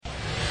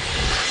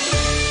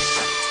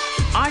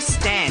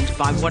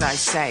by what I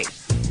say,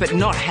 but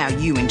not how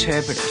you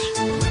interpret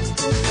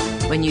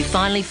it. When you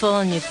finally fall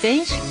on your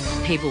feet,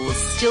 people will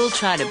still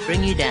try to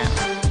bring you down.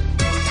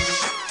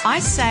 I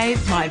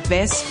save my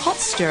best pot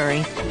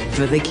stirring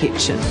for the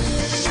kitchen.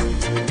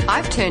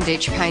 I've turned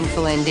each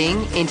painful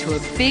ending into a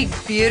big,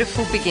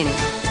 beautiful beginning.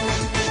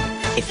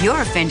 If you're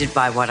offended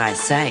by what I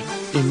say,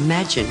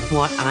 imagine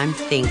what I'm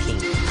thinking.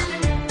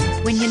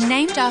 When you're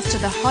named after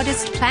the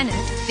hottest planet,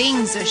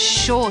 things are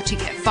sure to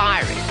get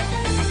fiery.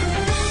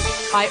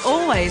 I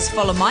always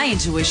follow my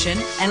intuition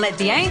and let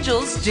the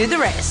angels do the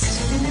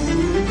rest.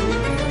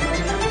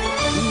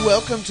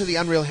 Welcome to the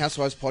Unreal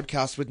Housewives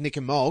podcast with Nick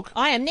and Molg.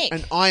 I am Nick.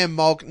 And I am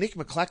Molg. Nick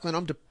McLachlan,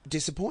 I'm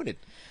disappointed.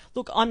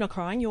 Look, I'm not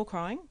crying, you're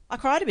crying. I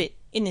cried a bit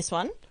in this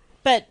one,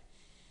 but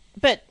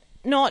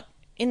not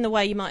in the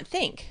way you might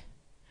think.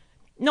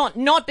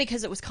 Not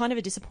because it was kind of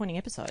a disappointing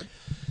episode.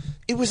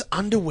 It was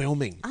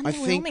underwhelming. I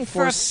think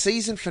for a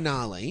season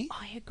finale.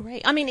 I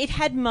agree. I mean, it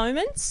had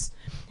moments,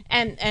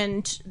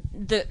 and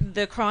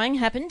the crying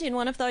happened in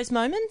one of those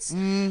moments.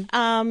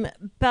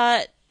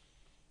 But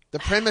the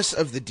premise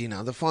of the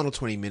dinner, the final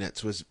 20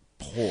 minutes, was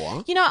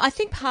poor. You know, I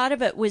think part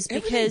of it was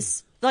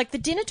because the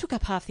dinner took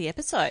up half the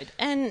episode,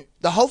 and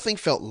the whole thing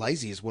felt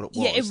lazy, is what it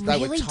was. Yeah, it they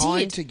really were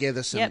tying did.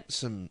 together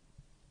some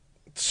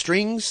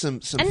strings, some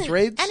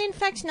threads, and in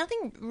fact,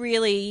 nothing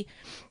really.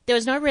 There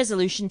was no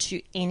resolution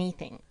to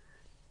anything,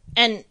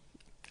 and.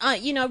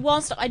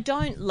 Whilst I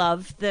don't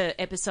love the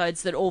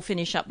episodes that all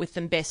finish up with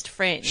them best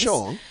friends,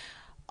 sure,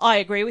 I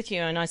agree with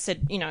you. And I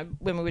said,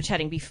 when we were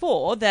chatting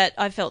before, that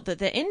I felt that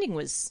the ending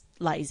was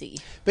lazy.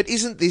 But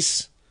isn't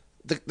this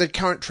the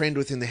current trend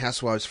within the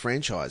Housewives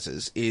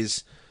franchises?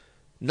 Is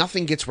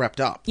nothing gets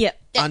wrapped up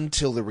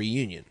until the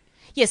reunion.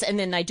 Yes, and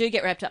then they do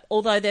get wrapped up.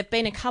 Although there have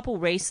been a couple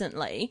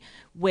recently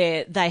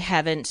where they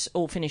haven't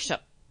all finished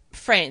up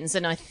friends,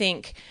 and I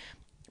think.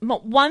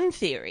 One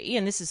theory,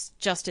 and this is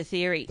just a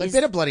theory, they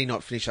better bloody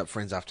not finish up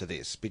friends after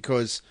this,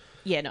 because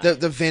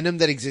the venom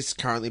that exists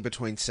currently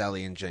between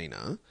Sally and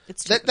Gina,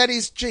 that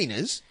is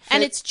Gina's,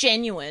 and it's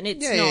genuine.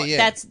 It's not.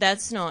 Yeah.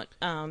 That's not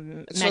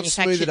manufactured. It's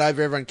not smooth it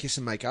over. Everyone kiss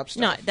and make up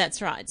stuff. No,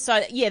 that's right. So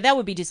that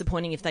would be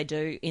disappointing if they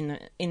do in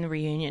the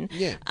reunion.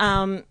 Yeah.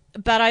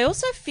 But I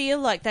also feel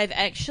like they've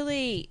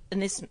actually,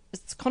 and it's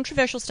a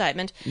controversial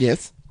statement.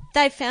 Yes.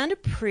 They found a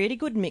pretty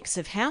good mix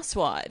of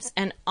housewives,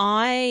 and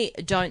I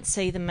don't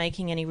see them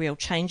making any real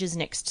changes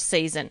next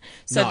season.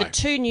 So the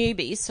two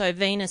newbies, so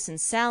Venus and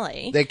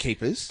Sally... They're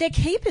keepers.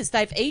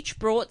 They've each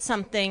brought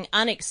something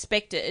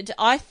unexpected.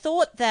 I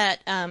thought that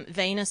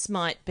Venus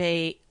might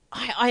be...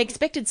 I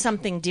expected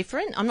something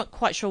different. I'm not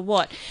quite sure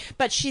what.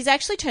 But she's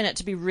actually turned out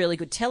to be really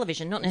good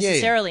television, not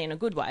necessarily in a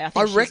good way.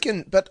 I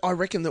reckon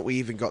that we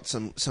even got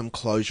some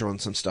closure on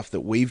some stuff that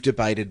we've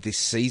debated this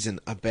season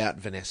about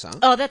Vanessa.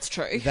 Oh, that's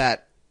true.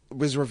 That...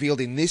 was revealed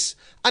in this,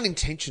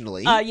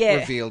 unintentionally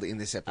revealed in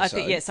this episode.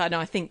 I know.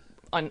 I think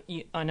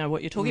I know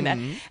what you're talking about.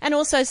 And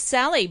also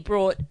Sally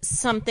brought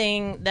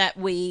something that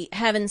we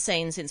haven't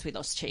seen since we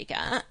lost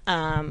Chica,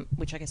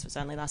 which I guess was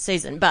only last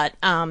season. But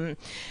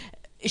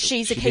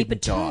she's a keeper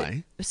too.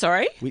 Die.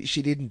 Sorry?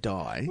 She didn't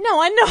die.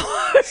 No, I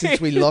know.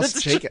 Since we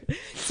lost Chica.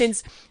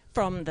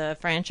 From the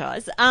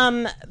franchise.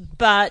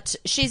 But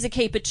she's a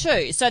keeper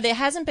too. So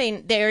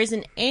there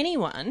isn't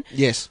anyone...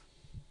 Yes.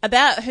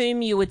 About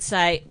whom you would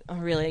say, I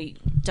really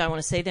don't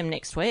want to see them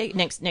next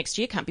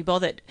year, can't be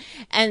bothered.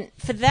 And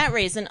for that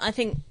reason, I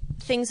think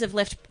things have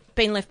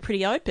been left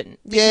pretty open.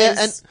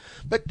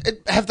 But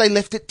have they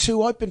left it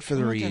too open for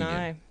the reunion?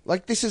 I don't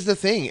know. This is the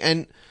thing.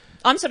 And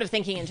I'm sort of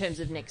thinking in terms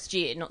of next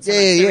year, not so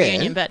much the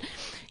reunion. But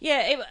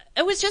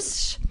it was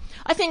just,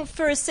 I think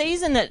for a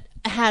season that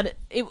had,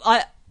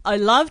 I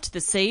loved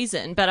the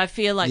season, but I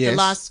feel like the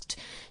last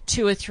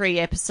 2 or 3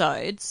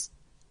 episodes,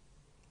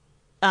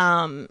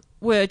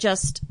 were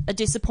just a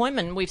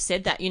disappointment. We've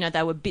said that,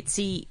 they were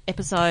bitsy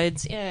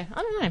episodes. Yeah,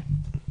 I don't know.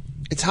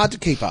 It's hard to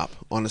keep up,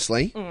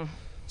 honestly.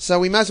 So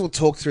we may as well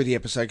talk through the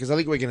episode, because I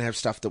think we're going to have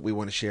stuff that we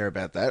want to share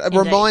about that. A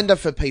reminder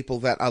for people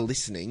that are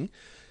listening,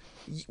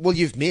 well,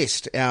 you've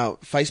missed our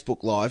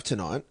Facebook Live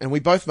tonight, and we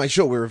both made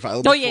sure we're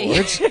available for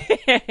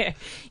it.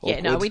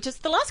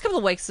 The last couple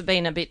of weeks have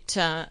been a bit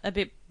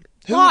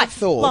Who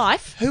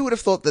would have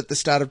thought that the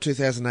start of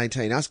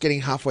 2018, us getting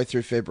halfway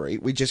through February,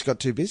 we just got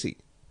too busy?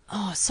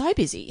 Oh, so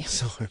busy.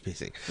 So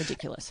busy.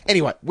 Ridiculous.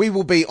 Anyway, we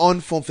will be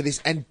on form for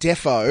this, and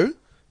defo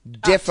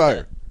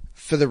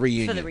for the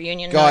reunion. For the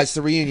reunion. Guys,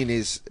 the reunion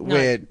is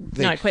where...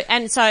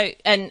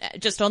 And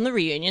just on the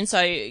reunion, so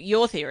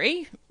your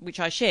theory, which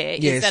I share,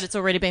 is that it's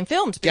already been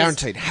filmed.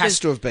 Guaranteed. Has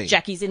to have been.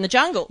 Jackie's in the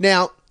jungle.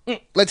 Now,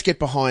 let's get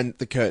behind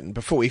the curtain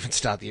before we even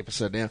start the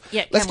episode now.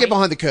 Yeah, let's get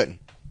behind the curtain.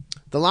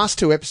 The last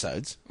 2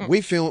 episodes,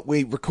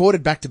 we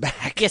recorded back to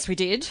back. Yes, we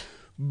did.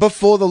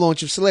 Before the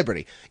launch of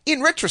Celebrity.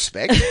 In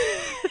retrospect...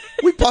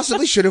 we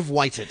possibly should have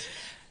waited.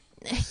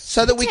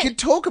 so that we could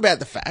talk about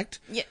the fact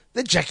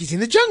that Jackie's in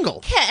the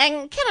jungle.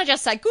 And can I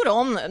just say, good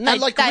on them.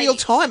 And real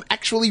time,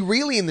 actually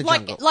really in the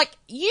jungle. Like,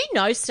 you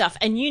know stuff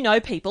and you know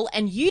people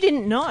and you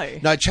didn't know.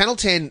 No, Channel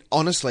 10,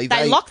 honestly...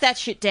 They locked that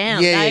shit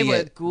down. They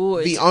were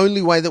good. The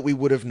only way that we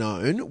would have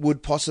known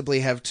would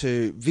possibly have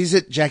to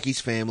visit Jackie's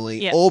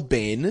family or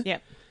Ben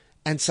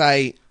and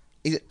say...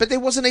 But there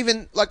wasn't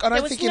even... I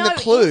don't think in the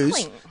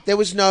clues, there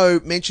was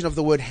no mention of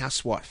the word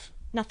housewife.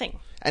 Nothing.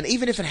 And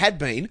even if it had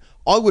been,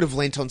 I would have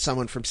lent on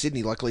someone from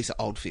Sydney like Lisa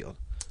Oldfield.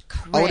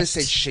 Correct. I would have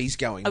said she's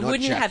going, not Jackie. I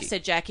wouldn't have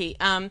said Jackie.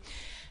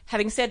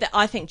 Having said that,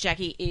 I think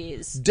Jackie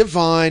is...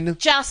 divine.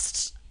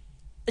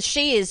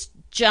 She is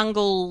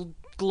jungle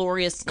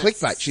gloriousness.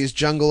 Clickbait. She is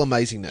jungle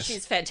amazingness.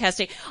 She's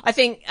fantastic. I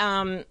think...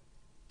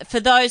 for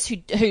those who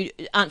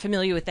aren't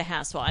familiar with the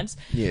Housewives,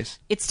 yes,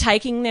 it's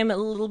taking them a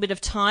little bit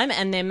of time,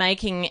 and they're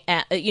making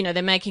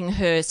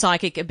her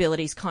psychic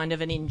abilities kind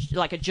of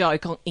like a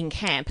joke in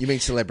camp. You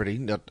mean celebrity?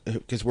 Not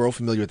because we're all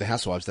familiar with the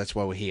Housewives. That's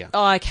why we're here.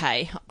 Oh,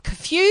 okay, I'm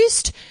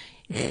confused.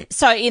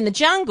 So in the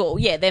jungle,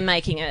 they're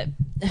making it.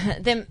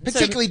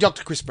 Particularly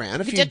Dr. Chris Brown.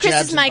 A few Chris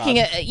jabs is making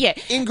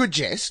it, in good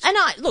jest. And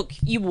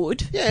you would,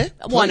 please.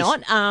 Why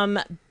not?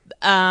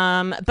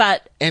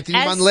 But Anthony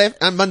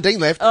Mundine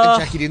left,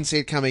 and Jackie didn't see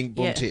it coming.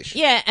 Boom tish.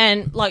 Yeah,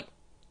 and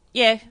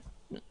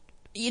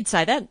you'd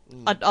say that.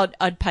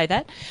 I'd pay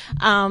that.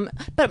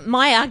 But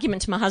my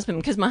argument to my husband,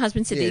 because my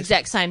husband said the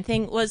exact same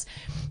thing, was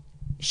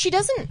she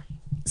doesn't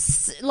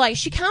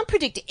she can't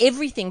predict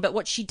everything, but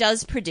what she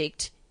does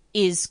predict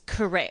is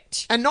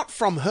correct, and not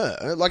from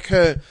her.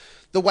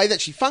 The way that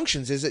she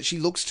functions is that she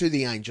looks to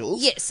the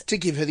angels, to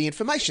give her the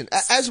information,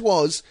 as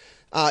was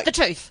the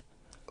truth.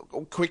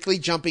 Quickly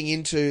jumping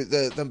into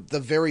the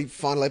very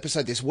final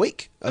episode this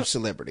week of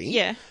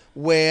Celebrity,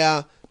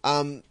 where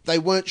they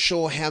weren't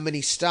sure how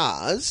many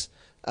stars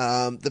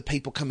the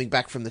people coming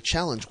back from the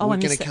challenge were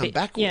going to come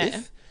back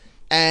with,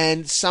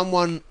 and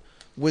someone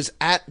was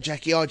at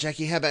Jackie. Oh,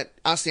 Jackie, how about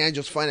ask the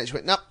angels for it? She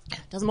went, nope,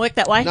 doesn't work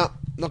that way. No,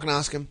 not going to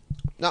ask them.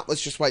 No,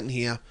 let's just wait in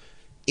here.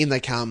 In they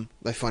come.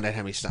 They find out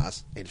how many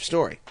stars. End of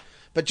story.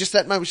 But just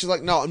that moment, she's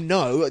like,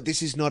 no,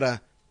 this is not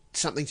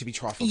something to be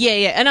trifled with.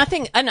 Yeah,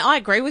 and I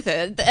agree with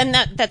her, and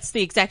that's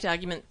the exact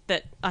argument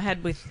that I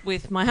had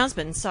with my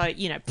husband. So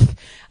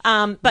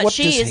but what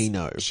she does he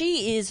know?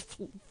 She is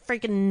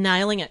freaking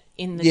nailing it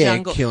in the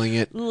jungle, killing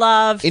it,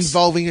 loved,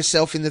 involving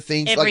herself in the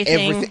things,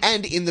 everything,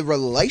 and in the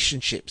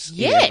relationships.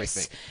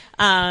 Yes,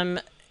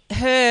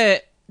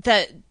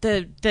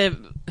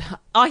 the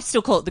I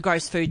still call it the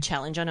gross food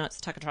challenge. I know it's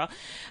tucker trial,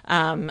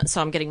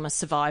 so I'm getting my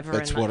Survivor.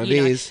 That's and what it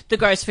is. The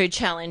gross food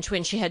challenge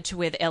when she had to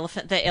wear the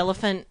elephant arm and the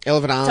elephant feet.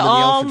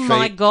 Oh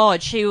my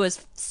god, she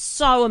was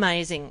so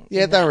amazing.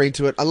 Yeah, they were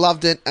into it. I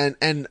loved it,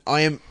 and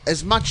I am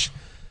as much.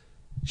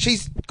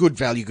 She's good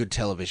value, good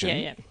television.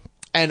 Yeah.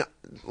 And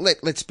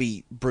let's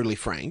be brutally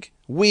frank.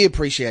 We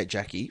appreciate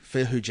Jackie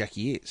for who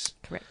Jackie is.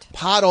 Correct.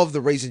 Part of the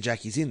reason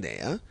Jackie's in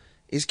there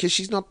is because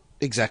she's not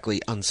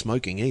exactly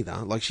unsmoking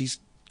either. She's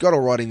got all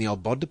right in the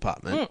old bod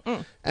department.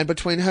 And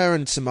between her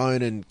and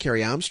Simone and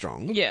Kerry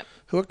Armstrong,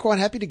 who are quite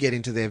happy to get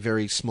into their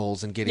very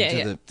smalls and get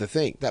into the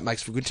thing, that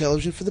makes for good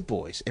television for the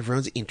boys.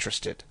 Everyone's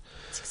interested.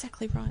 That's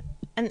exactly right.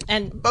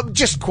 And but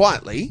just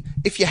quietly,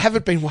 if you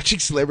haven't been watching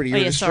Celebrity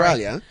in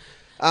Australia,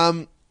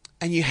 and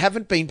you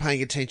haven't been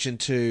paying attention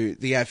to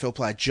the AFL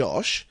player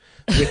Josh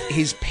with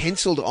his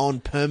penciled on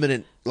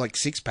permanent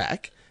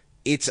six-pack,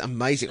 it's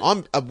amazing.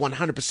 I'm a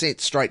 100%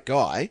 straight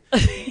guy.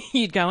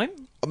 You'd go him?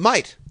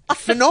 Mate,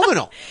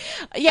 phenomenal.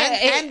 Yeah.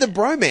 And the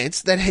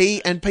bromance that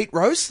he and Pete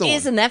Rosethorn.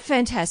 Isn't that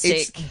fantastic?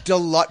 It's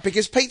delight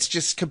because Pete's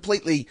just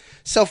completely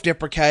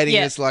self-deprecating.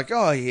 It's like,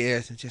 oh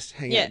yeah, just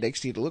hang out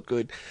next to you to look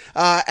good.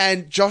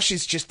 And Josh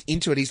is just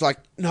into it. He's like,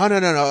 no.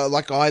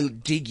 I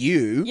dig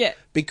you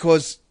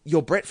because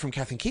you're Brett from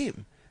Kath and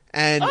Kim.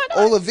 And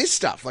all of this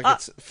stuff,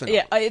 it's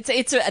phenomenal.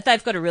 Yeah,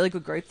 they've got a really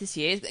good group this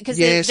year because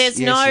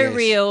there's no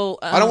real.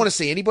 I don't want to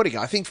see anybody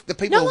go. I think the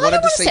people I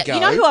wanted to see go.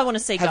 You know who I want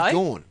to see have go?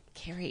 Gone.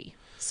 Kerry.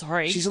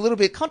 Sorry, she's a little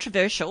bit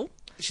controversial.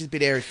 She's a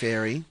bit airy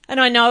fairy, and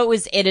I know it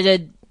was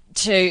edited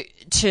to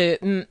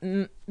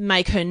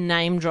make her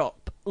name drop.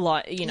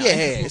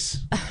 Yes,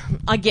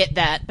 I get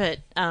that, but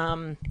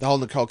the whole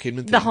Nicole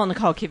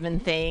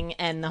Kidman thing,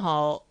 and the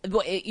whole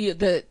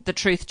the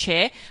truth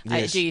chair.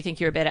 Yes. Do you think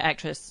you're a better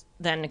actress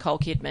than Nicole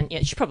Kidman?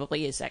 Yeah, she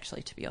probably is,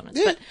 actually, to be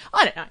honest. But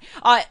I don't know.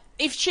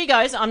 If she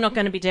goes, I'm not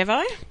going to be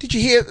Devo. Did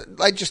you hear?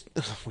 This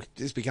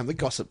has become the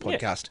gossip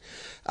podcast.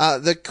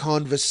 The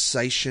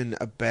conversation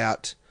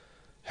about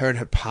her and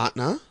her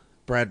partner,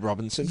 Brad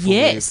Robinson, from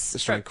the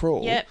Australian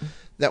Crawl. Yep.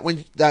 That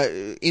when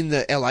in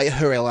the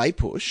her LA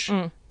push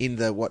in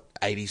the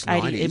 80s,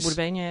 90s, it would have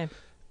been,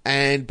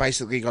 and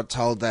basically got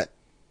told that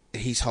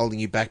he's holding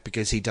you back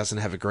because he doesn't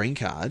have a green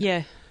card.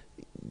 Yeah,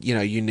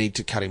 you need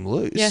to cut him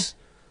loose. Yeah,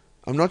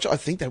 I'm not sure. I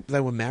think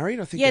they were married.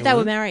 I think they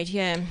were married.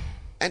 Yeah,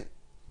 and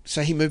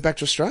so he moved back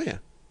to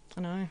Australia.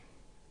 I know,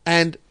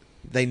 and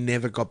They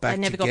never got back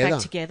They never together. got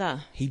back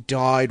together. He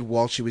died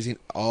while she was in...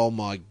 Oh,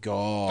 my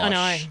gosh. I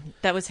know.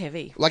 That was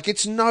heavy. Like,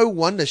 it's no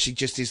wonder she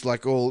just is,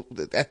 like, all...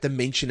 At the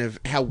mention of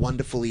how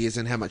wonderful he is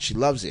and how much she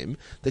loves him,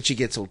 that she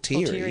gets all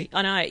teary.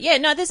 I know. Yeah,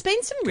 no, there's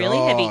been some really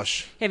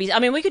Gosh. heavy... I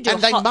mean, we could do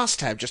And they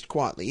must have, just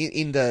quietly,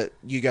 in the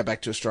you go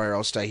back to Australia,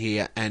 I'll stay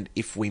here, and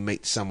if we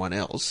meet someone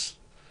else...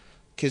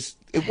 Because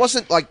it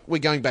wasn't like we're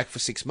going back for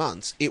 6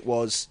 months. It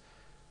was...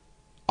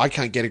 I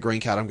can't get a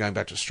green card, I'm going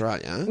back to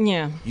Australia.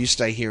 Yeah. You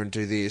stay here and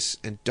do this,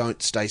 and don't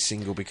stay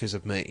single because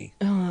of me.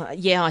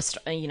 Yeah,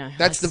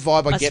 That's the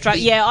vibe I get.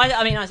 Yeah,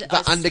 I mean, I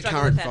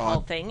undercurrent with that vibe.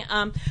 whole thing.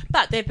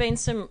 But there've been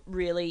some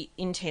really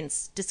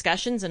intense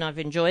discussions, and I've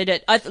enjoyed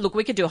it. Look,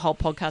 we could do a whole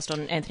podcast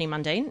on Anthony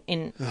Mundine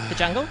in the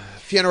jungle.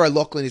 Fiona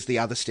O'Loughlin is the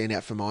other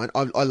standout for mine.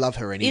 I love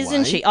her anyway.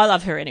 Isn't she? I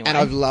love her anyway. And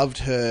I've loved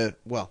her,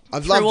 well,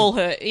 I've Through loved all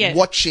her, yeah.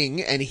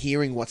 watching and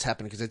hearing what's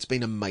happened because it's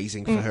been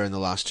amazing for her in the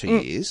last 2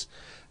 years.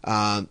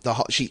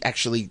 She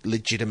actually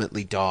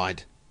legitimately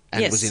died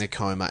and Yes. was in a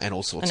coma and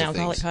all sorts An of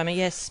alcoholic things. coma,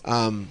 yes.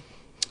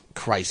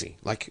 Crazy.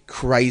 Like,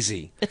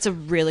 crazy. It's a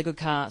really good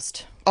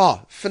cast.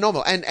 Oh,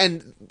 phenomenal.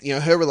 And you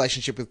know, her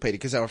relationship with Peter,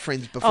 because they were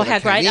friends before Oh, they how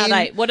came great are in.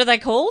 they? What are they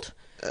called?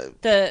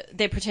 Their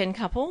pretend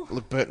couple?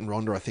 Look, Bert and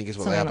Rhonda, I think, is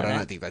what Something they are, like but I that.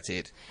 don't think that's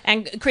it.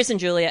 And Chris and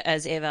Julia,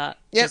 as ever,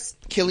 Yep, just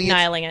killing it.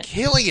 nailing it.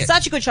 Killing it.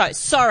 Such a good show.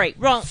 Sorry,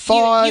 wrong.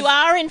 Five- You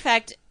are, in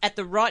fact, at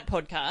the right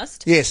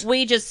podcast. Yes.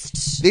 We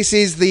just... This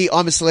is the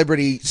I'm a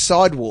Celebrity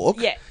sidewalk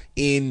Yeah.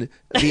 in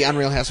the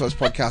Unreal Housewives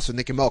podcast with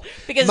Nick and Mel.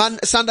 Because-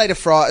 Sunday to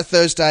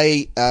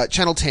Thursday,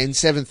 Channel 10,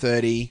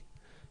 7:30.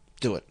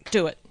 Do it.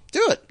 Do it.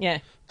 Do it. Yeah.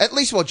 At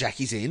least while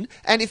Jackie's in.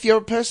 And if you're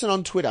a person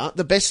on Twitter,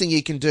 the best thing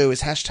you can do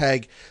is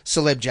hashtag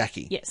celeb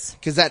Jackie. Yes.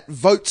 Because that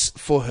votes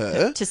for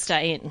her To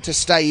stay in. to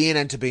stay in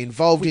and to be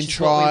involved Which in is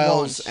what we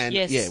trials. want. And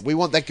Yes. yeah, we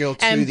want that girl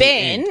to And the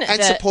Ben, end. And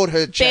the- support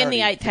her Ben, charity.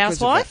 the eighth because of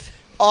that. housewife,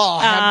 Oh,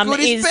 how good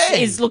is Ben?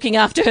 is looking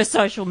after her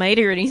social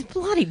media, and he's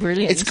bloody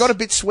brilliant. It's got a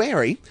bit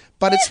sweary,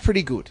 but it's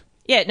pretty good.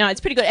 Yeah, no, it's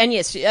pretty good. And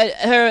yes,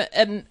 her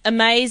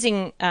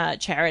amazing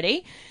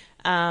charity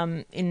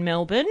in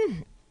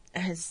Melbourne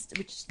has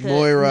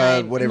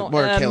Moira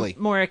Kelly.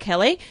 Moira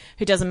Kelly,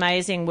 who does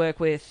amazing work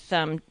with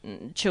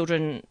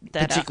children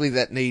that Particularly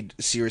that need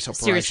serious are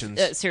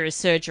operations. serious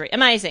surgery.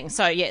 Amazing.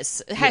 So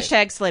yes,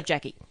 hashtag celeb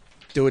Jackie.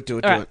 Do it, do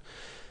it, All do right. it.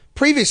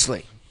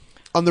 Previously,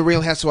 on The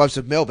Real Housewives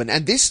of Melbourne,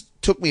 and this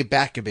took me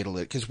back a bit,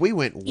 because we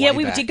went way Yeah,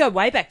 we back. did go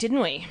way back, didn't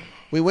we?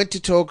 We went to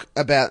talk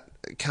about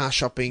car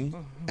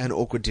shopping and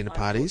awkward dinner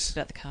parties.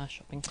 About the car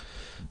shopping.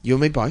 You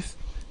and me both.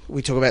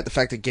 We talk about the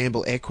fact that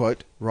Gamble, air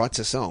quote, writes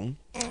a song.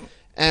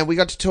 And we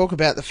got to talk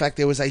about the fact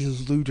there was a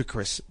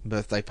ludicrous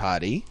birthday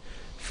party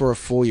for a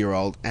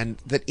 4-year-old, and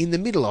that in the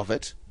middle of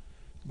it,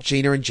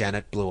 Gina and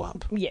Janet blew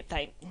up. Yeah,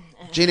 they...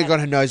 Gina got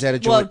her nose out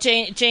of joint.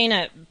 Well,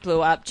 Gina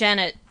blew up.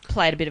 Janet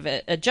played a bit of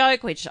a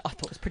joke, which I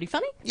thought was pretty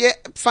funny. Yeah,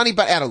 funny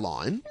but out of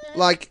line.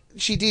 Like,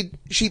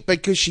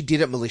 because she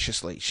did it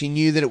maliciously. She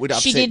knew that it would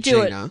upset She did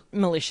do Gina. it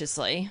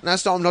maliciously. No,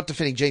 I'm not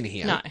defending Gina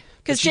here. No,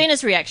 because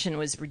Gina's reaction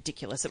was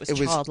ridiculous. It was It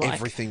was childlike.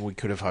 everything we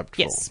could have hoped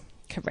Yes,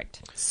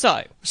 correct.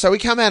 So, So we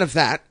come out of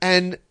that,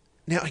 and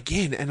now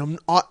again, and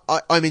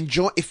I'm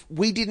enjoying. If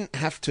we didn't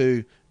have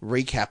to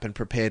recap and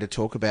prepare to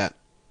talk about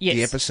Yes.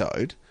 the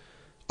episode,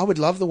 I would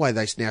love the way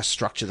they now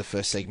structure the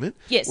first segment.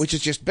 Yes. which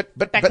is just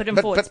backward and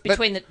forwards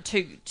between the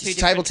two it's different...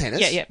 table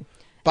tennis. Yeah.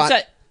 But So-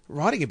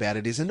 writing about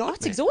it is a nightmare.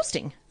 It's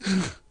exhausting.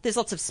 There's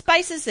lots of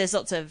spaces, there's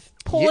lots of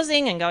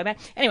pausing and going back.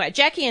 Anyway,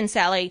 Jackie and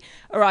Sally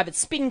arrive at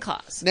spin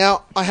class.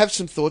 Now, I have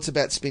some thoughts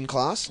about spin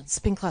class,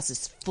 Spin class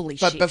is fully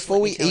but shit. before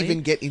let we me tell you.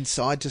 even get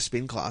inside to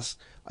spin class,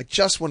 I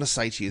just want to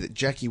say to you that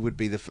Jackie would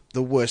be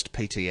the worst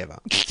PT ever.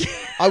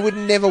 I would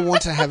never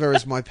want to have her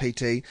as my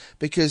PT,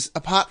 because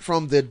apart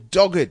from the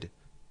dogged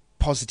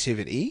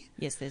positivity,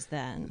 Yes, there's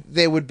that.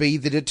 there would be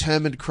the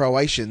determined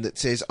Croatian that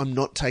says, I'm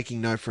not taking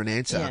no for an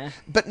answer. Yeah.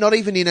 But not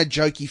even in a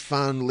jokey,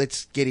 fun,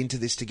 let's get into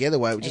this together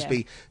way. It would just Yeah.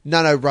 be,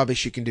 no,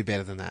 rubbish, you can do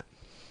better than that.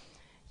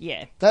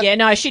 Yeah. That- Yeah,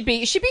 no, she'd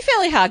be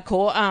fairly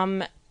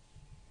hardcore.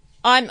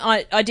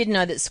 I didn't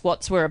know that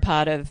squats were a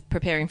part of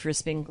preparing for a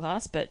spin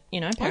class, but I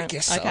apparently,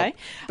 guess so. okay.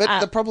 But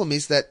the problem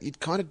is that it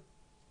kind of,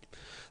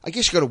 I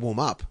guess you got to warm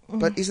up. Mm-hmm.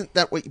 But isn't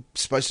that what you're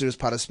supposed to do as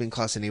part of spin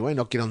class anyway?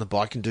 Not get on the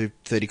bike and do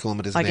 30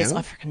 kilometres I an guess hour?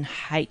 I freaking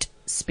hate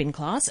spin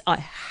class. I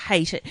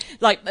hate it.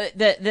 Like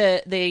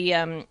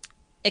the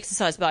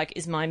exercise bike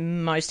is my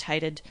most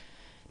hated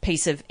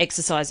piece of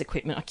exercise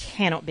equipment. I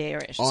cannot bear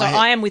it. So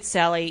I am with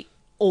Sally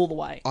all the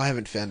way. I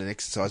haven't found an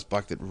exercise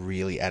bike that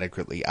really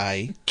adequately,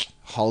 A,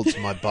 holds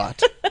my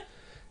butt,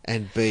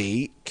 and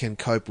B, can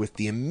cope with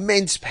the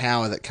immense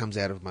power that comes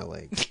out of my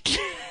leg.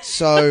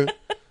 So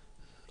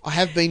I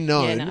have been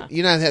known, Yeah, no.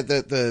 you know,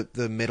 that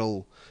the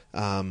metal,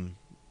 I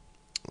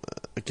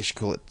guess you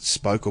call it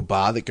spoke or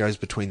bar that goes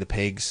between the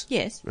pegs.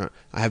 Yes. Right.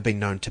 I have been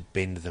known to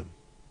bend them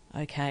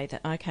Okay.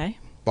 Okay.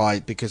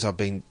 because I've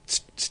been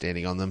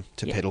standing on them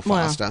to pedal Well,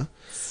 faster.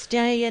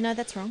 Yeah. No,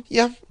 that's wrong.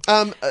 Yeah.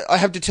 I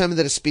have determined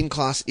that a spin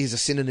class is a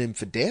synonym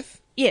for death.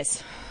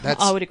 Yes,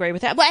 That's- I would agree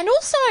with that. Well, and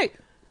also,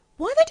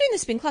 why are they doing the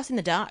spin class in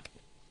the dark?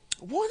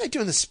 Why are they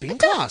doing the spin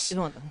class?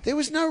 There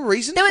was no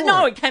reason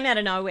for it came out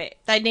of nowhere.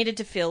 They needed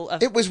to fill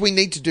It was, we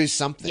need to do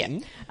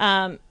something.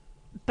 Yeah.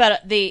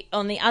 But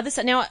on the other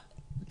side, now,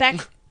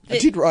 back... I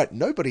did write,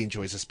 nobody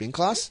enjoys a spin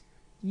class.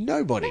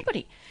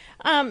 Nobody.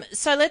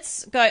 So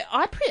let's go.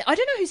 I don't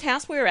know whose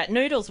house we were at.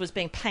 Noodles was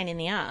being pain in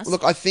the ass.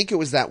 Look, I think it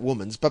was that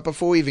woman's, but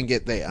before we even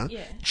get there,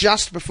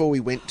 just before we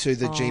went to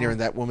the Gina and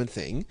that woman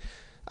thing,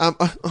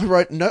 I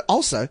wrote,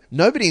 also,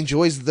 nobody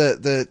enjoys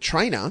the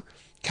trainer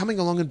coming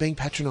along and being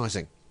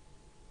patronising.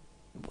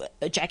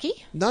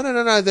 Jackie? No.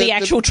 The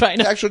actual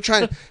trainer. The actual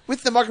trainer.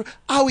 With the microphone.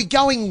 Are we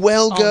going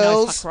well,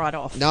 girls? No, fuck right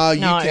off. No,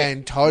 you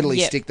can totally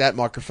stick that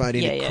microphone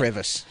in a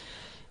crevice.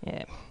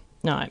 Yeah.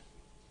 No.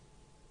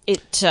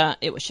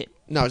 It was shit.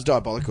 No, it's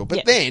diabolical.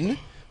 But then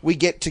we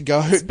get to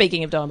go...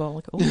 Speaking of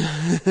diabolical.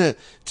 to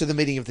the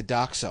meeting of the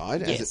dark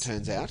side, as it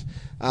turns out,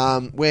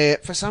 where,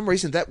 for some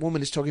reason, that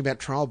woman is talking about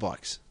trial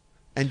bikes.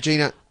 And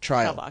Gina,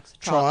 trail bikes.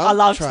 I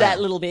loved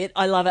that little bit.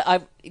 I love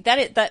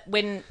it.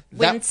 When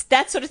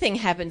that sort of thing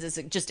happens, it's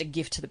just a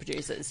gift to the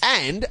producers.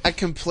 And a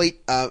complete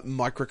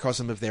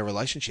microcosm of their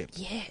relationship.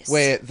 Yes.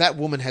 Where that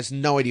woman has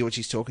no idea what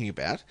she's talking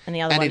about. And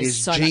the other one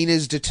is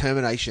Gina's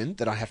determination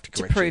that I have to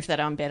correct to prove that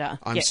I'm better.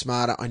 I'm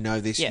smarter. I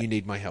know this. You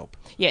need my help.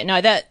 Yeah,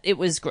 no, that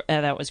was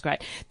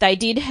great. They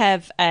did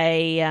have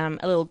a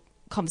little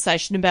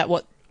conversation about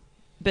what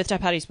birthday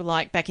parties were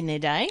like back in their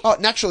day. Oh,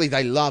 naturally,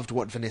 they loved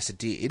what Vanessa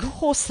did. Of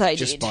course they did.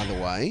 Just by the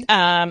way.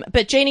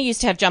 But Gina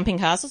used to have jumping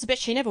castles. I bet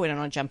she never went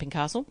on a jumping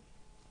castle.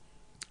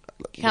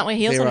 Can't wear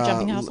heels on a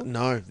jumping castle?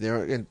 No,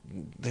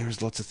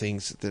 there's lots of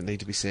things that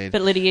need to be said.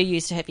 But Lydia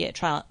used to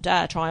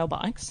have trial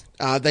bikes.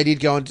 They did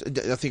go on,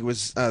 I think it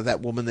was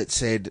that woman that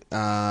said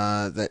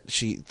that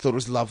she thought it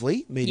was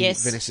lovely meeting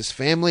Vanessa's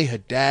family, her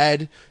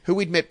dad, who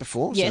we'd met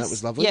before, so that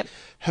was lovely. Yep.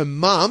 Her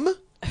mum,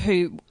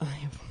 who,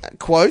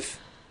 quote,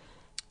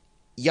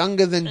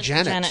 younger than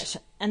Janet.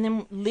 And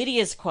then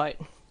Lydia's quote,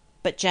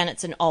 but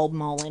Janet's an old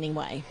mole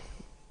anyway.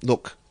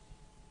 Look,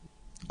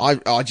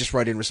 I just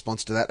wrote in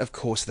response to that, of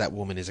course that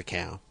woman is a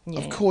cow. Yeah.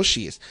 Of course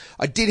she is.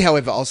 I did,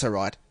 however, also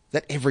write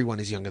that everyone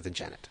is younger than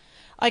Janet.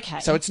 Okay.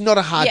 So it's not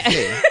a hard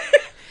thing.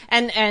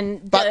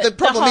 But the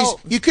problem is,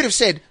 you could have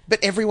said,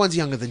 but everyone's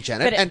younger than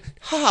Janet, and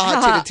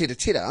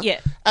titter,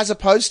 as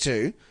opposed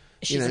to...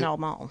 She's an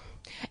old mole.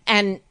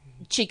 And...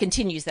 she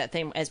continues that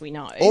theme, as we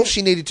know. All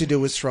she needed to do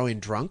was throw in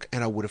drunk,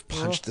 and I would have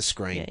punched the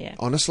screen. Yeah.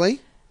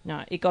 Honestly.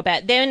 No, it got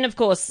bad. Then, of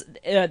course,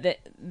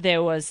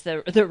 there was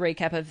the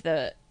recap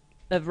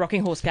of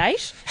Rocking Horse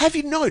Gate. Have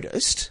you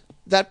noticed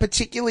that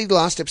particularly the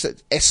last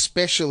episode,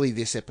 especially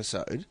this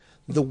episode,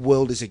 the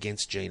world is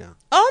against Gina?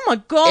 Oh, my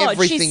God.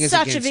 Everything she's is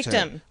such a against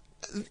victim.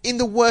 Her. In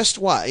the worst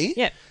way.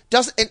 Yeah.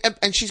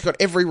 And she's got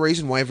every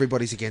reason why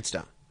everybody's against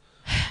her.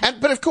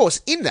 But, of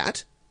course, in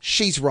that...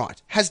 she's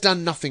right. Has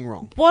done nothing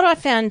wrong. What I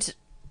found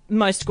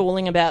most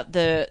galling about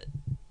her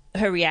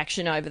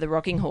reaction over the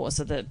rocking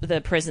horse, or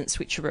the present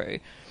switcheroo,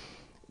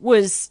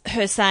 was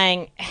her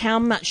saying how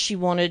much she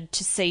wanted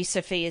to see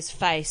Sophia's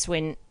face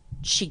when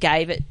she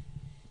gave it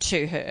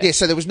to her. Yeah,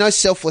 so there was no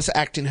selfless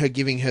act in her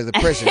giving her the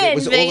present. It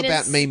was all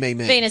about me.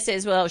 Venus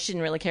says, well, she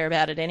didn't really care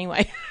about it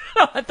anyway.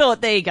 I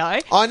thought, there you go.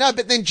 I know,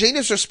 but then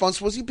Gina's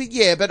response was,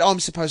 but I'm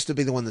supposed to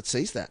be the one that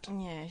sees that.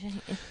 Yeah.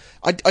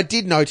 I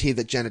did note here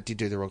that Janet did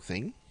do the wrong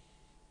thing.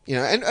 You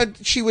know, and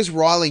she was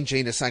riling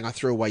Gina, saying, I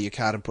threw away your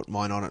card and put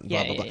mine on it, and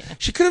blah, blah, blah. Yeah.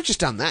 She could have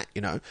just done that,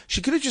 you know.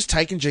 She could have just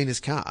taken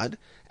Gina's card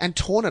and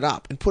torn it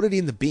up and put it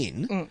in the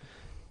bin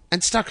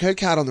and stuck her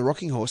card on the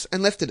rocking horse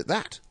and left it at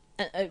that.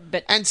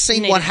 And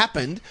seen what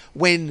happened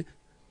when,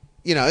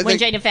 you know... when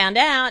Gina found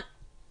out,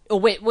 or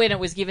when it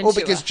was given to her.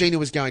 Or because Gina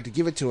was going to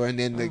give it to her, and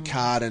then the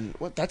card, and,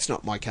 that's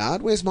not my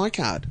card. Where's my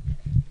card?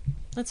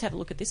 Let's have a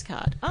look at this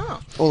card. Oh,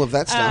 all of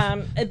that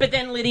stuff. But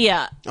then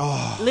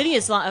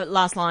Lydia's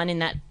last line in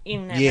that,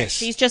 yes.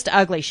 She's just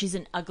ugly. She's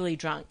an ugly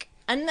drunk,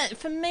 and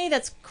for me,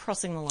 that's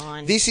crossing the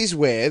line. This is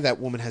where that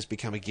woman has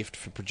become a gift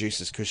for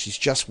producers, because she's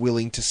just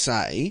willing to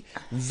say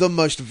the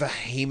most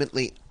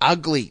vehemently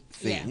ugly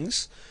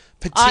things,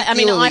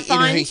 particularly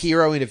in her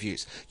hero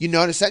interviews. You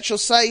notice that she'll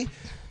say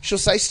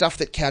stuff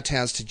that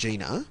kowtows to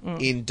Gina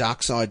in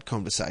dark side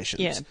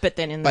conversations. Yeah, but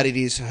then it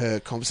is her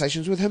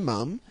conversations with her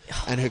mum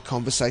and her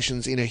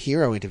conversations in her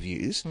hero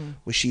interviews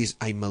where she is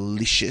a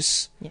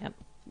malicious,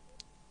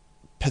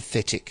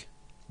 pathetic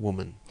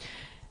woman.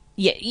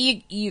 Yeah,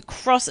 you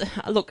cross.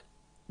 Look,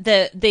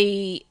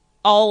 the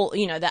old,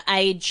 the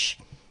age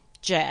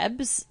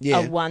jabs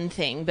are one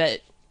thing,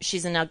 but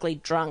she's an ugly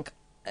drunk.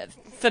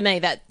 For me,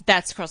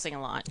 that's crossing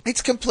a line.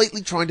 It's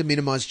completely trying to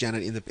minimise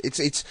Janet in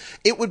the.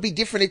 It would be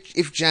different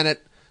if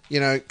Janet,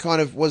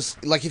 kind of was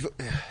like if.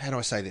 How do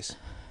I say this?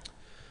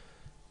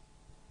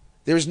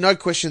 There is no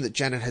question that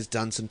Janet has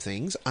done some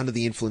things under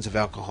the influence of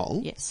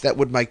alcohol that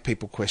would make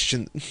people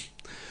question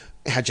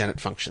how Janet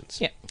functions.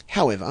 Yeah.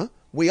 However,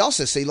 we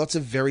also see lots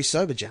of very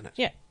sober Janet.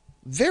 Yeah.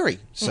 Very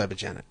sober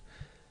Janet.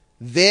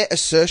 Their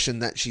assertion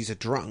that she's a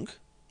drunk,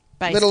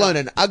 let alone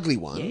an ugly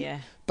one,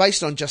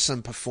 based on just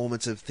some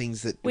performance of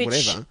things that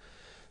whatever,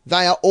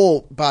 they are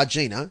all, bar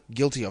Gina,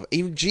 guilty of.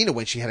 Even Gina,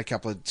 when she had a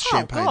couple of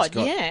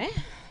champagnes,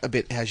 a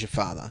bit, how's your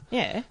father?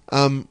 Yeah.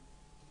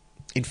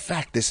 In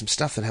fact, there's some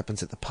stuff that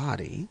happens at the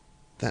party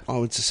that I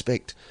would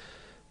suspect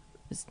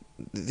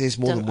there's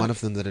more than one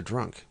of them that are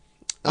drunk.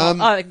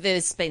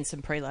 There's been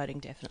some preloading,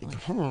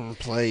 definitely.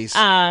 Please.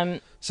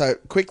 So,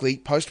 quickly,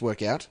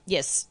 post-workout.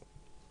 Yes.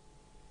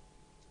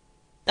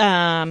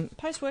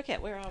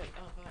 Post-workout, where are we?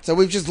 Oh, God. So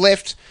we've just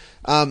left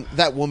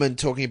that woman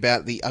talking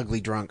about the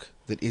ugly drunk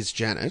that is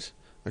Janet,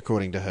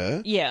 according to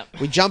her. Yeah.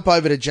 We jump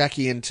over to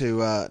Jackie and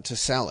to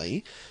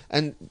Sally,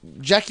 and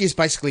Jackie is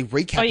basically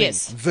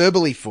recapping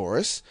verbally for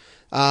us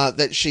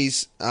that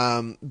she's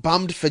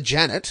bummed for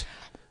Janet,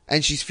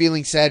 and she's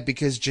feeling sad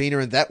because Gina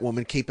and that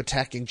woman keep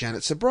attacking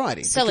Janet's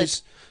sobriety. So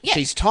because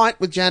she's tight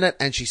with Janet,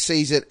 and she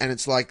sees it, and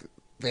it's like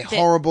they're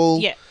horrible.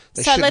 Yeah.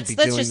 They so shouldn't be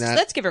doing that.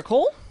 Let's give her a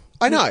call.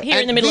 I know.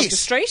 Here in the middle of the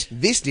street.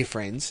 This, dear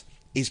friends,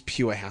 is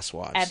pure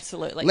Housewives.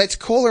 Absolutely. Let's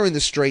call her in the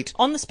street.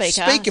 On the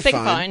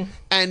speakerphone.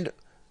 And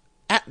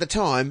at the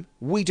time,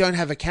 we don't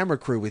have a camera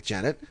crew with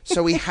Janet,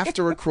 so we have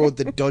to record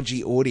the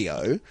dodgy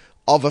audio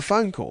of a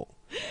phone call.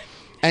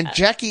 And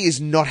Jackie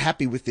is not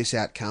happy with this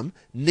outcome.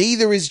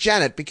 Neither is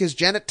Janet, because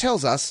Janet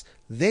tells us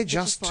they're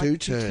just two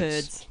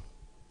turds.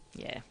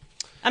 Yeah.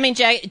 I mean,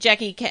 Janet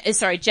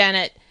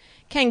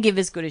can give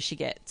as good as she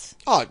gets.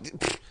 Oh,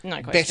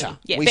 no question. Better.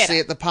 Yeah, we better. see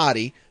at the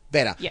party,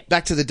 better. Yep.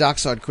 Back to the dark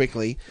side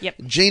quickly. Yep.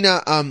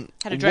 Gina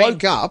had a dream.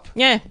 woke up.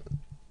 Yeah.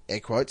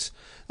 Air quotes.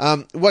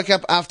 Woke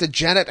up after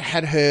Janet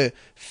had her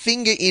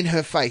finger in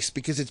her face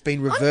because it's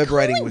been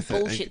reverberating with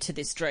her. Bullshit to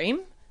this dream.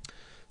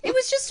 It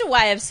was just a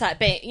way of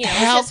being, you know.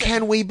 How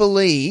can we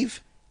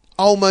believe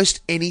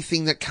almost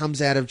anything that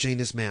comes out of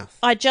Gina's mouth?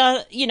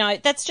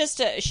 That's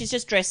just she's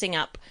just dressing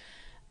up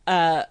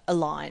a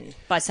line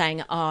by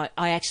saying, "Oh,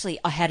 I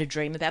had a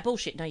dream about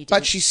bullshit." No, you didn't.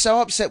 But she's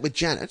so upset with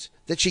Janet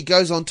that she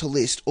goes on to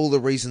list all the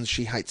reasons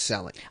she hates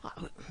Sally.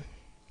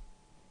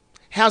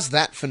 How's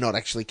that for not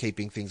actually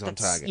keeping things on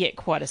target? Yeah,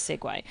 quite a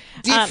segue.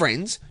 Dear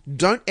friends,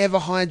 don't ever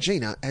hire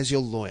Gina as your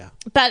lawyer.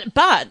 But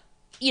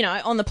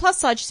on the plus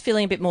side, she's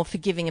feeling a bit more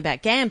forgiving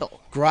about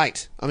Gamble.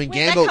 Great. I mean,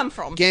 Where'd that come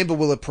from? Gamble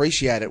will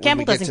appreciate it.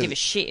 Gamble doesn't give a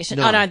shit.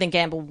 No. I don't think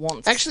Gamble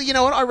wants. Actually, you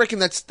know what? I reckon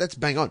that's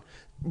bang on.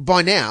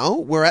 By now,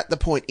 we're at the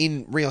point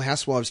in Real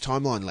Housewives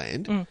timeline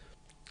land.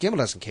 Gamble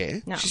doesn't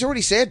care. No. She's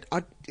already said,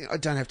 I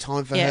don't have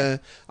time for her.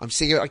 I'm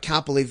sick of it. I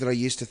can't believe that I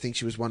used to think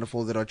she was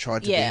wonderful, that I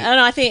tried to be. Yeah,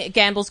 and I think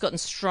Gamble's gotten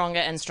stronger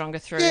and stronger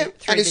through and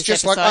it's this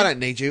just episode. like, I don't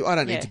need you. I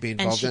don't need to be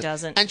involved and she in it.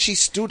 doesn't. And she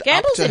stood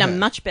Gamble's up to in her. a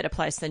much better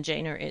place than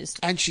Gina is.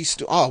 And she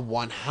stood... Oh,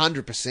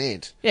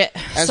 100%. Yeah.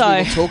 As we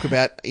will talk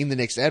about in the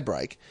next ad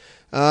break.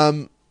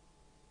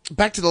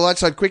 Back to the light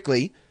side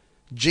quickly.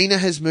 Gina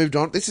has moved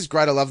on. This is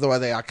great. I love the way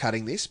they are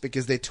cutting this,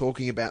 because they're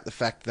talking about the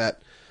fact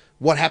that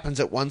what happens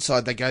at one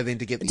side, they go then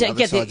to get the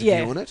other side's view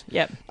on it.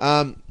 Yep.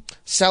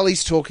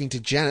 Sally's talking to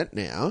Janet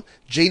now.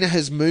 Gina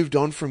has moved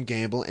on from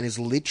Gamble and is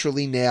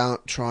literally now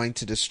trying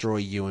to destroy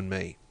you and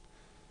me.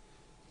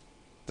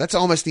 That's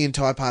almost the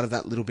entire part of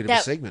that little bit of a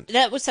segment.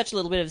 That was such a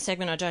little bit of a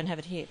segment, I don't have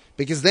it here.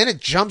 Because then it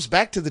jumps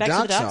back to the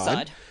dark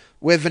side,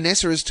 where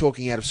Vanessa is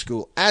talking out of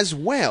school as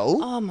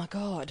well. Oh, my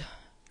God.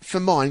 For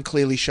mine,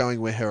 clearly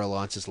showing where her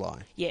alliances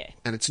lie. Yeah.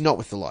 And it's not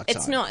with the light side.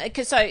 It's not.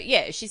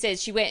 She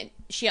says she went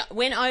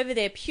over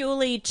there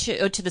purely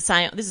to the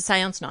seance. This is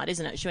seance night,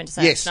 isn't it? She went to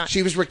seance night. Yes,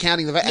 she was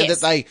recounting the fact and that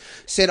they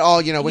said,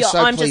 we're so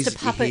I'm pleased just a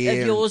puppet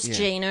of yours,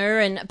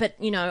 Gina, but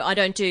I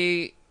don't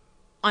do...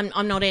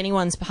 I'm not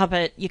anyone's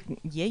puppet.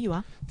 You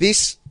are.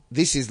 This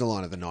is the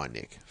line of the night,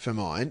 Nick, for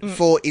mine,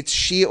 for its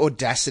sheer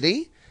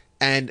audacity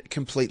and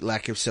complete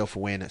lack of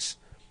self-awareness.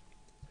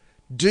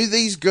 Do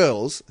these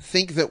girls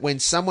think that when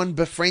someone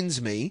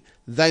befriends me,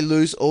 they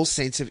lose all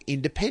sense of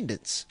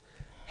independence?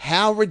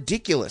 How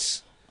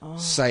ridiculous,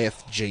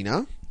 saith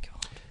Gina.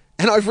 God.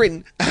 And I've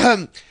written,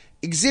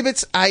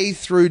 exhibits A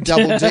through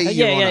double D,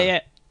 Your Honour.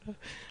 Yeah.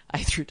 A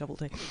through double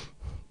D.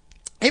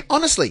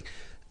 Honestly,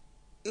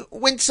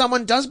 when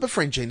someone does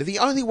befriend Gina, the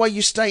only way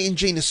you stay in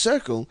Gina's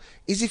circle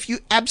is if you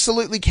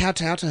absolutely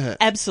kowtow to her.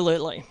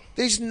 Absolutely.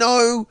 There's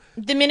no...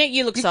 The minute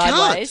you look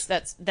sideways,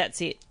 that's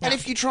it. No. And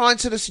if you try and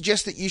sort of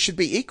suggest that you should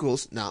be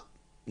equals, no.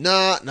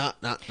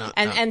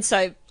 And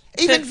so...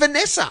 Even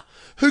Vanessa,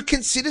 who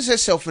considers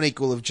herself an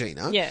equal of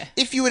Gina,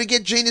 if you were to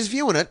get Gina's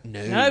view on it,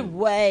 no. No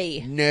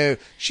way. No,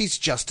 she's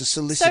just a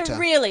solicitor. So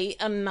really,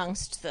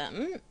 amongst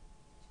them,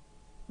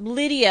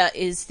 Lydia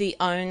is the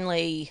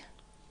only...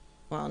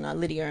 Well, no,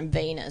 Lydia and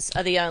Venus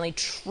are the only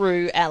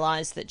true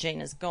allies that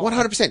Gina's got.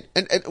 100%.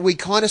 And we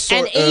kind of saw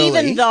and it early.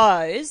 And even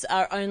those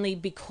are only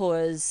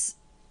because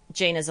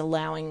Gina's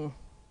allowing...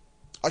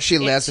 she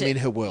allows them in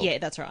her world. Yeah,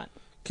 that's right.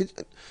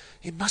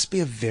 It must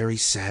be a very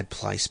sad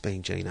place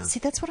being Gina.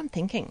 See, that's what I'm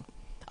thinking.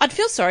 I'd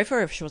feel sorry for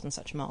her if she wasn't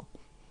such a mole.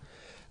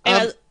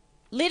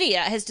 Lydia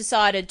has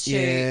decided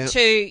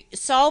to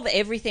solve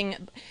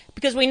everything,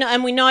 because we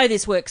know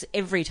this works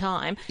every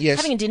time. Yes.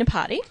 Having a dinner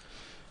party...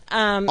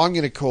 I'm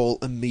going to call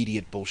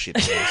immediate bullshit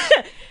to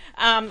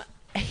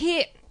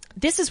this.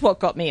 This is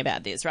what got me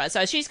about this, right?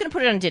 So she's going to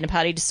put it on a dinner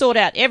party to sort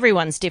out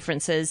everyone's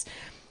differences.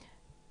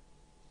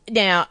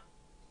 Now,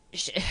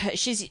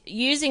 she's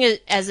using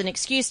it as an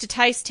excuse to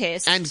taste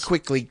test. And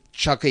quickly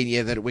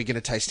Chucky, that we're going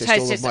to taste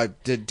test all of my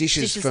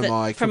dishes for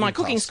my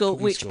cooking school,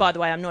 which, by the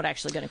way, I'm not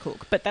actually going to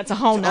cook, but that's a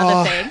whole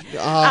nother thing.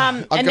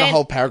 I've got a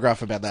whole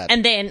paragraph about that.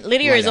 And then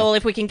Lydia is all,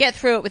 if we can get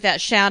through it without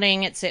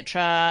shouting,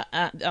 etc.,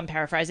 I'm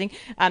paraphrasing,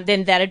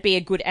 then that'd be a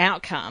good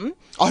outcome.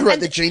 I wrote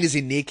that Gina's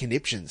in near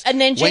conniptions.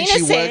 And then Gina when she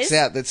says, works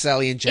out that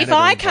Sally and Janet if are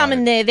I involved. come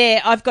and they're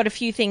there, I've got a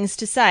few things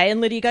to say.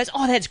 And Lydia goes,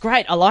 oh, that's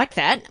great, I like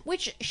that,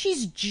 which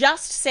she's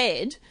just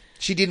said.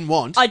 She didn't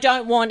want. I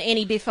don't want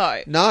any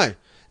biffo. No.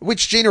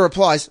 Which Gina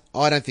replies,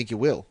 I don't think you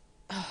will.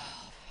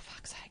 Oh, for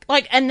fuck's sake.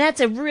 Like, and that's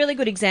a really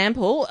good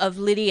example of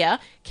Lydia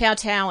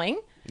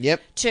kowtowing.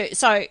 Yep.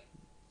 So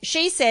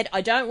she said, I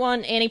don't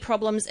want any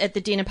problems at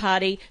the dinner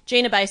party.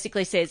 Gina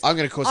basically says, I'm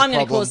going to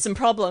cause some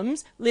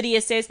problems.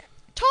 Lydia says,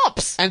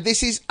 tops. And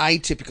this is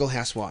atypical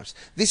Housewives.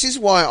 This is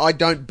why I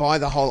don't buy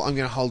the whole I'm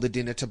going to hold a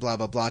dinner to blah,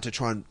 blah, blah to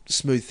try and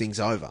smooth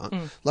things over.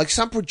 Like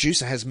some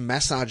producer has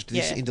massaged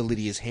this into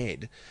Lydia's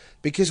head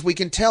because we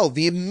can tell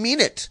the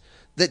minute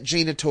that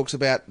Gina talks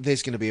about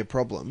there's going to be a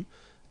problem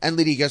and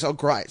Lydia goes, oh,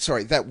 great.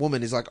 Sorry, that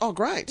woman is like, oh,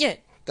 great. Yeah.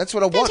 That's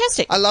what I want.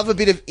 Fantastic. I love a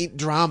bit of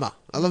drama.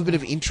 I love a bit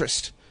of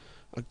interest.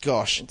 Oh,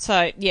 gosh.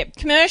 So, yeah,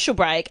 commercial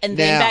break and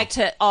then back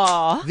to,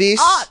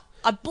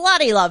 I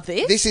bloody love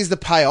this. This is the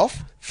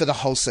payoff for the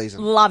whole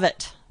season. Love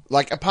it.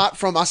 Like, apart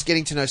from us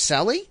getting to know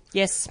Sally.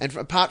 Yes. And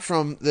apart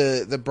from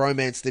the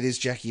bromance that is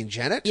Jackie and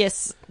Janet.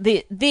 Yes.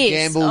 This.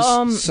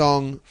 Gamble's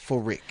song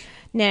for Rick.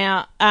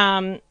 Now,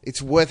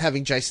 it's worth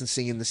having Jason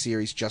sing in the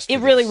series just for It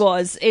really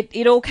was.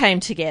 It all came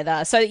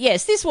together. So,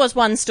 yes, this was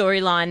one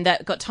storyline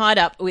that got tied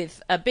up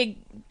with a big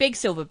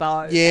silver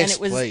bow. Yes, and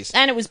it was, please.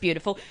 And it was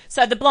beautiful.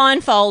 So the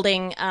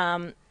blindfolding, I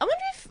wonder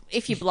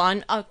if you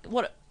blind...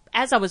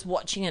 as I was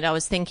watching it, I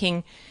was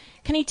thinking...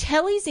 Can he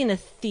tell he's in a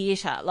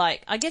theatre?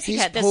 Like, I guess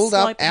he's pulled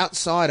up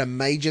outside a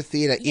major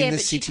theatre in the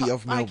city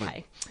of Melbourne.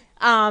 Okay.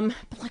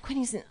 But like when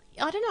he's in,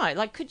 I don't know.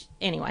 Like,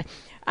 anyway.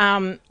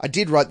 I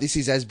did write this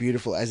is as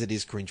beautiful as it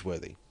is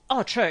cringeworthy.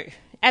 Oh, true.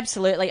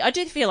 Absolutely. I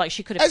do feel like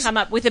she could have come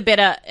up with a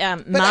better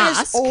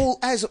mask.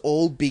 As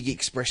all big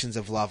expressions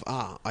of love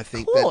are, I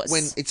think that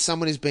when it's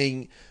someone who's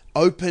being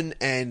open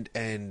and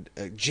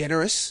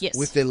generous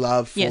with their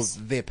love for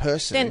their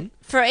person. Then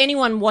for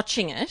anyone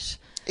watching it,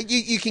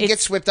 you can get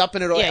swept up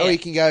in it, or you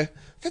can go,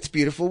 "That's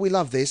beautiful. We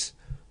love this.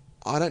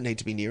 I don't need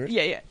to be near it."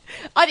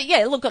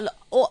 Look,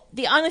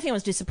 the only thing I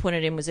was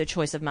disappointed in was her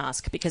choice of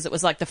mask because it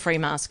was like the free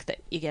mask that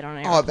you get on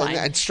an airplane.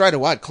 And straight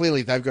away,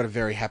 clearly they've got a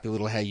very happy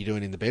little how you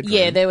doing in the bedroom.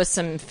 Yeah, there was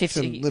some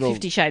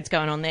 50 shades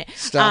going on there.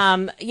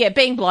 Stuff.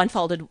 Being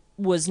blindfolded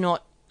was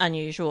not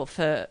unusual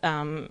for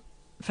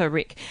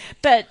Rick,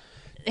 but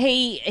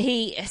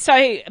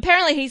so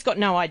apparently he's got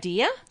no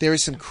idea. There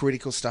is some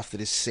critical stuff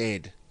that is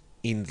said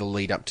in the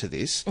lead up to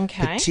this,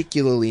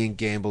 particularly in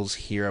Gamble's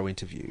hero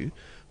interview,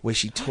 where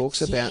she talks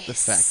about the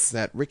fact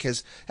that Rick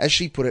has, as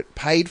she put it,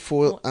 paid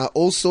for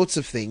all sorts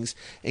of things,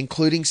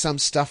 including some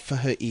stuff for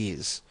her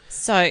ears.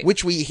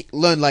 Which we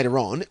learn later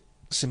on,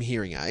 some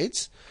hearing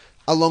aids,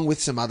 along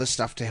with some other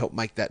stuff to help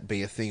make that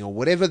be a thing, or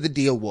whatever the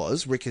deal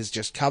was. Rick has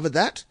just covered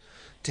that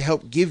to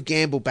help give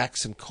Gamble back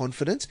some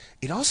confidence.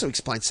 It also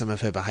explains some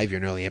of her behaviour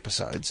in early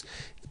episodes,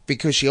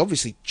 because she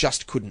obviously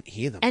just couldn't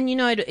hear them. And,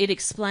 it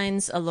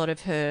explains a lot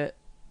of her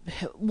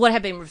what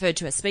have been referred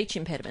to as speech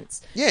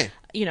impediments. Yeah.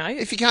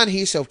 If you can't hear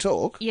yourself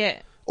talk.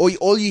 Yeah. Or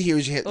all you hear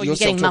is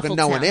yourself talk and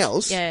no one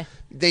else. Yeah.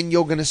 Then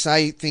you're going to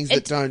say things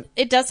that don't...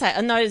 It does say,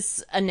 and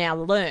those are now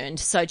learned.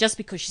 So just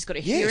because she's got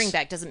a hearing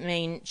back doesn't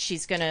mean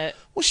she's going to...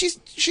 Well,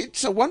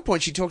 so at one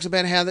point she talks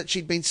about how that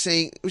she'd been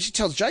seeing... Well, she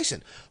tells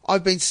Jason,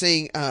 I've been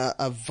seeing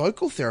a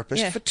vocal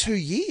therapist for 2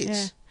 years.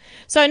 Yeah.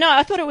 So, no,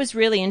 I thought it was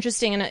really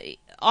interesting, and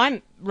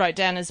I wrote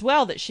down as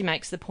well that she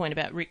makes the point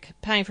about Rick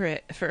paying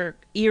for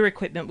ear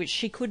equipment, which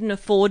she couldn't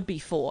afford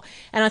before.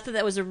 And I thought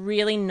that was a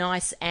really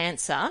nice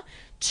answer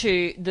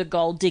to the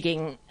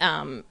gold-digging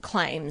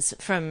claims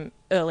from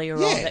earlier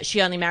on, that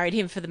she only married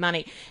him for the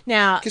money.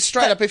 Now, because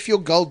straight up, if you're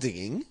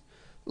gold-digging,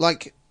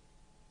 like,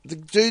 the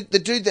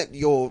dude that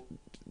you're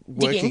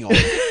working on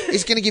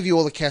is going to give you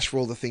all the cash for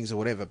all the things or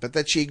whatever, but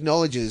that she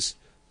acknowledges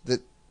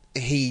that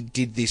he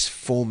did this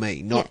for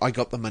me, not I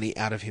got the money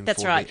out of him.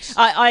 That's for right. this.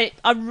 I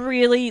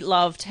really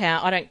loved how,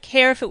 I don't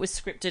care if it was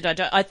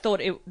scripted, I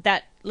thought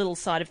that little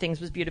side of things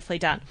was beautifully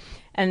done.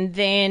 And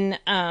then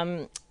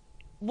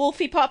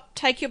Wolfie Pop,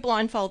 take your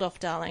blindfold off,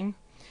 darling.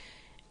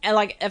 And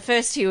like at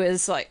first he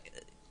was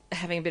like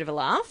having a bit of a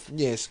laugh.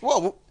 Yes.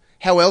 Well,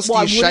 how else do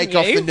you shake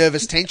off the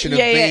nervous tension of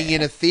being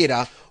in a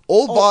theatre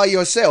all by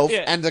yourself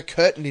and the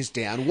curtain is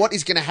down? What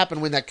is going to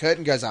happen when that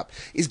curtain goes up?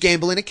 Is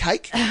Gamble in a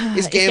cake?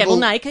 Is Gamble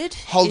naked?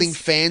 Holding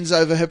fans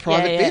over her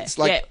private bits?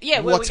 Like,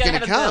 what's going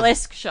to come? A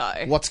burlesque show.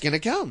 What's going to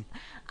come?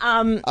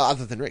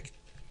 Other than Rick.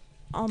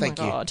 Oh, Thank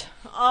my you. God.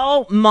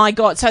 Oh, my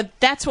God. So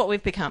that's what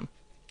we've become.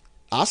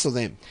 Us or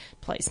them?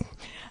 Please.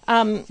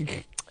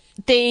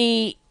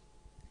 The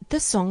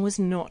song was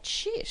not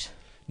shit.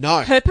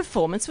 No. Her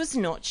performance was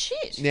not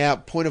shit. Now,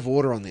 point of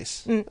order on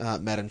this,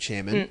 Madam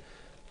Chairman.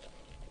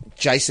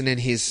 Jason and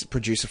his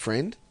producer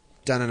friend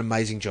done an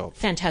amazing job.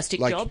 Fantastic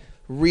job.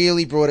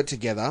 Really brought it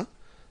together.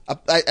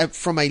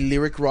 From a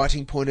lyric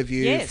writing point of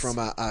view, Yes. from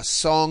a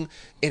song,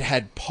 it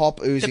had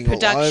pop oozing The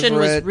production all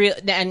over was it. real.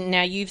 And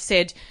now you've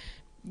said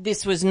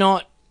this was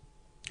not.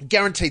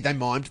 Guaranteed they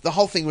mimed. The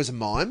whole thing was a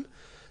mime.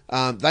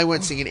 They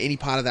weren't singing any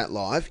part of that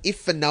live, if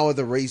for no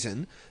other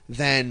reason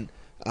than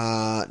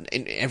and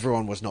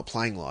everyone was not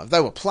playing live.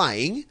 They were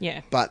playing,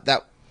 Yeah. but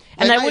that...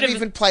 And they they may would have have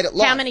even played it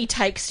live. How many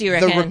takes do you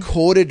reckon? The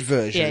recorded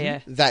version Yeah.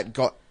 that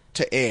got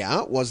to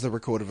air was the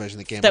recorded version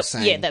that Gamble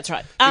sang. Yeah, that's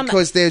right.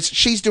 Because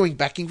she's doing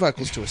backing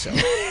vocals to herself.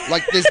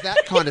 Like, there's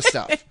that kind of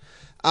stuff.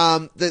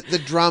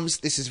 The drums,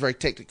 this is very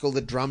technical.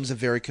 The drums are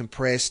very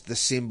compressed. The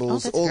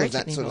cymbals, that's all very of that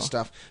sort technical. of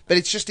stuff. But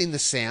it's just in the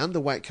sound, the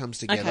way it comes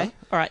together. Okay.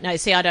 All right. No,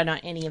 see, I don't know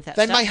any of that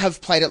They stuff. may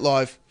have played it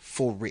live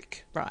for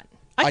Rick. Right.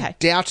 I Okay.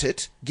 doubt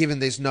it, given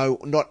there's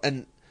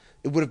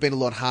it would have been a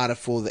lot harder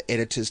for the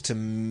editors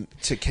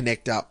to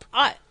connect up.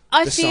 I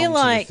the feel song to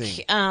like the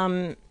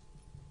thing.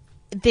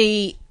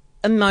 the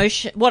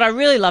emotion. What I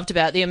really loved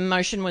about it, the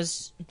emotion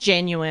was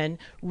genuine.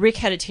 Rick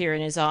had a tear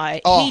in his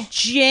eye. Oh. He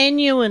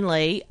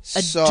genuinely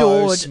So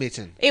adored.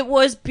 smitten. It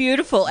was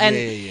beautiful, and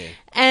Yeah.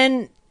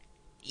 and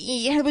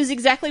yeah, it was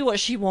exactly what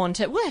she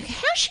wanted. Well,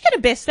 how's she going to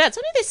best that? It's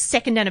only their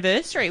second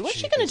anniversary. What's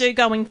she going to do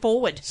going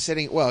forward?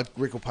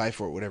 Rick will pay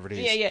for it, whatever it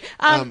is. Yeah.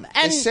 And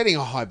And setting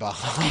a high bar.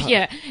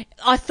 yeah,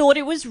 I thought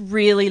it was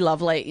really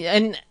lovely,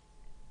 and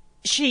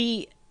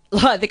she.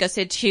 I think I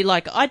said to you,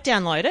 like, I'd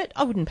download it.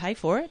 I wouldn't pay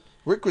for it.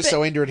 Rick was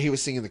so into it, he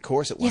was singing the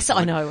chorus at one Yes, point.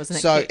 I know, wasn't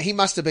it So cute? he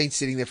must have been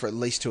sitting there for at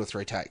least 2 or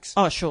 3 takes.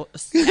 Oh, sure.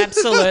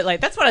 Absolutely.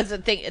 That's what I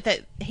think.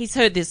 That he's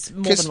heard this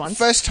more Because than once.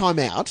 first time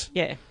out,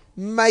 Yeah.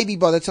 maybe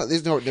by the time...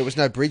 there was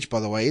no bridge, by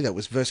the way, either. It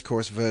was verse,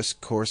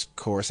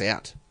 chorus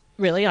out.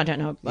 Really? I don't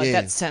know. Like,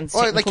 Yeah. that sounds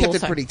Well, they technical kept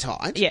also. it pretty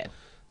tight. Yeah.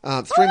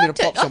 3-minute liked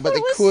it. pop I song, but thought there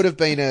it was- could have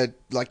been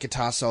a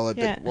guitar solo,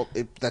 Yeah. but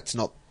that's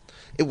not...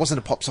 It wasn't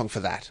a pop song for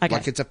that. Okay.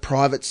 Like, it's a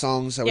private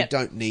song, so we Yep.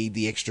 don't need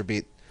the extra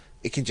bit.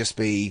 It can just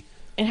be...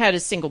 It had a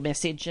single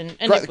message. And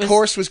Great. it The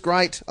chorus was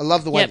great. I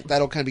love the way Yep.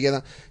 that all came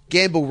together.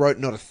 Gamble wrote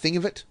not a thing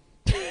of it.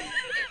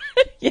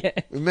 Yeah.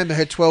 Remember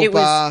her 12 It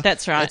was- bar?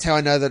 that's right. That's how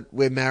I know that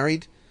we're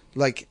married.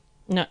 Like,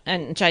 No,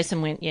 and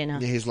Jason went, yeah, no.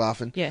 yeah, he's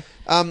laughing. Yeah.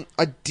 What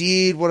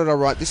did I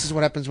write? This is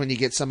what happens when you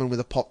get someone with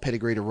a pop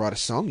pedigree to write a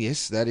song.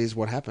 Yes, that is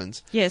what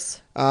happens.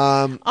 Yes.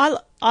 I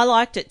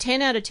liked it.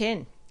 10 out of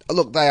 10.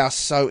 Look, they are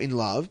so in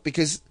love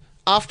because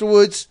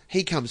afterwards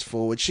he comes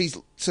forward. She's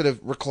sort of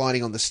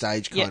reclining on the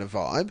stage kind Yep. of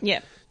vibe.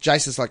 Yep.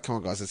 Jason's like, come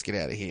on, guys, let's get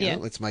out of here. Yeah.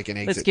 Let's make an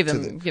exit. Let's give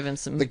to him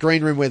some... the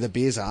green room where the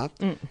beers are.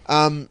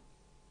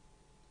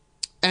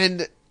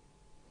 And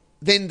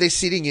then they're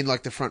sitting in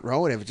like the front row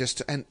or whatever,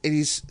 and it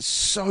is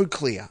so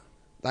clear.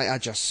 They are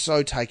just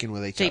so taken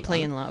with each other.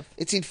 Deeply in love.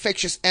 It's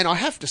infectious. And I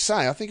have to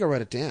say, I think I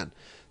wrote it down,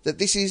 that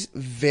this is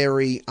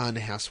very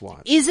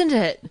un-Housewives. Isn't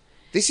it?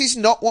 This is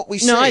not what we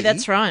see. No,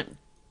 that's right.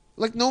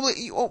 Like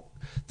normally,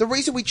 the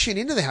reason we tune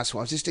into the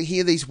Housewives is to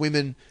hear these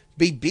women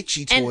be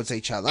bitchy towards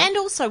each other. And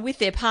also with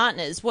their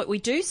partners, what we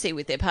do see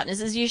with their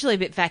partners is usually a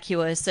bit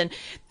vacuous. And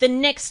the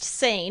next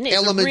scene is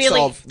Elements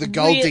really, of the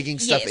gold-digging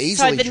stuff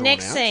easily So the drawn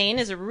next out. scene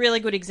is a really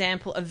good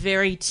example of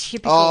very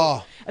typical,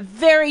 Oh. a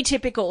very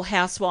typical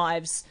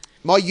Housewives.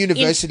 My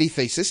university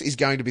thesis is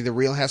going to be the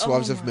Real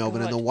Housewives Oh of my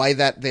Melbourne and God. the way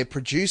that their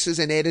producers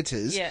and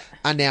editors Yeah.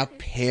 are now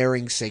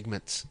pairing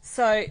segments.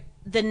 So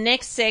the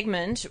next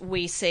segment,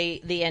 we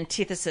see the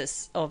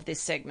antithesis of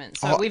this segment.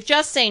 So Oh. we've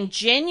just seen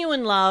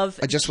genuine love.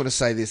 I just want to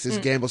say this.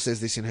 Gamble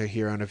says this in her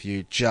Hero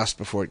interview just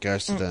before it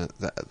goes to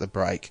the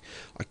break.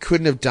 I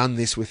couldn't have done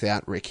this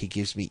without Rick. He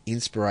gives me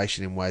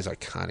inspiration in ways I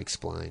can't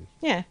explain.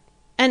 Yeah.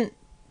 And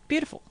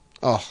beautiful.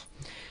 Oh,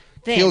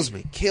 Then,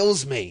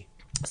 kills me.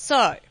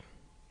 So,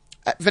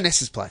 At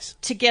Vanessa's place.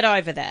 to get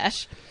over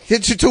that,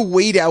 To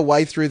weed our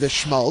way through the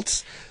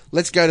schmaltz,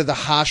 let's go to the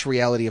harsh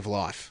reality of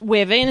life.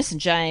 where Venus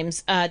and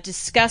James are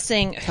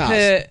discussing Cars.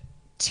 her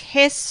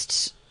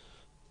test.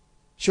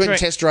 She went and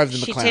test drove the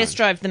She McLaren. test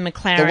drove the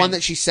McLaren. The one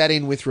that she sat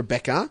in with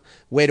Rebecca.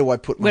 Where do I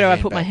put my Where do I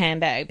handbag? put my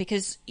handbag?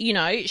 Because, you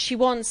know, she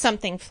wants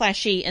something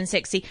flashy and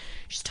sexy.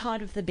 She's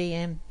tired of the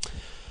BM. Look,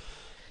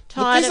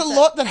 Tired there's of a the-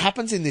 lot that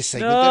happens in this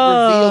segment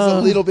that reveals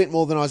a little bit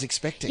more than I was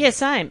expecting. Yeah,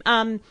 same.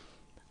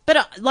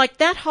 But like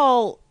that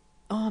whole,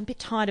 I'm a bit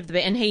tired of the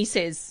BM. And he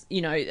says,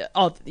 you know,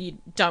 oh, you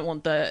don't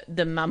want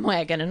the mum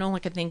wagon. And all I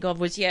could think of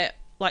was, yeah,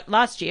 like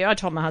last year I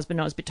told my husband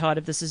I was a bit tired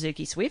of the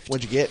Suzuki Swift.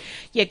 What'd you get?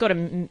 Yeah, got a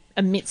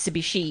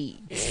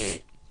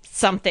Mitsubishi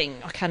something.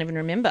 I can't even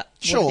remember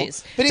Sure. what it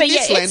is. But in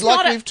this yeah, land, it's like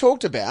not a- we've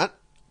talked about,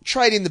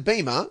 trade in the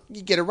Beamer,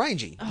 you get a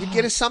Rangy. You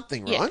get a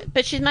something, Yeah, right?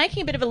 but she's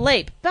making a bit of a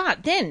leap.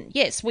 But then,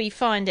 yes, we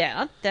find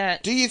out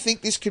that... Do you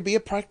think this could be a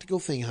practical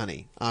thing,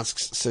 honey?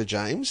 Asks Sir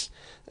James.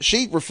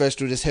 She refers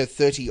to it as her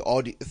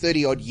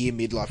 30-odd year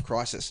midlife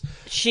crisis.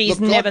 She's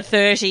Look, never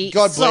 30.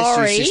 God bless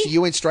Sorry. you, sister.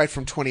 You went straight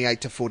from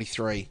 28 to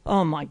 43.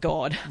 Oh, my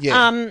God.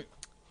 Yeah.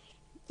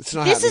 It's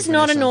not This happening, is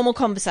not a Vanessa. normal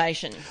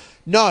conversation.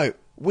 No,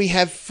 we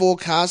have 4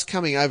 cars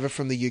coming over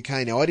from the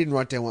UK now. I didn't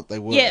write down what they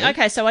were. Yeah,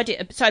 okay, so I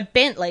did. So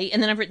Bentley,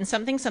 and then I've written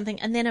something,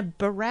 and then a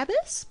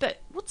Barabbas? But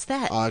what's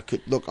that? I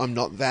could look. I'm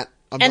not that.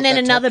 I'm and not then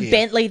that another top gear.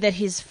 Bentley that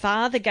his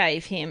father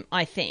gave him,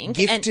 I think.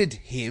 Gifted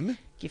him.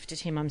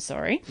 gifted him, I'm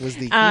sorry. Was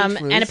the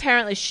and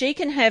apparently she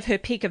can have her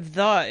pick of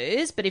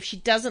those, but if she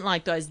doesn't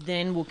like those,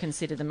 then we'll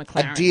consider the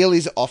McLaren. A deal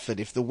is offered.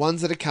 If the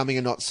ones that are coming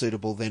are not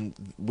suitable, then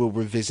we'll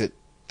revisit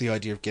the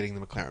idea of getting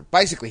the McLaren.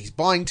 Basically, he's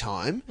buying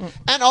time,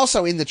 and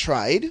also in the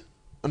trade.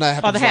 I know it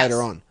happens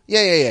later on.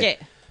 Yeah.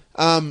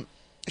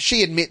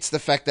 She admits the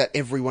fact that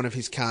every one of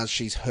his cars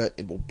she's hurt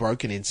or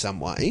broken in some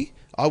way.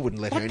 I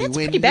wouldn't let her anywhere near.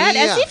 That's pretty bad.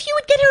 As if you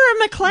would get her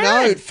a McLaren.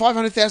 No,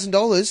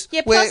 $500,000.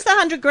 Yeah, plus the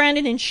 $100,000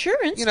 in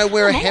insurance. You know,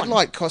 where a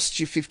headlight costs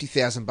you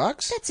 $50,000.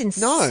 That's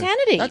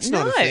insanity. No, that's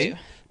not a thing.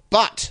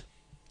 But,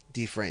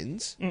 dear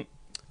friends,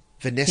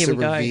 Vanessa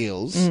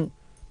reveals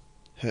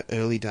her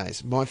early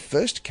days. My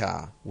first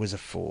car was a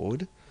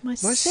Ford. My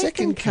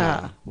second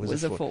car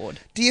was a Ford.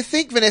 Do you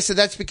think, Vanessa,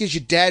 that's because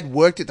your dad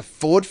worked at the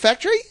Ford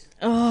factory?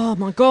 Oh,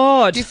 my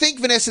God. Do you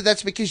think, Vanessa,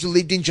 that's because you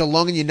lived in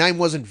Geelong and your name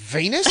wasn't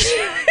Venus?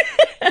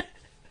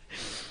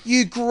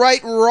 You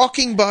great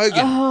rocking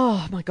bogan.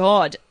 Oh, my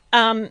God.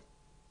 And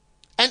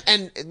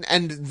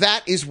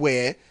that is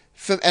where,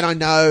 and I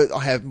know I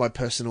have my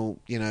personal,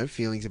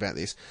 feelings about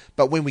this,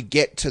 but when we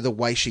get to the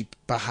way she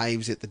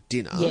behaves at the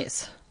dinner,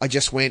 yes, I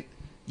just went,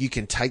 you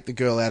can take the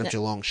girl out of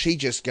Geelong. She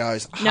just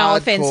goes hardcore. No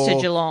offence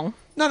to Geelong.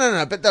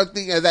 No, but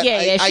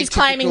that she's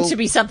claiming to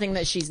be something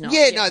that she's not.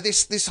 Yeah, no,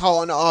 this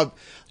whole,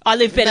 I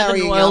live better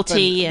than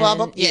royalty. And blah,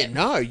 blah, yeah,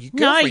 no, you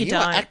don't.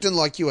 Are acting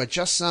like you are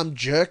just some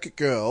jerk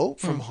girl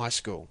from high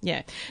school.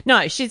 Yeah,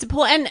 no, she's a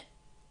poor, and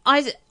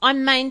I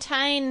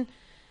maintain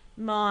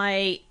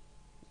my,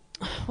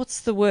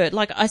 what's the word?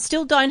 Like, I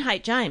still don't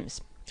hate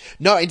James.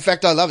 No, in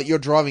fact, I love it. Your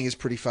driving is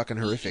pretty fucking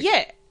horrific.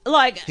 Yeah,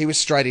 like he was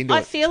straight into it.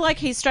 I feel like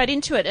he's straight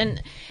into it,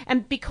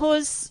 and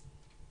because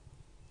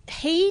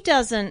he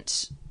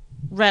doesn't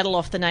rattle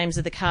off the names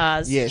of the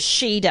cars. Yes.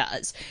 She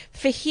does.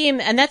 For him,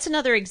 and that's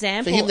another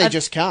example. For him, they're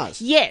just cars.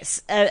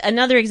 Yes.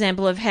 Another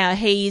example of how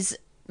he's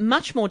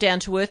much more down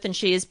to earth than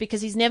she is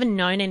because he's never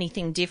known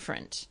anything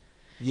different.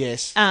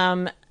 Yes.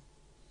 And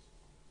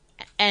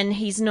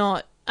he's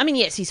not, I mean,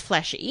 yes, he's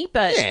flashy,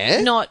 but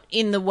not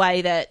in the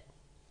way that,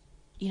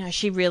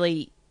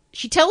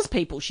 she tells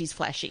people she's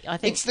flashy, I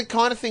think. It's the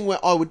kind of thing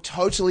where I would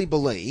totally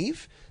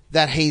believe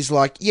that he's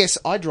like, yes,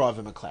 I drive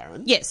a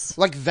McLaren. Yes.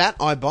 Like, that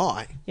I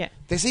buy. Yeah.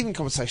 There's even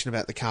conversation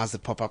about the cars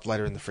that pop up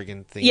later in the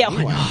friggin' thing. Yeah,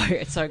 anyway. I know.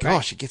 It's so great.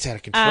 Gosh, it gets out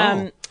of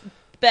control.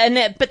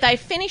 But they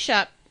finish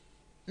up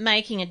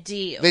making a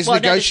deal. There's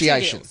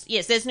negotiations.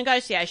 Yes, there's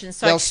negotiations.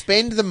 So they'll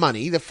spend the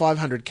money, the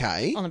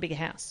 $500K. On a bigger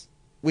house.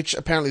 Which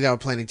apparently they were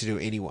planning to do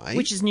anyway.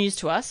 Which is news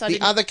to us.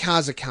 The other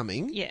cars are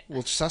coming. Yeah.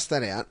 We'll suss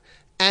that out.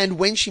 And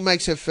when she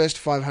makes her first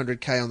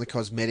 $500K on the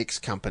cosmetics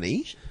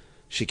company,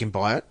 she can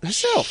buy it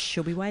herself.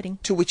 She'll be waiting.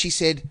 To which he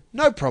said,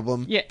 no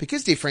problem. Yeah.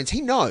 Because, dear friends,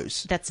 he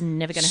knows. That's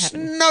never going to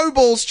happen.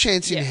 Snowball's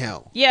chance in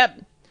hell.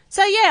 Yep.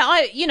 So, yeah,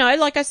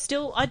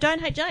 I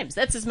don't hate James.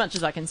 That's as much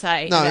as I can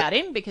say about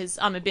him because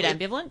I'm a bit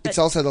ambivalent. But it's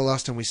also the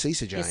last time we see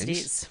Sir James it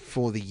is.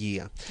 for the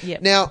year.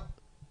 Yep. Now,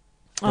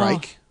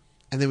 break,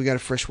 and then we go to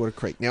Freshwater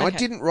Creek. Now, I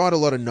didn't write a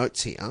lot of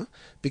notes here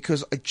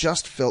because I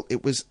just felt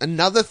it was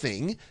another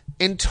thing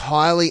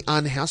entirely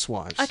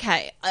un-Housewives.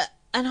 Okay,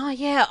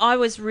 I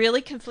was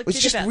really conflicted. It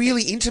was just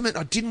really intimate.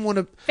 I didn't want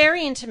to...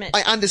 Very intimate.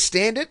 I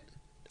understand it.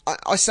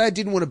 I say I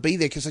didn't want to be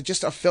there because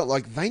I felt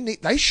like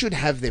they should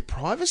have their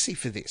privacy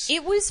for this.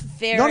 It was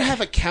very... Not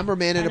have a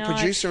cameraman and a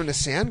producer and a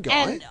sound guy.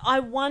 And I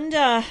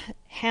wonder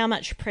how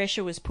much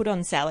pressure was put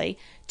on Sally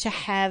to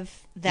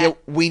have that... Yeah,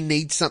 we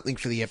need something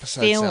for the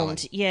episode,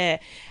 filmed, Sally. Yeah.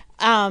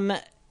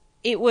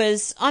 It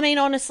was... I mean,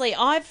 honestly,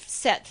 I've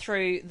sat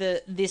through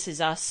the This Is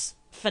Us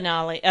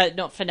finale...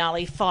 not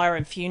finale, Fire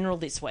and Funeral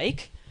this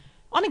week.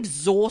 I'm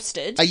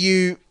exhausted. Are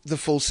you the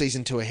full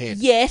season 2 ahead?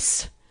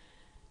 Yes.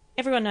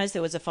 Everyone knows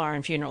there was a Fire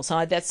and Funeral,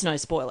 so that's no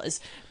spoilers.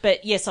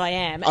 But yes, I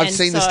am. I've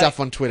seen the stuff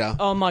on Twitter.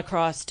 Oh, my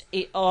Christ.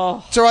 It's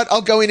all right.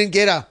 I'll go in and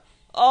get her.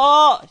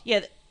 Oh,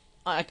 yeah.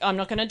 I'm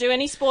not going to do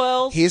any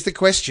spoils. Here's the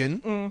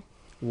question.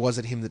 Was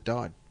it him that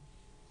died?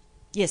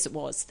 Yes, it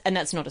was. And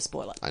that's not a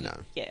spoiler. I know.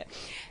 Yeah.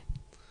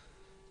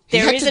 He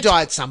had to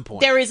die at some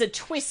point. There is a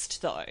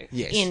twist, though,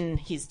 in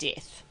his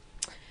death.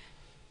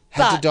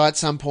 Had to die at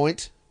some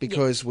point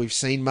because we've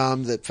seen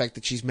Mum, the fact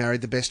that she's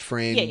married the best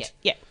friend.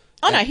 Yeah.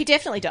 Oh, no, he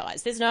definitely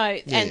dies. There's no...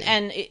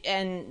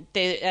 And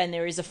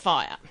there is a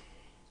fire.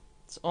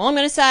 That's all I'm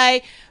going to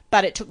say.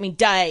 But it took me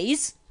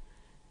days.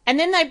 And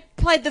then they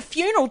played the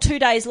funeral 2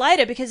 days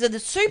later because of the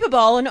Super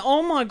Bowl. And,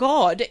 oh, my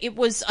God, it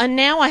was... And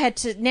now I have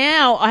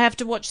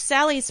to watch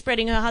Sally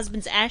spreading her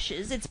husband's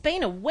ashes. It's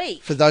been a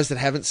week. For those that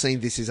haven't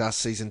seen This Is Us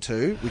Season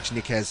 2, which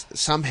Nick has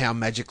somehow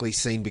magically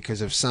seen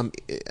because of some,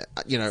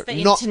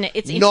 non-illegal fashion.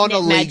 It's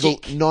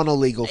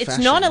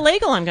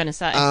non-illegal, I'm going to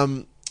say.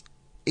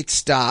 It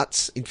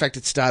started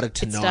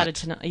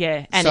tonight.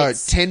 Yeah. And so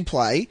 10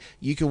 play,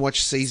 you can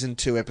watch Season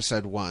 2,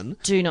 Episode 1.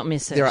 Do not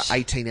miss it. There are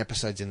 18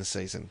 episodes in the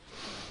season.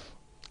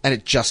 And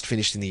it just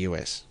finished in the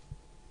US.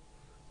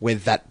 We're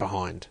that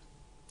behind.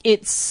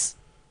 It's...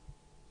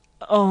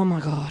 Oh, my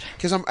God.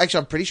 Because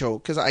I'm pretty sure,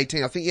 because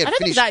 18, I think,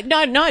 finished...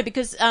 No,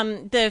 because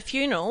the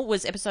funeral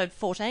was episode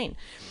 14.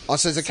 Oh,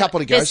 so there's a couple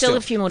to go There's still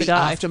a few more to go.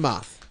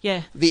 Aftermath.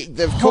 Yeah.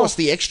 Of course,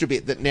 the extra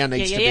bit that now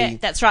needs to be... Yeah,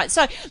 that's right.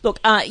 So, look,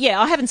 I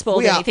haven't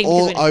spoiled anything. We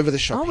are all over the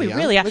shop we here.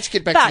 really are. Let's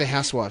get back to the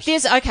Housewives.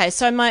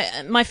 So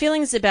my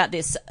feelings about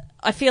this,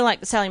 I feel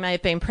like Sally may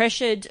have been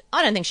pressured.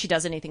 I don't think she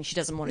does anything she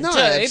doesn't want to do.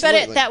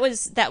 Absolutely.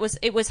 But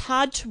it was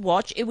hard to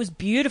watch. It was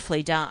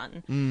beautifully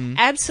done.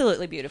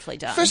 Absolutely beautifully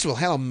done. First of all,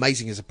 how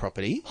amazing is the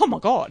property? Oh, my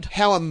God.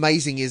 How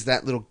amazing is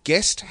that little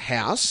guest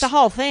house? The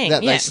whole thing,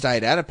 that they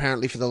stayed at,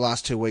 apparently, for the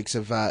last 2 weeks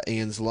of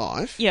Ian's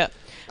life. Yeah.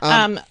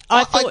 I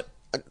thought...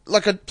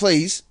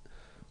 Please,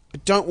 I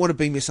don't want to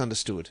be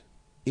misunderstood.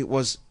 It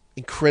was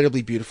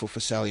incredibly beautiful for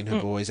Sally and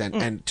her boys,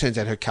 and turns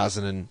out her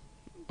cousin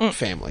and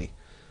family.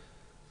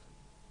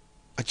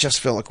 I just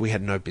felt like we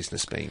had no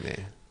business being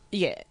there.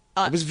 Yeah.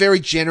 It was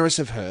very generous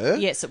of her.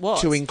 Yes, it was.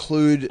 To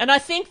include and I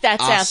think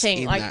that's our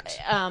thing. that.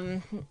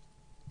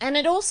 And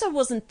it also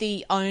wasn't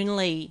the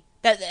only...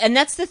 And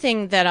that's the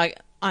thing that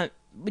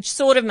which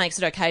sort of makes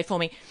it okay for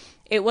me.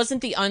 It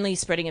wasn't the only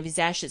spreading of his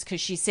ashes,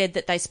 because she said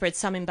that they spread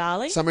some in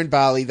Bali. Some in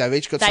Bali. They've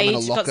each got some in a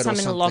locket or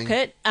something. in a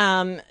locket.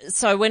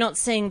 So we're not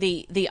seeing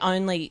the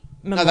only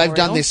memorial. No, they've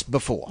done this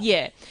before.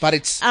 Yeah. But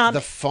it's the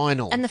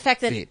final And the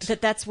fact bit.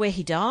 that's where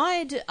he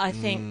died, I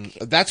think...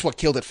 That's what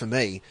killed it for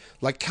me.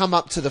 Like, come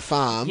up to the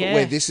farm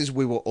where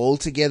we were all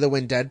together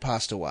when Dad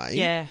passed away.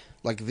 Yeah.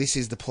 Like, this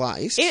is the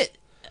place.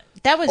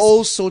 That was...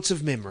 all sorts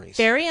of memories.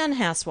 Very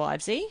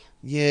un-Housewivesy.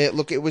 Yeah,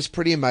 look, it was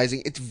pretty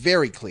amazing. It's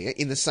very clear,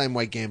 in the same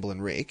way Gamble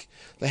and Rick.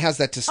 How's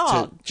that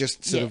to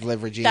just sort of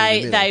leverage in the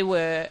middle? They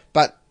were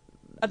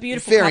a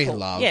beautiful very couple. in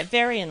love. Yeah,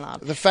 very in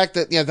love. The fact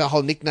that, the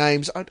whole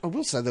nicknames, I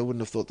will say they wouldn't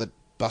have thought that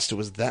Buster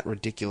was that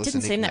ridiculous.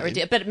 Didn't seem that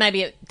ridiculous, but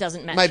maybe it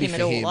doesn't match him at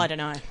all. I don't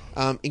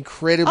know.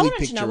 Incredibly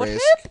picturesque. To know what her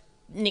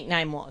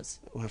nickname was.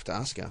 We'll have to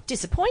ask her.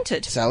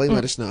 Disappointed. Sally,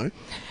 let us know.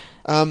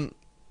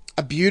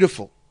 A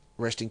beautiful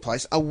resting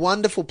place, a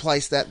wonderful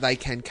place that they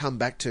can come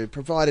back to,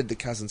 provided the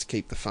cousins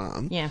keep the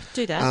farm. Yeah,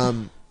 do that.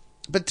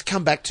 But to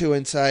come back to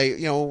and say,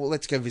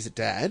 let's go visit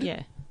Dad.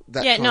 Yeah.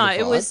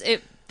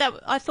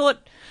 I thought...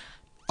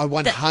 I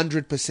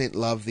 100%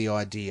 love the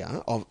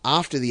idea of,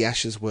 after the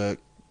ashes were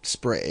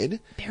spread...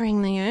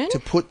 burying the urn? To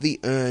put the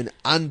urn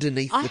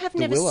underneath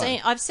the willow.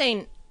 I've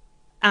seen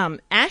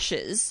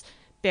ashes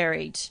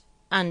buried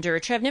under a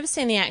tree. I've never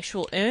seen the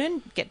actual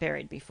urn get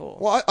buried before.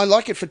 Well, I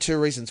like it for two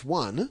reasons.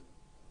 One,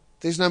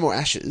 there's no more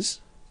ashes.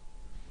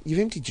 You've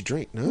emptied your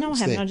drink, no? No, I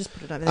haven't. I just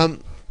put it over there.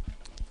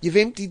 You've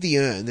emptied the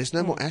urn. There's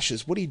no more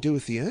ashes. What do you do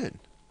with the urn?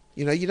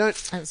 You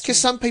don't... Because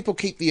some people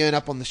keep the urn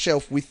up on the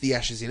shelf with the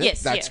ashes in it.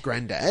 Yes, That's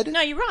Granddad. No,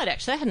 you're right,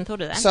 actually. I hadn't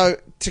thought of that. So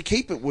to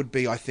keep it would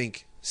be, I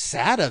think,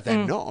 sadder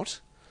than not.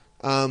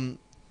 And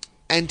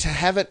to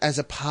have it as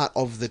a part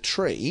of the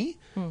tree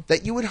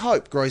that you would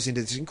hope grows into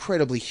this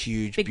incredibly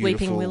huge, big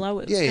beautiful... weeping willow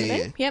it was going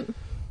to be. Yep.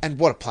 And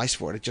what a place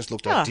for it. It just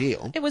looked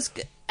ideal. It was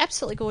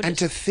absolutely gorgeous. And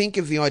to think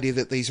of the idea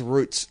that these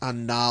roots are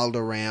gnarled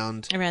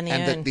around the and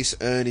urn. that this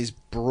urn is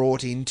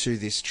brought into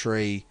this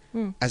tree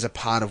as a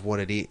part of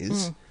what it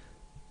is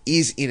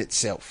in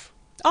itself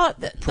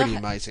pretty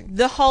amazing.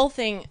 The whole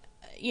thing,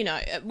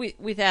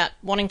 without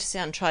wanting to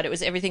sound trite, it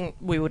was everything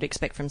we would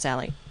expect from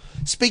Sally.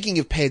 Speaking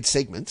of paired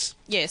segments,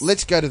 yes,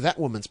 let's go to that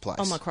woman's place.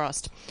 Oh, my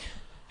Christ.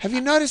 Have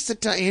you noticed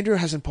that Andrew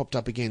hasn't popped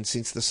up again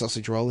since the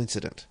sausage roll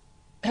incident?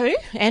 Who?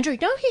 Andrew?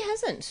 No, he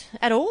hasn't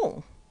at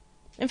all.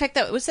 In fact,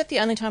 was that the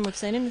only time we've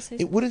seen him this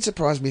season? It wouldn't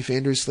surprise me if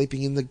Andrew's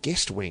sleeping in the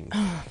guest wing.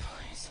 Oh,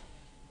 please.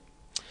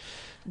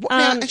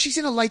 And she's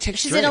in a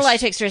latex dress. She's in a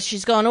latex dress.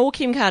 She's gone all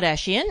Kim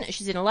Kardashian.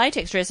 She's in a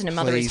latex dress and her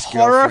mother is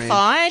girlfriend,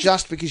 horrified.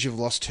 just because you've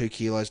lost 2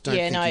 kilos, don't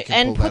think you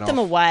can and pull put that them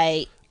off.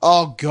 away.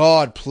 Oh,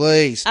 God,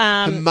 please.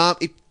 Her mum,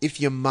 if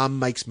your mum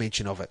makes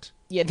mention of it.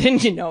 Yeah, then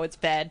you know it's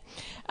bad.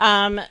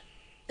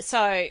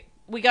 So...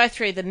 we go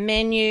through the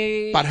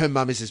menu. But her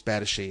mum is as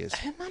bad as she is.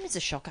 Her mum is a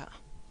shocker.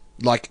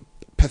 Like,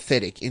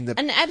 pathetic in the...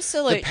 An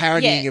absolute... the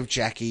parodying of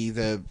Jackie,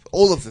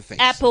 all of the things.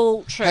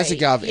 Apple tree. Has a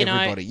go of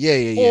everybody.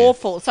 Yeah.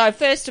 Awful. So,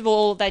 first of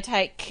all, they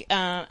take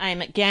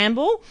aim at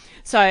Gamble.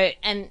 So,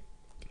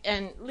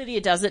 and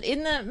Lydia does it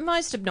in the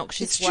most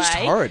obnoxious way. It's just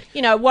horrid.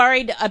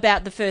 Worried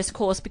about the first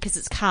course because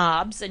it's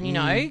carbs,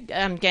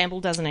 and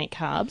Gamble doesn't eat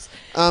carbs.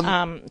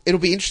 It'll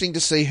be interesting to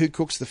see who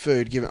cooks the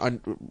food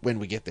when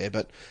we get there.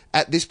 But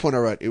at this point, I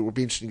wrote, it will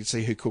be interesting to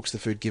see who cooks the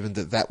food, given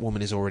that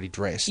woman is already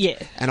dressed. Yeah,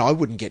 and I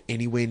wouldn't get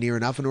anywhere near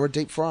an oven or a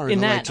deep fryer in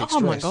a latex dress. Oh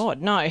my God,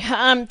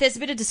 no. There's a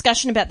bit of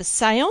discussion about the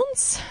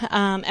séance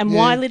and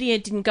why Lydia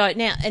didn't go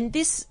now. And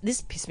this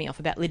pissed me off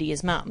about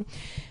Lydia's mum.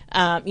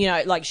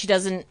 She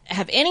doesn't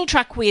have any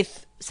truck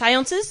with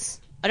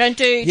seances. I don't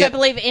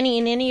believe in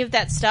any of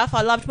that stuff.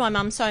 I loved my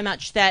mum so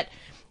much that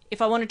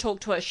if I want to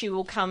talk to her, she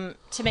will come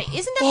to me.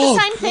 Isn't that the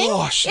same thing?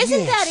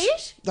 Isn't that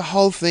it? The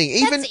whole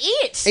thing. That's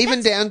it.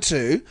 Even down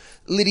to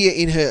Lydia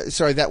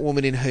that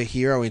woman in her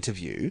Hero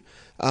interview.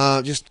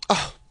 I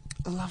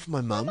love my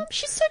mum.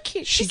 She's so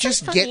cute. She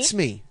just gets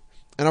me.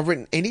 And I've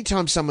written,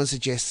 anytime someone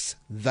suggests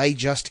they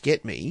just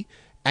get me,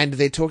 and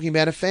they're talking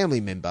about a family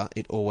member,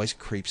 it always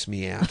creeps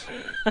me out.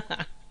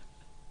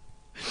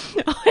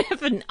 I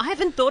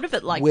haven't thought of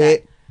it like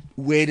that.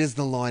 Where does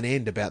the line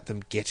end about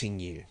them getting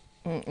you?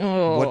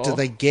 Oh. What do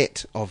they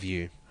get of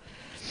you?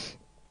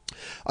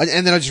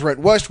 And then I just wrote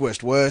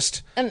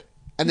worst. And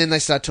then they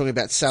start talking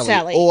about Sally.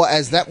 Sally. Or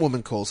as that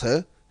woman calls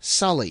her,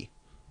 Sully.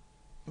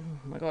 oh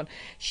my God,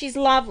 she's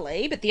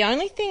lovely, but the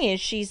only thing is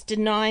she's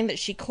denying that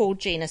she called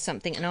Gina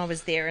something, and I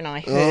was there and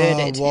I heard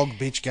it. Log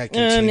bitch gate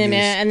continues.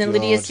 And then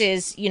Lydia God.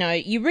 says,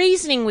 you're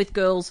reasoning with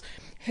girls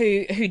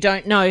who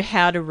don't know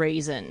how to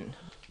reason.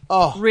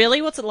 Oh.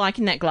 Really? What's it like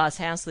in that glass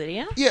house,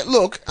 Lydia? Yeah,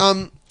 look,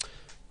 and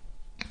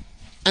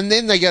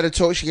then they go to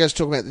talk, she goes to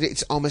talk about,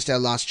 it's almost our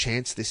last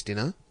chance, this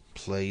dinner.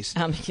 Please.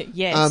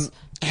 Yes.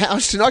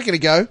 How's tonight going to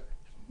go?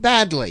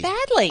 Badly.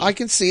 Badly. I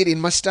can see it in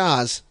my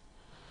stars.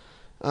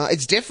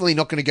 It's definitely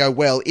not going to go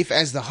well if,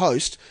 as the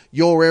host,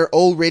 you're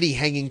already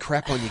hanging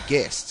crap on your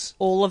guests.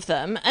 All of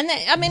them. And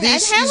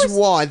This is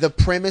why the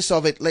premise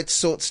of it, let's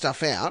sort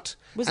stuff out,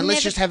 Was and let's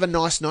never- just have a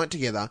nice night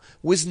together,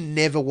 was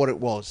never what it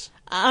was.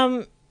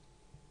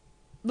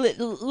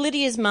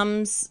 Lydia's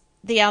mum's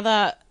the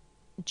other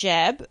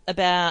jab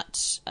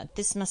about,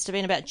 this must have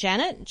been about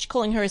Janet. She's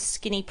calling her a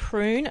skinny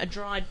prune, a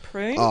dried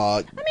prune.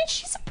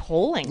 She's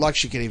appalling. Like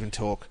she can even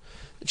talk.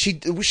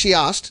 She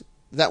asked,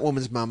 that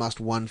woman's mum asked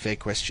one fair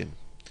question.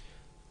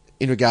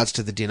 In regards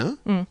to the dinner,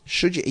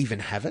 should you even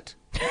have it?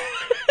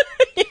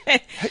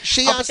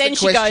 She asked but then the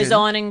she question. goes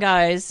on and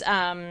goes,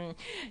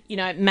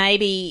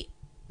 maybe,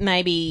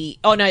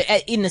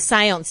 in the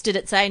seance, did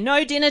it say,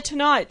 no dinner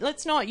tonight?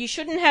 Let's not. You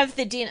shouldn't have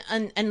the dinner.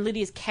 And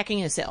Lydia's cacking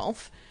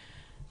herself.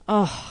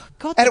 Oh,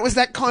 God. And it was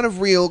that kind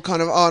of real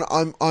kind of,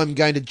 I'm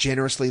going to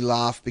generously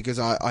laugh because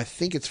I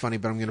think it's funny,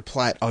 but I'm going to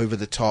play it over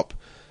the top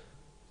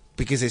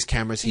because there's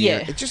cameras here.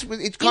 Yeah.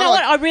 It's kind of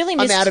what? I really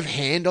missed... I'm out of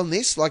hand on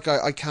this. Like,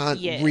 I can't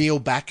reel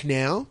back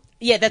now.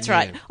 Yeah, that's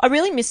right. I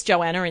really miss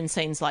Joanna in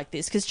scenes like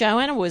this because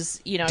Joanna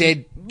was,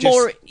 dead,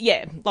 more,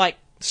 just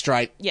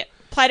straight. Yeah,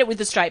 played it with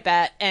a straight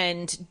bat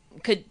and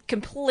could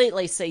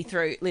completely see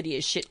through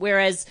Lydia's shit.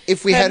 Whereas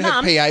if we had her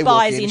mum PA walk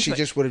buys in, into she it.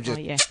 just would have just...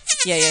 Oh,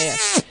 yeah.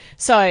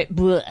 So,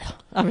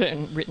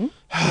 I've written.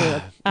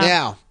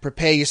 Now,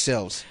 prepare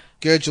yourselves.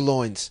 Gird your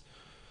loins.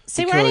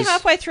 See, we're only because-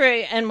 halfway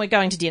through and we're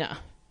going to dinner.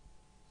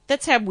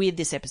 That's how weird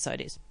this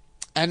episode is.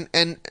 And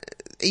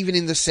even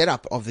in the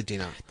setup of the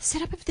dinner. The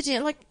setup of the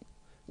dinner, like...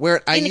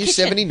 We're at in the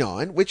kitchen.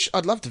 AU79, which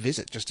I'd love to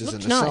visit, just as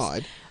Looked an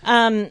nice.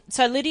 aside.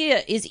 So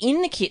Lydia is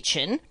in the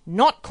kitchen,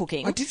 not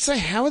cooking. I did say,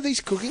 how are these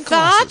cooking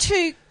Far classes?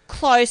 too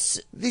close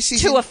This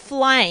is to in- a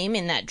flame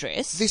in that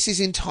dress. This is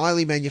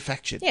entirely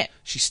manufactured. Yeah.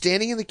 She's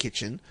standing in the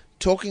kitchen,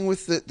 talking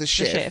with the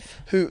chef,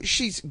 who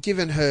she's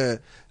given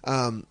her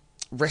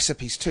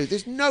recipes to.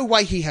 There's no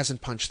way he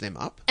hasn't punched them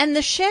up. And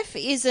the chef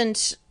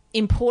isn't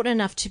important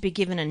enough to be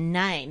given a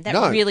name.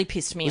 That really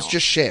pissed me off. It's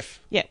just chef.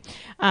 Yeah.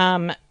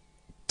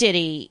 Did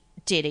he,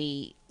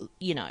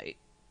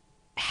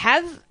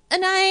 have a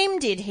name?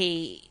 Did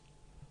he...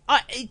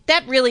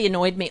 that really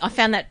annoyed me. I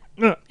found that...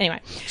 Anyway.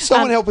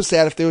 Someone help us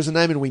out if there was a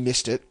name and we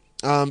missed it.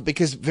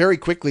 Because very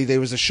quickly there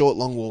was a short,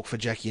 long walk for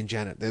Jackie and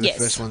Janet. They're the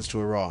first ones to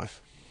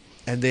arrive.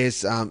 And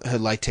there's her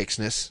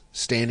latexness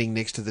standing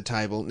next to the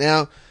table.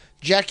 Now,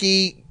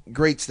 Jackie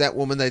greets that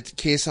woman. They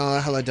kiss,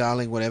 hello,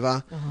 darling,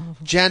 whatever.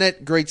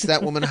 Janet greets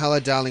that woman, hello,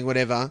 darling,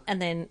 whatever. And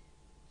then...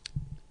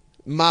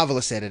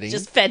 Marvellous editing.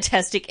 Just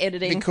fantastic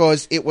editing.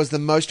 Because it was the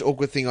most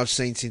awkward thing I've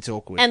seen since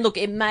Awkward. And look,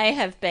 it may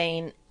have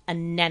been a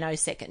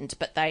nanosecond,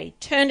 but they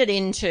turned it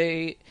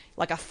into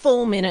like a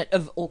full minute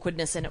of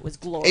awkwardness and it was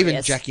glorious.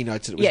 Even Jackie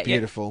notes it was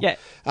beautiful. Yeah.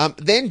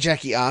 Then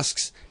Jackie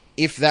asks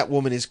if that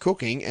woman is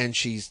cooking, and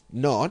she's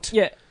not.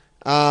 Yeah.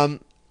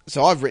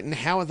 So I've written,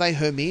 how are they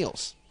her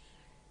meals?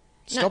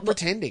 Stop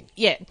pretending.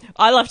 Yeah.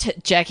 I loved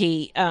it,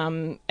 Jackie.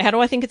 How do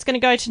I think it's going to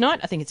go tonight?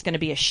 I think it's going to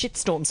be a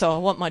shitstorm, so I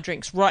want my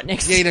drinks right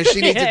next to Yeah,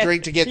 she needs a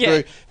drink to get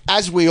through,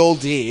 as we all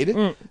did.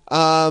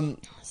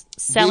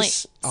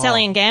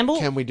 Sally and Gamble.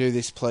 Can we do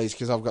this, please?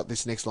 Because I've got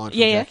this next line from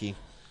Jackie.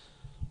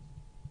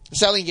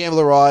 Sally and Gamble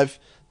arrive.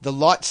 The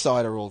light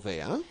side are all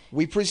there.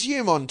 We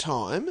presume on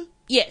time.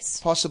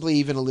 Yes. Possibly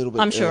even a little bit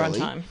I'm sure on early,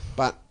 time.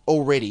 But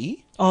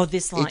already... Oh,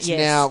 this line, it's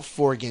now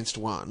 4 against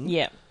 1.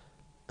 Yeah.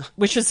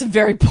 Which was some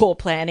very poor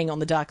planning on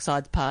the dark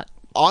side's part.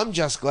 I'm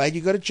just glad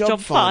you got a job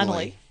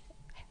finally.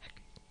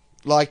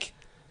 Like...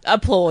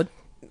 Applaud.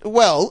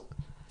 Well,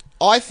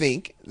 I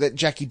think that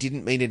Jackie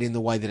didn't mean it in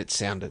the way that it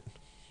sounded.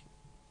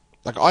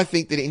 Like, I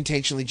think that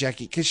intentionally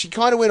Jackie... Because she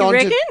kind of went on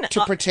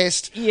to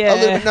protest a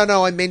little bit.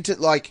 No, I meant it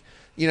like...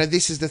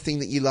 this is the thing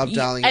that you love,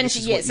 darling, and this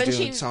is what you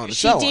do, and so on and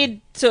so on. She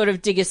did sort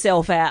of dig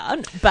herself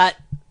out, but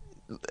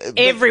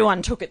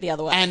everyone took it the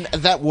other way. And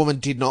that woman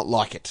did not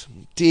like it.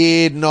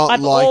 Did not like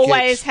it. I've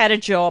always had a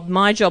job.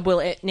 My job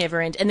will never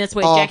end. And that's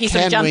where Jackie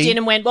sort of jumped in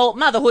and went, well,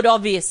 motherhood,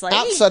 obviously.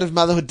 Outside of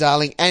motherhood,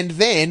 darling. And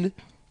then,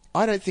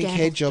 I don't think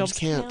hair jobs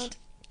count.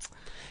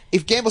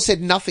 If Gamble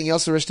said nothing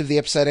else the rest of the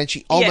episode, and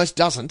she almost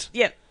doesn't.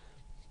 Yep.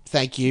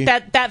 Thank you.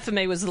 That for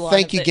me was the line.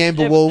 Thank you,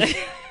 Gamble Wolf.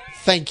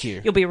 Thank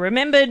you. You'll be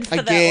remembered for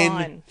that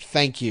line.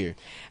 Thank you.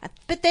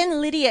 But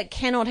then Lydia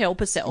cannot help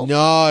herself.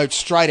 No,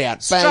 straight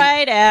out.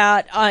 Straight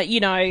out.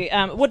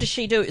 What does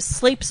she do?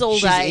 Sleeps all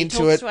day. She's into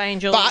talks it. to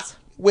angels. But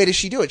where does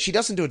she do it? She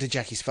doesn't do it to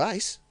Jackie's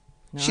face.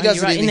 No, she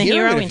does it in the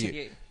hero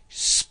interview.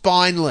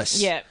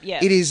 spineless. Yeah, yeah.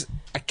 It is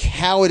a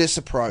cowardice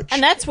approach.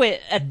 And that's where,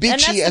 Bitchy and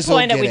that's as the all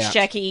point at get which out.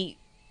 Jackie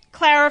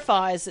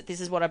clarifies that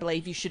this is what I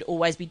believe you should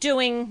always be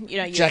doing. You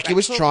know, Jackie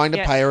was trying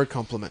to pay her a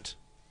compliment.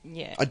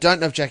 Yeah. I don't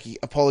know if Jackie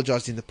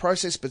apologised in the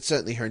process, but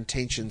certainly her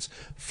intentions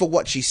for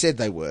what she said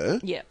they were.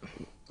 Yeah.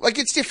 Like,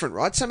 it's different,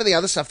 right? Some of the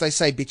other stuff, they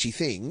say bitchy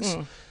things,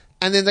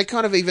 and then they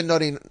kind of even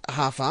not in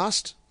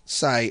half-assed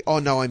say, oh,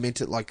 no, I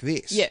meant it like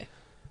this. Yeah.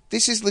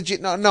 This is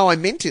legit. No, I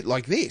meant it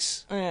like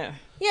this. Yeah.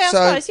 Yeah,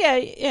 So- I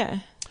suppose.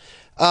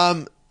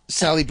 Yeah.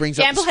 Sally brings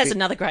up Gamble the has spin-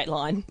 another great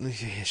line.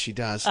 Yeah, she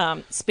does.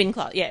 Spin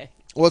class. Yeah.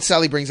 Well,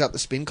 Sally brings up the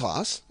spin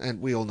class, and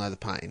we all know the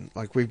pain.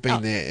 Like, we've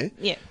been there.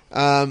 Yeah.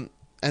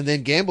 And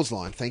then Gamble's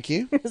line, thank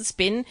you.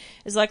 Spin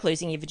is like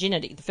losing your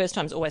virginity. The first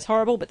time's always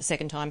horrible, but the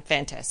second time,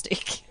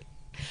 fantastic.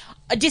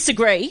 I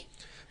disagree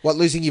What,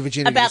 losing your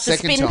virginity about the the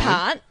second spin time?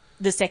 part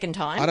the second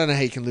time. I don't know how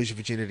you can lose your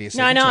virginity a No,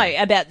 second no, time.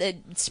 about the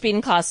spin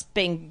class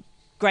being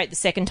great the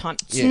second time.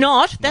 It's Yeah,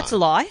 not. That's no. a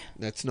lie.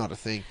 That's not a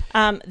thing.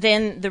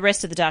 Then the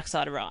rest of the dark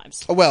side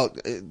arrives. Oh, well,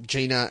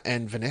 Gina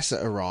and Vanessa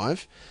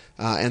arrive,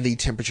 and the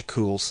temperature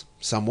cools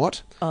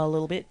somewhat. A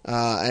little bit.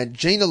 And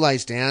Gina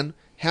lays down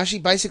how she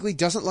basically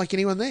doesn't like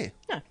anyone there.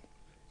 No.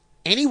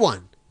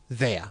 Anyone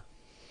there,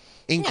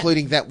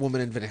 including that woman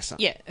and Vanessa.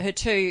 Yeah, her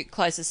two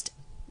closest,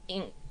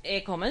 in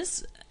air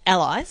commas,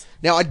 allies.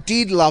 Now, I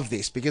did love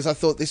this because I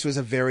thought this was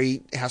a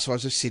very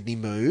Housewives of Sydney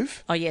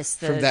move. Oh, yes.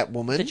 From that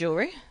woman. The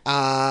jewellery.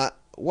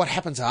 What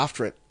happens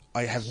after it,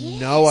 I have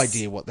no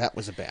idea what that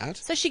was about.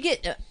 So she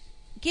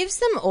gives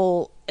them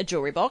all a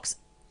jewellery box,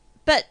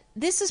 but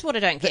this is what I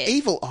don't get. The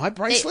evil eye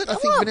bracelet, I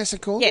think Vanessa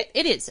called it. Yeah,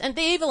 it is. And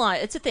the evil eye,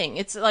 it's a thing.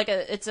 It's like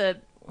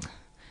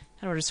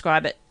how do I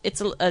describe it? It's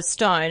a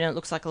stone and it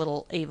looks like a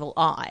little evil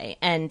eye,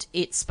 and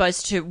it's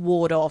supposed to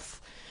ward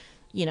off,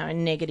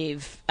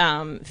 negative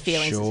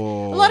feelings.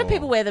 Sure. A lot of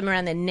people wear them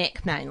around their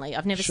neck mainly.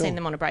 I've never Sure. seen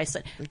them on a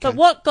bracelet. But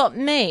what got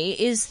me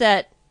is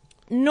that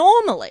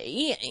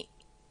normally,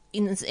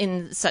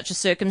 in such a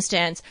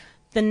circumstance,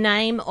 the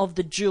name of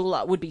the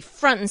jeweller would be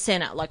front and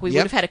centre. Like we Yep.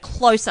 would have had a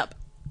close-up.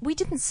 We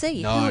didn't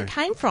see No. who it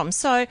came from.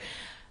 So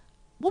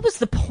what was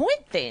the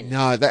point then?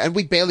 No, and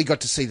we barely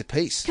got to see the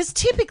piece. Because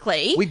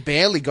typically... We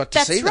barely got to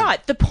That's see them.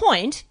 right. The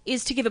point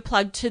is to give a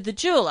plug to the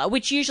jeweller,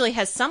 which usually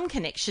has some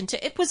connection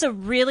to... It was a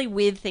really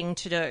weird thing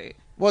to do.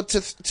 Well,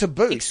 to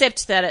boot.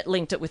 Except that it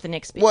linked it with the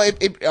next bit. Well,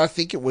 I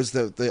think it was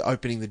the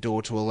opening the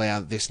door to allow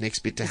this next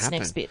bit to happen.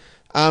 Next bit.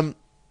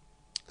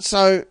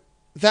 So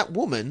that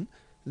woman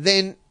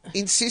then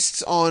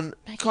insists on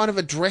kind of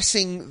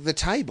addressing the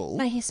table,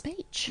 Making a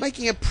speech.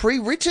 making a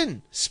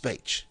pre-written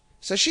speech.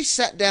 So she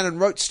sat down and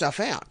wrote stuff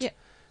out. Yeah.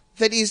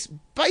 That is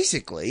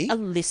basically A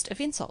list of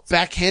insults.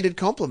 backhanded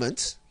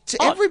compliments to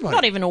Oh, everybody.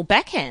 Not even all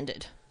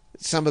backhanded.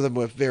 Some of them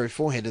were very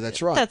forehanded,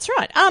 that's right. That's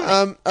right.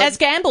 As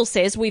Gamble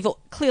says, we've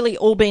clearly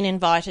all been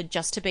invited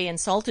just to be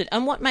insulted.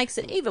 And what makes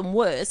it even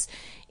worse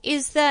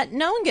is that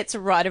no one gets a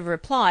right of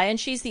reply, and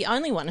she's the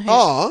only one who...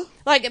 Oh.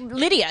 Like,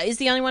 Lydia is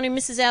the only one who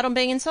misses out on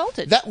being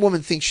insulted. That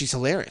woman thinks she's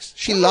hilarious.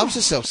 She loves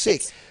herself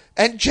sick.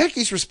 And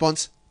Jackie's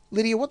response,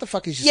 Lydia, what the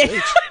fuck is your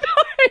speech?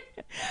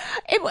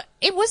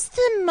 It was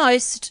the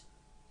most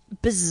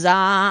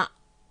bizarre...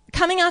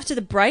 Coming after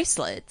the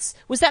bracelets,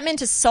 was that meant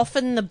to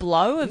soften the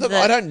blow of Look, the...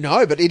 I don't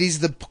know, but it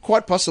is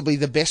quite possibly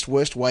the best,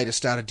 worst way to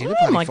start a dinner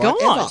party Oh, my fight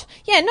God. ever.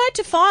 Yeah, note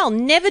to file,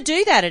 never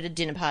do that at a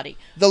dinner party.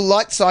 The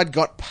light side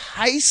got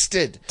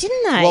pasted.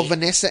 Didn't they? While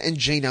Vanessa and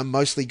Gina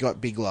mostly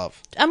got big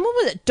love. And what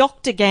was it?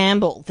 Dr.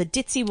 Gamble, the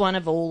ditzy one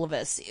of all of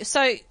us.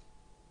 So,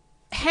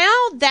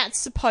 how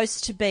that's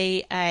supposed to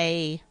be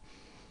in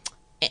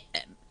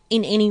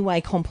any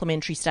way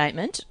complimentary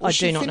statement, Well, I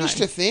she do not know. finished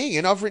her thing,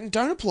 and I've written,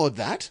 don't applaud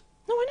that.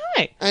 No, I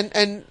know. And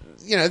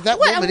that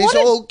What- woman and is what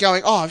did- all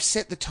going, oh, I've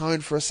set the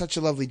tone for such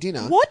a lovely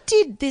dinner. What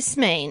did this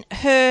mean?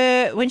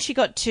 When she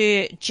got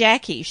to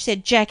Jackie, she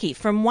said, Jackie,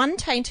 from one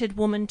tainted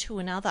woman to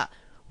another.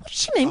 What did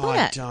she mean by I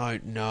that?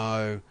 don't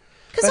know.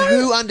 'Cause But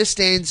who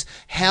understands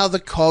how the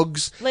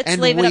cogs Let's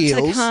and leave wheels... it up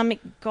to the karmic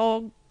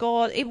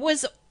God. It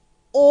was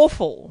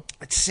awful.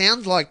 It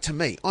sounds like, to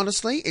me,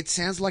 honestly, it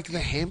sounds like the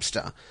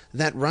hamster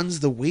that runs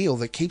the wheel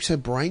that keeps her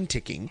brain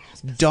ticking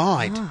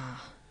died.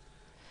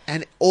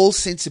 And all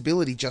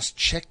sensibility just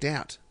checked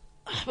out.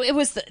 It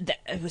was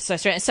so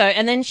strange. So,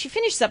 and then she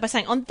finishes up by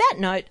saying, on that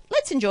note,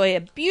 let's enjoy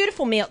a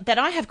beautiful meal that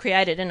I have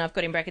created, and I've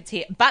got in brackets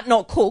here, but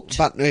not cooked.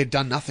 But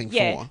done nothing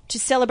for. To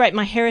celebrate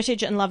my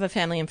heritage and love of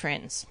family and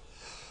friends.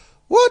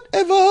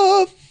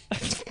 Whatever.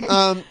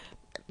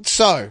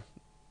 So,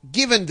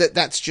 given that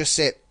that's just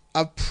set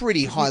a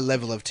pretty high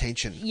level of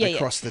tension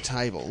across the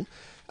table,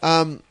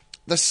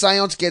 the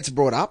seance gets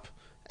brought up,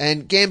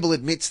 and Gamble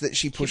admits that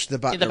she pushed the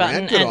button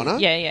around. Good on her.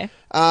 Yeah.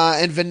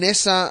 And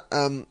Vanessa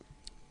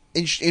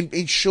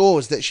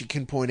ensures that she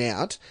can point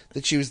out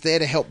that she was there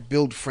to help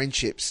build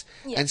friendships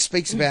and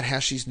speaks about how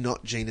she's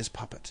not Gina's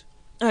puppet.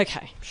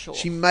 Okay, sure.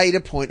 She made a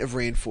point of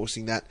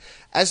reinforcing that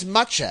as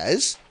much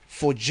as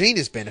for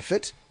Gina's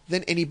benefit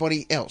than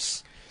anybody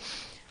else.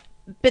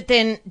 But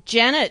then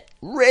Janet...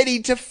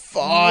 Ready to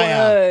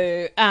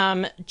fire.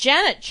 Whoa.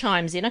 Janet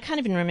chimes in. I can't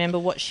even remember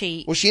what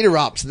she... Well, she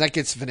interrupts, and that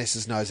gets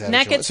Vanessa's nose out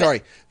of joint.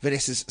 Sorry,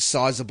 Vanessa's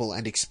sizable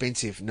and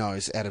expensive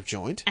nose out of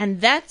joint. And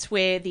that's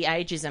where the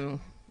ageism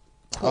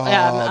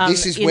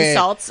this is where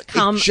insults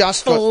come it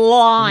just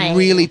flying. got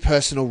really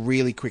personal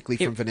really quickly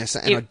from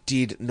Vanessa, and I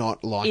did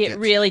not like it. It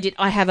really did.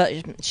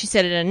 She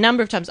said it a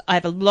number of times. I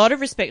have a lot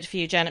of respect for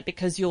you, Janet,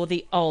 because you're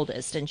the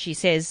oldest. And she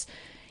says...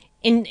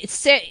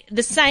 It's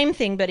the same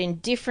thing, but in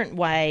different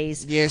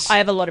ways. Yes. I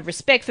have a lot of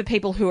respect for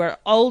people who are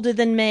older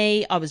than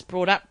me. I was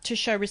brought up to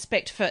show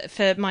respect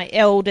for my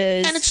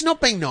elders. And it's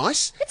not being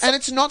nice.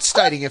 It's not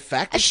stating a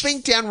fact. It's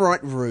being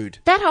downright rude.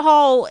 That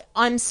whole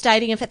I'm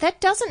stating a fact,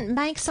 that doesn't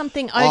make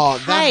something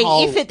okay.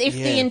 If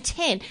the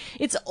intent,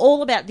 it's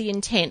all about the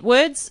intent.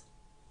 Words,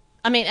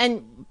 I mean,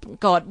 and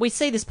God, we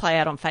see this play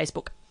out on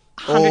Facebook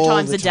 100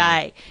 times a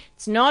day.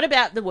 It's not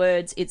about the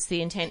words, it's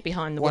the intent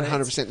behind the 100%.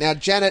 words. 100%. Now,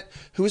 Janet,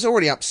 who is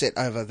already upset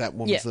over that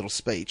woman's little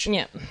speech,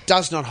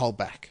 does not hold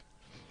back.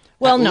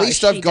 Well, At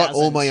least I've got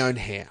all my own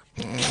hair.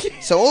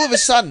 So all of a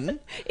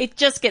sudden... It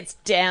just gets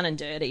down and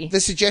dirty.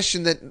 The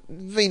suggestion that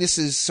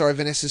Vanessa's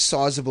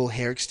sizable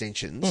hair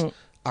extensions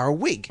are a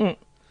wig,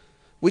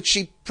 which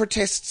she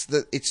protests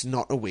that it's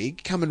not a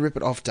wig. Come and rip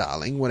it off,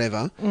 darling,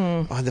 whatever.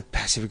 Oh, the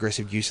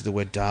passive-aggressive use of the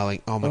word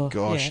darling. Oh, my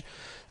gosh.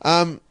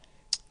 Yeah.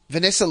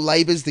 Vanessa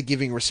labours the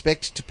giving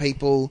respect to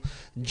people.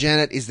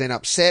 Janet is then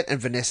upset, and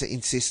Vanessa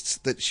insists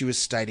that she was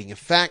stating a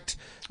fact.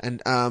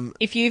 And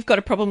if you've got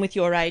a problem with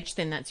your age,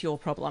 then that's your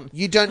problem.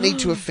 You don't need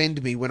to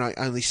offend me when I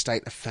only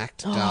state a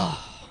fact, darling.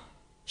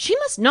 She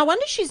must... No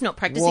wonder she's not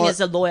practising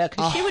as a lawyer,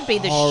 because she would be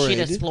the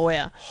shittest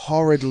lawyer.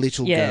 Horrid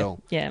little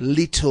girl. Yeah.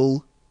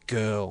 Little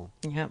girl.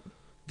 Yeah.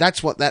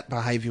 That's what that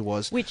behaviour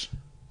was. Which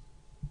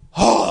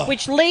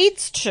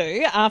leads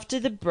to, after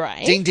the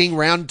break... Ding, ding,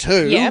 round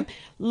 2. Yeah.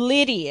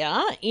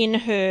 Lydia, in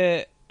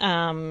her...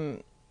 I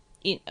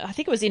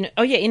think it was in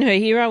her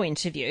hero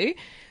interview,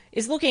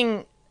 is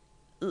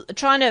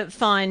trying to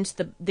find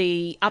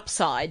the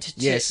upside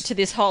to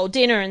this whole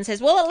dinner, and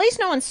says, well, at least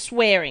no one's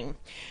swearing.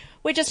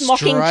 We're just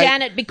mocking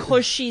Janet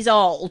because she's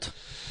old.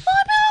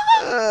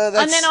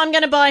 And then I'm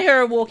going to buy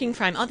her a walking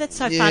frame. Oh, that's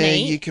so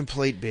funny. You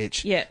complete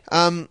bitch. Yeah.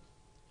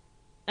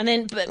 And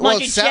then,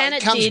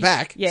 Janet comes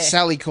back. Yeah.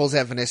 Sally calls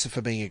out Vanessa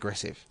for being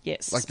aggressive.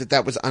 Yes. Like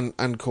that was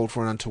uncalled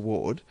for and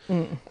untoward.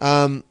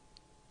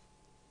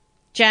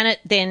 Janet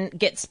then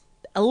gets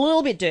a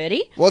little bit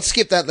dirty. Well, let's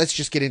skip that. Let's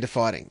just get into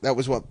fighting. That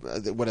was what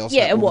else?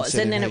 Yeah, it was.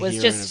 And then it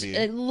was just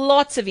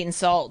lots of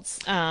insults.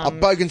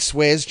 Bogan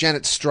swears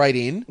Janet straight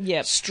in.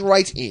 Yep.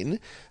 Straight in.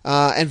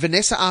 And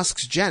Vanessa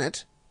asks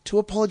Janet to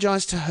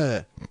apologise to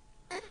her.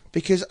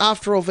 Because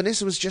after all,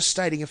 Vanessa was just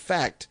stating a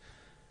fact.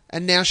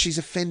 And now she's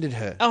offended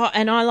her. Oh,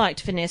 and I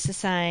liked Vanessa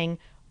saying,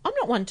 I'm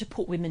not one to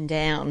put women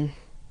down.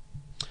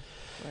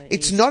 Please.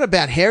 It's not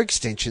about hair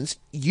extensions.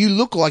 You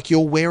look like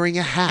you're wearing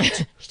a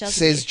hat,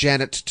 says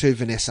Janet to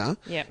Vanessa.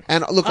 Yeah.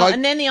 And look,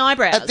 and then the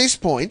eyebrows. At this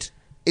point,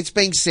 it's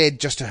being said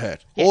just to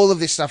hurt. Yeah. All of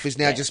this stuff is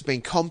now just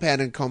being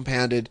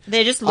compounded.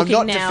 They're just looking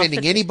I'm not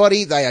defending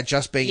anybody. They are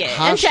just being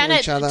harsh to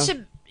each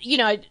other.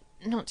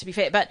 Not to be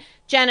fair, but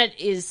Janet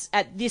is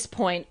at this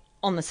point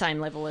on the same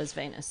level as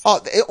Venus.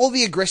 Oh, all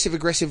the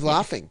aggressive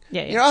laughing.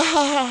 Yeah. You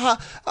know,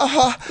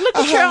 look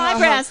at your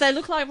eyebrows. They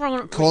look like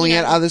Ronald. Calling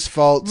out others'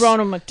 faults.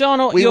 Ronald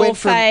McDonald, you're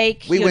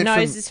fake. Your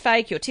nose is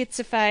fake. Your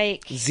tits are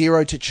fake.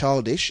 0 to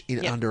childish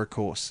in under a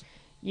course.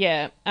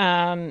 Yeah.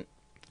 Then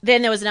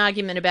there was an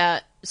argument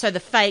about, the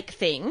fake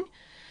thing.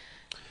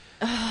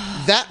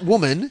 That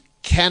woman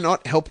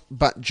cannot help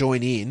but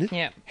join in.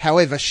 Yeah.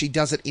 However, she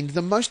does it in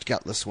the most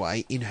gutless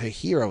way in her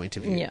hero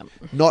interview. Yeah.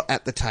 Not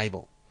at the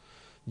table.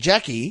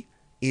 Jackie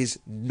is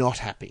not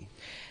happy.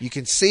 You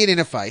can see it in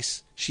her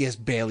face. She has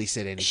barely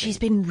said anything. She's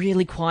been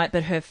really quiet,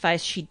 but her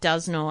face, she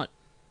does not...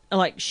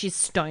 she's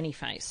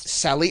stony-faced.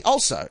 Sally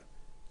also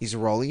is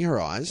rolling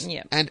her eyes.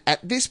 Yep. And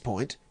at this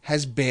point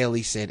has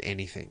barely said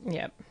anything.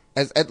 Yep.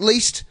 At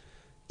least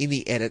in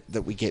the edit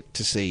that we get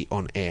to see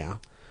on air.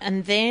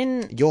 And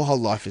then... Your whole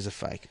life is a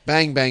fake.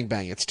 Bang, bang,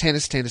 bang. It's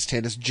tennis.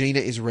 Gina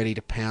is ready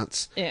to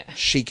pounce. Yeah.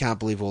 She can't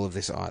believe all of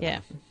this either. Yeah.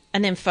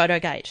 And then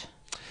Photogate.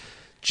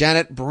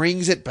 Janet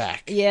brings it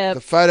back. Yeah. The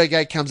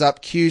Photogate comes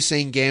up. Q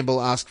scene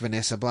gamble. Ask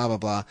Vanessa. Blah, blah,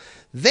 blah.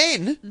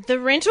 Then... The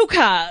rental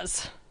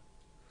cars.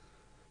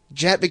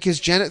 Because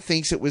Janet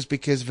thinks it was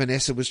because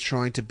Vanessa was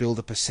trying to build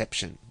a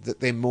perception that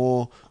they're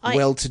more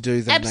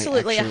well-to-do than they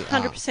actually are.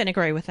 Absolutely, 100%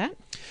 agree with that.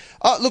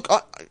 Oh, look,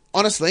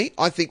 honestly,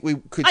 I think we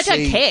could see... I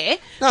don't care.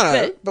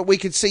 No, but we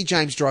could see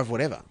James drive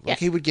whatever.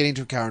 He would get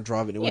into a car and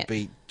drive it, and it would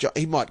be...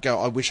 He might go,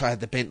 I wish I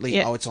had the Bentley.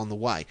 Yeah. Oh, it's on the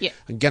way. Yeah.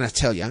 I'm going to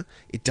tell you,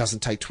 it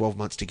doesn't take 12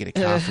 months to get a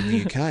car from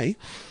the UK.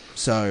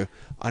 So,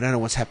 I don't know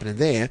what's happening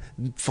there.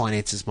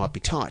 Finances might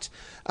be tight.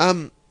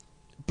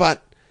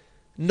 But...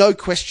 No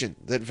question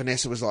that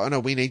Vanessa was like, oh no,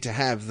 we need to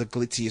have the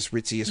glitziest,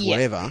 ritziest,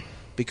 whatever,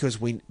 because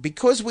we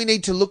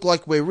need to look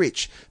like we're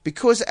rich.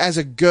 Because as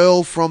a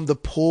girl from the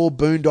poor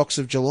boondocks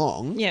of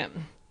Geelong,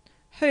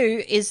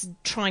 who is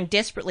trying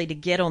desperately to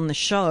get on the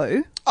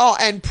show. Oh,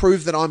 and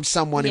prove that I'm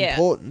someone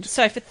important.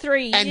 So for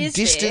 3 years And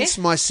distance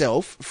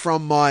myself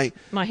from my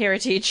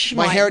heritage,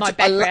 my heritage.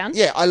 background.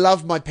 I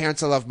love my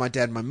parents, I love my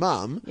dad and my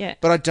mum. Yeah.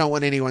 But I don't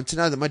want anyone to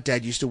know that my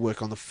dad used to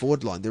work on the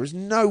Ford line. There is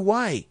no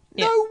way.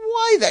 Yeah. No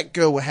way that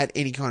girl had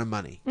any kind of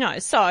money. No,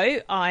 so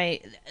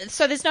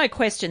there's no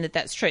question that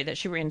that's true, that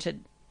she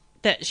rented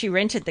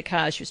the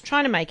cars. She was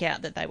trying to make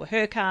out that they were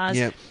her cars.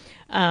 Yeah.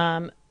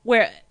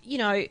 Where,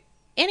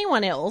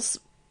 anyone else,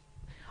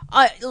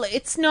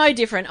 it's no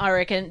different, I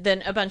reckon,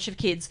 than a bunch of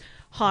kids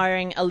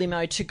hiring a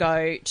limo to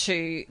go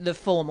to the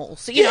formal.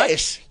 So,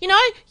 Yes.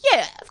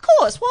 yeah, of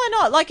course, why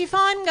not? Like, if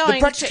I'm going The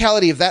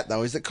practicality of that,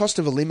 though, is the cost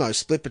of a limo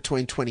split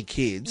between 20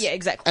 kids. Yeah,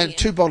 exactly. And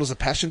 2 bottles of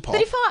passion pop.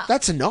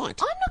 That's a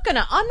night.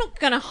 I'm not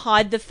gonna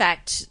hide the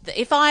fact that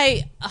if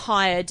I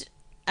hired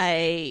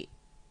a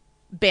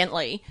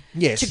Bentley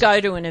Yes. to go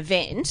to an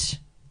event,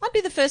 I'd be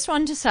the first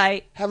one to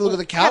say, Have a look at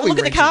the car have a we look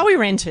at the rented. car we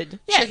rented.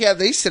 Yeah. Check out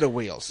these set of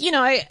wheels.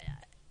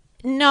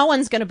 No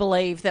one's going to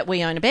believe that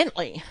we own a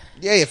Bentley.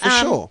 Yeah, for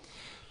sure.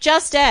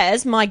 Just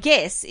as my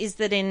guess is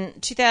that in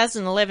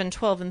 2011,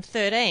 12 and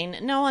 13,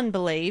 no one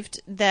believed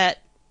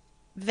that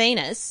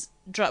Venus...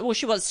 Well,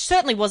 she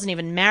certainly wasn't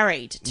even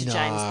married to James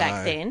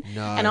back then.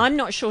 No. And I'm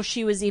not sure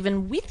she was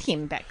even with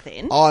him back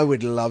then. I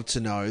would love to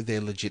know their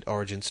legit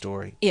origin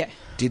story. Yeah.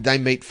 Did they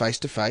meet face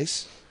to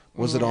face?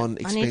 Was it on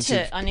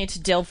expensive... I need to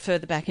delve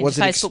further back into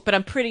Facebook, but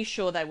I'm pretty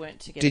sure they weren't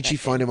together. Did she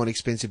find him on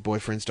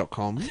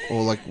expensiveboyfriends.com?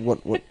 Or, like,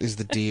 what is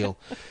the deal?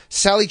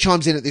 Sally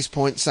chimes in at this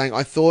point saying,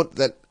 I thought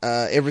that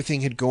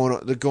everything had gone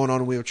on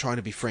and we were trying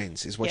to be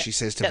friends, is what she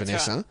says to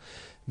Vanessa. Right.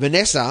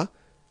 Vanessa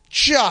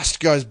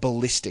just goes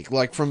ballistic,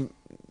 like, from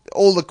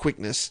all the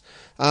quickness.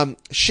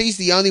 She's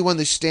the only one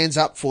that stands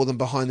up for them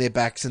behind their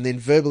backs and then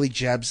verbally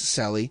jabs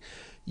Sally.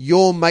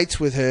 You're mates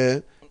with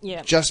her...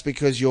 Yeah. Just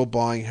because you're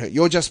buying her...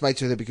 You're just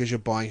mates with her because you're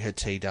buying her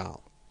tea,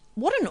 Dale.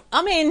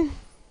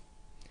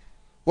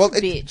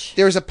 Bitch.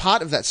 There is a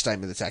part of that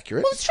statement that's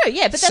accurate. Well, it's true,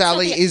 yeah, but that's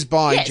Sally not the... is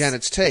buying Yes,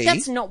 Janet's tea. But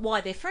that's not why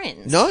they're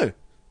friends. No.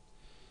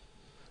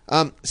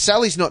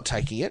 Sally's not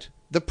taking it.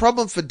 The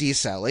problem for dear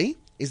Sally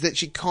is that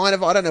she kind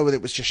of... I don't know whether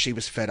it was just she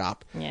was fed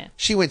up. Yeah.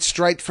 She went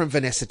straight from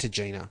Vanessa to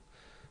Gina,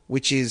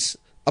 which is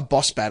a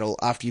boss battle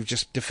after you've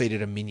just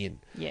defeated a minion.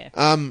 Yeah.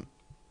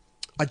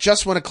 I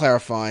just want to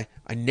clarify,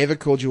 I never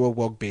called you a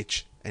wog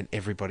bitch, and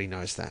everybody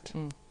knows that.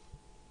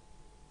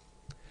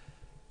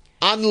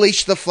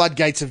 Unleash the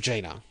floodgates of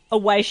Gina.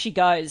 Away she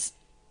goes.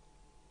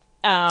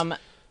 The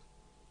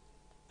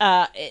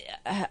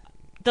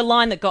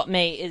line that got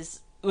me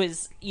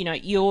was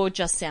you're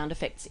just sound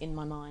effects in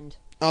my mind.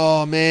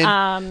 Oh,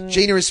 man.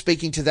 Gina is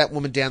speaking to that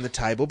woman down the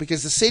table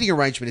because the seating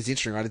arrangement is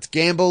interesting, right? It's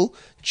Gamble,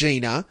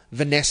 Gina,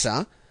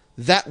 Vanessa,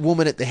 that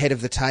woman at the head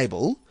of the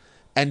table,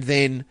 and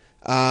then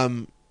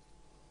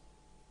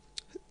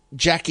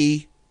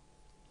Jackie,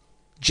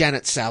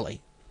 Janet, Sally.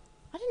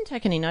 I didn't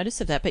take any notice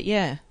of that, but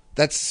yeah.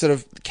 That's sort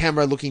of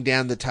camera looking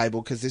down the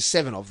table because there's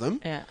 7 of them.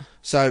 Yeah.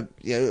 So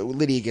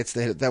Lydia gets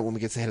the head. That woman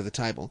gets the head of the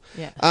table.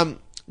 Yeah.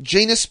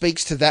 Gina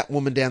speaks to that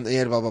woman down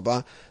the blah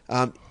blah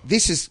blah.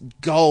 This is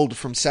gold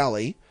from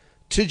Sally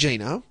to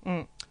Gina.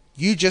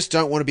 You just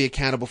don't want to be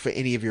accountable for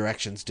any of your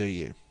actions, do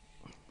you?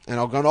 And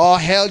I've gone, oh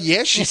hell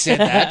yes, she said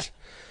that.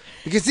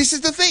 Because this is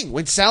the thing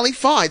when Sally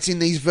fights in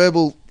these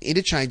verbal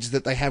interchanges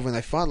that they have when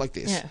they fight like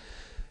this. Yeah.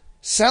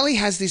 Sally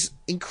has this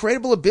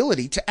incredible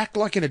ability to act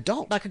like an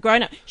adult. Like a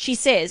grown-up. She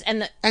says,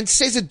 and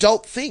says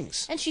adult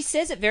things. And she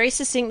says it very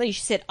succinctly.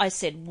 She said, I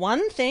said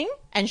one thing,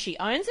 and she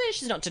owns it.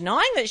 She's not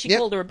denying that she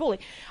called her a bully.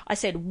 I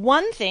said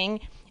one thing,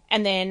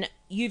 and then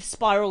you've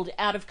spiraled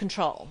out of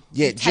control.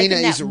 Yeah, You've Gina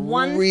taken that is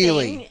one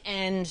really... thing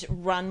and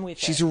run with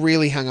it. She's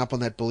really hung up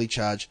on that bully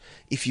charge.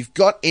 If you've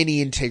got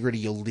any integrity,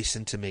 you'll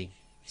listen to me,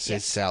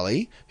 says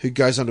Sally, who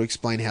goes on to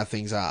explain how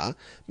things are.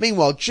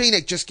 Meanwhile,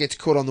 Gina just gets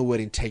caught on the word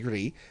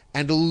integrity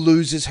and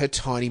loses her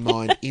tiny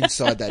mind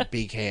inside that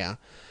big hair.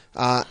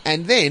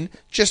 And then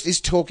just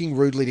is talking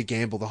rudely to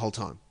Gamble the whole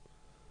time.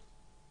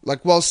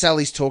 Like, while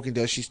Sally's talking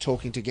to her, she's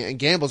talking to Gamble. And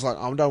Gamble's like,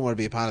 I don't want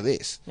to be a part of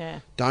this. Yeah.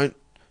 Don't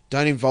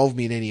involve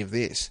me in any of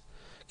this.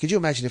 Could you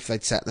imagine if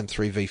they'd sat them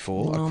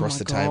 3v4 across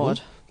the table?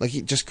 Like,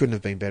 it just couldn't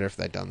have been better if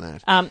they'd done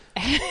that. How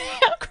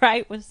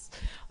great was...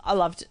 I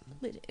loved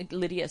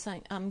Lydia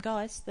saying,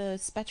 guys, the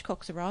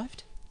spatchcocks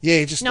arrived.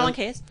 Yeah, just... No one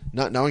cares.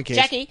 No one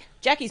cares.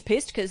 Jackie's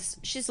pissed because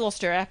she's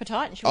lost her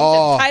appetite and she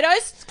wants her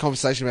potatoes.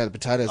 Conversation about the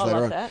potatoes later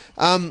love on.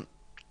 That.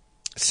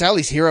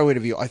 Sally's hero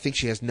interview, I think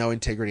she has no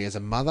integrity as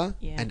a mother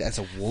and as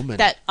a woman.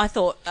 That I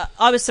thought...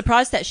 I was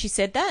surprised that she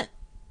said that.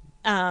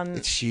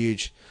 It's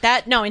huge.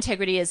 That no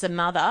integrity as a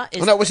mother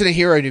is... Oh, that wasn't a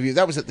hero interview.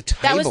 That was at the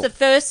table. That was the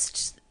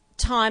first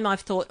time I've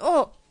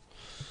thought,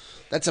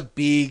 that's a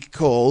big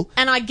call.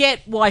 And I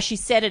get why she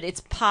said it.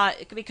 It's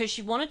part... Because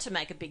she wanted to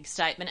make a big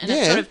statement. And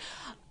it's sort of...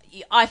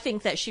 I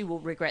think that she will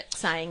regret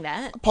saying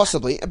that.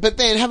 Possibly. But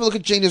then have a look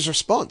at Gina's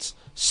response.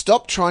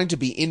 Stop trying to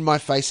be in my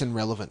face and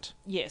relevant.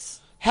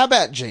 Yes. How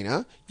about,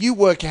 Gina, you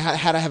work out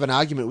how to have an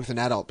argument with an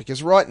adult,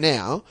 because right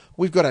now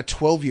we've got a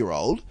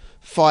 12-year-old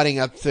fighting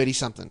a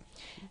 30-something.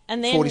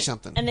 And then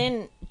 40-something. And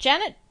then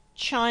Janet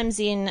chimes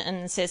in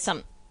and says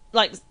something,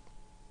 like,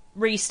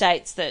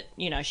 restates that,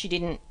 she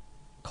didn't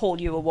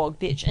call you a wog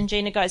bitch. And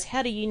Gina goes,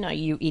 how do you know,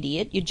 you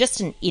idiot? You're just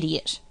an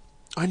idiot.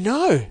 I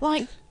know.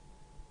 Like...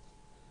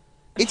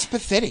 It's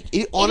pathetic.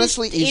 It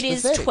honestly is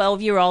pathetic. It is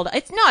 12-year-old.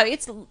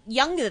 It's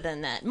younger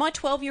than that. My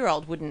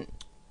 12-year-old wouldn't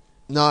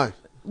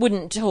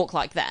talk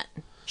like that.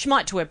 She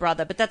might to her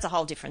brother, but that's a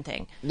whole different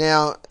thing.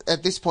 Now,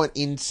 at this point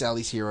in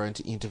Sally's hero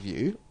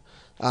interview,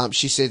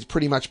 she says,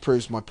 pretty much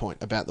proves my point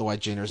about the way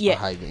Gina is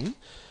behaving.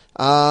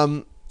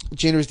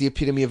 Gina is the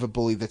epitome of a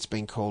bully that's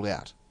been called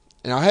out.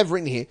 And I have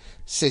written here,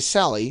 says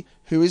Sally,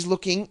 who is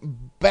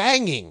looking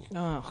banging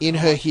in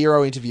her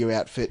hero interview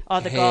outfit. Oh,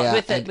 the hair guy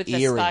with and the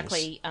earrings.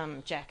 sparkly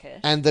jacket.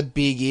 And the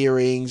big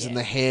earrings and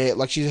the hair.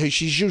 Like,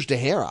 she's used her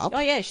hair up. Oh,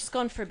 yeah, she's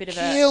gone for a bit of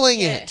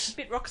Killing it. A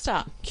bit rock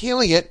star.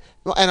 Killing it.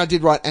 And I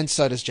did write, and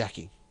so does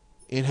Jackie.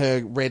 In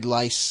her red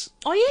lace.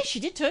 Oh, yeah,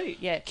 she did too,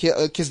 yeah.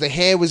 Because the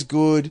hair was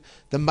good.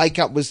 The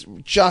makeup was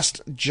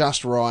just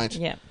right.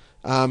 Yeah.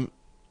 And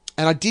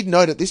I did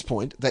note at this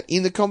point that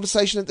in the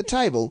conversation at the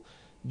table...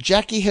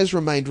 Jackie has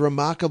remained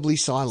remarkably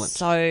silent.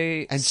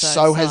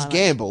 So has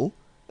Gamble.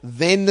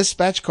 Then the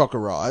spatchcock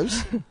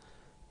arrives.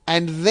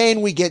 And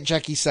then we get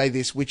Jackie say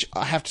this, which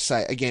I have to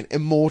say, again,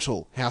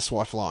 immortal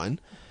housewife line.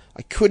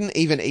 I couldn't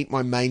even eat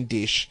my main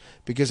dish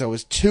because I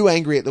was too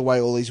angry at the way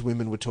all these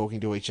women were talking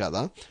to each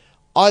other.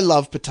 I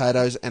love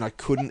potatoes and I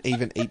couldn't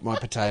even eat my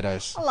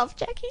potatoes. I love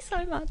Jackie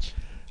so much.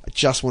 I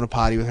just want to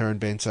party with her and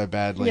Ben so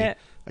badly. Yeah.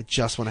 I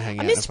just want to hang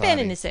out. I missed Ben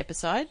in this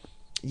episode.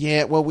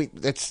 Yeah, well,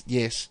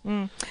 yes.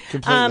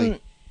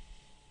 Completely.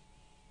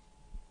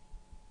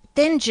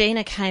 Then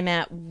Gina came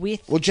out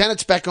with... Well,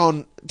 Janet's back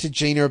on to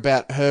Gina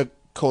about her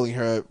calling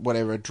her,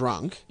 whatever, a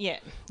drunk. Yeah.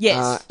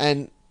 Yes.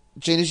 And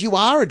Gina's, you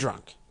are a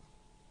drunk.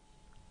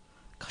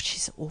 God,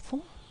 she's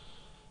awful.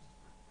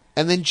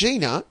 And then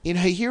Gina, in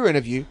her hero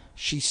interview,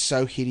 she's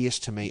so hideous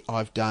to me,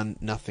 I've done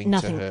nothing.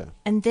 to her.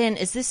 And then,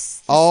 is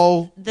this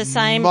the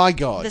same? My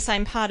God. The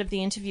same part of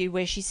the interview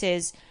where she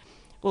says...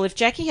 Well, if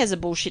Jackie has a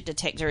bullshit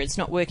detector, it's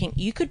not working.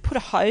 You could put a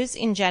hose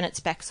in Janet's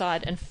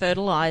backside and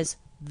fertilise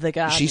the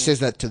garden. She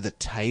says that to the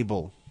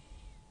table.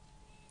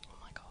 Oh,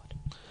 my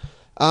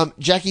God.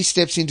 Jackie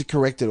steps in to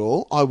correct it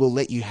all. I will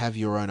let you have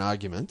your own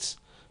arguments.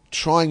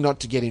 Trying not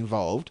to get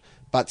involved,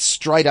 but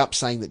straight up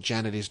saying that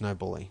Janet is no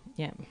bully.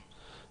 Yeah.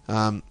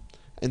 And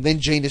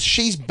then Gina,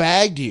 she's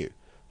bagged you.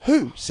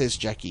 Who? Says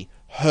Jackie.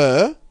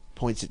 Her,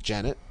 points at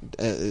Janet,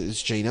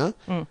 is Gina.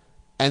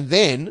 And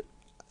then...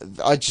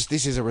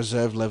 this is a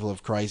reserved level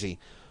of crazy.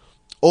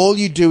 All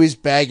you do is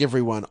bag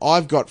everyone.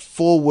 I've got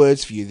 4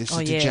 words for you. This is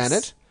to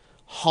Janet.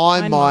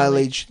 High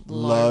mileage,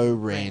 low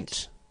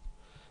rent.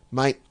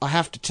 Mate, I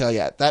have to tell you,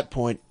 at that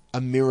point,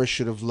 a mirror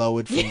should have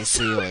lowered from the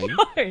ceiling.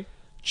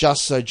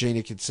 Just so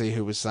Gina could see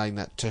who was saying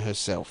that to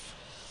herself.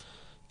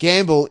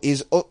 Gamble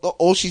is...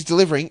 all she's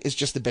delivering is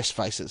just the best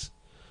faces.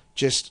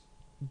 Just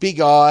big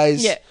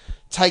eyes,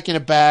 taken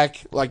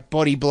aback, like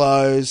body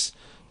blows...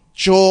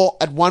 Jaw,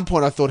 at one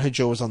point I thought her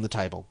jaw was on the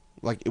table.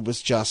 Like, it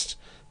was just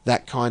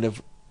that kind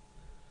of...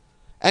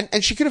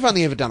 And she could have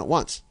only ever done it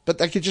once, but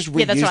they could just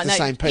reuse the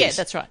same piece. Yeah,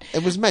 that's right.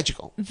 It was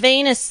magical.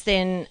 Venus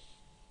then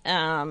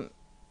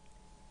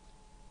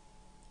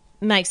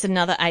makes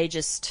another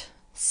ageist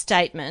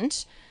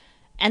statement,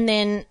 and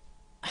then...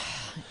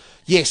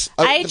 Yes.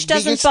 Age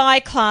doesn't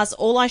buy class.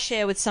 All I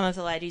share with some of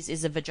the ladies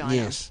is a vagina.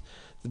 Yes.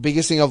 The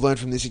biggest thing I've learned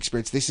from this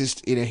experience, this is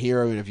in a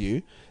hero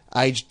interview,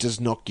 age does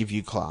not give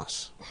you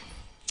class.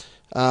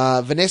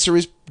 Vanessa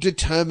is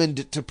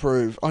determined to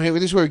prove... Oh,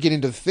 this is where we get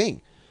into the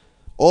thing.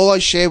 All I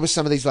share with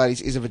some of these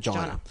ladies is a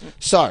vagina.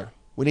 So,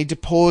 we need to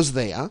pause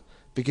there,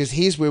 because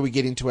here's where we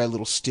get into our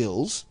little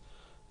stills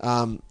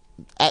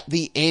at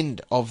the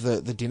end of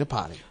the dinner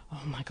party.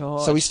 Oh, my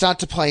God. So we start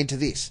to play into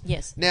this.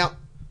 Yes. Now,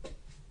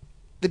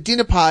 the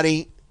dinner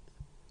party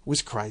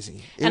was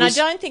crazy. I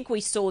don't think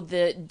we saw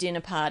the dinner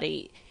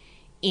party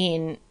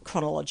in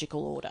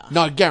chronological order.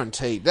 No,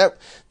 guaranteed.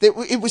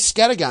 It was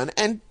scattergun,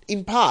 and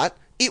in part...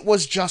 It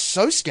was just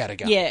so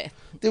scattergun. Yeah.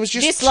 There was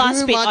just this last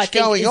too bit, much I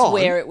think, going is on.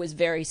 where it was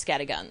very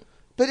scattergun.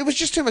 But it was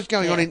just too much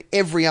going on in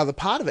every other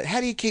part of it. How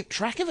do you keep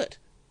track of it?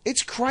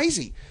 It's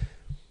crazy.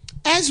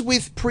 As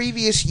with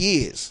previous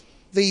years,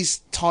 these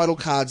title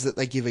cards that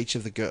they give each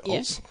of the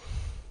girls,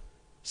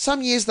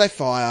 some years they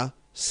fire,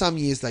 some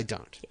years they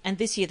don't. And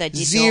this year they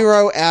did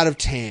 0 out of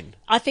 10.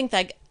 I think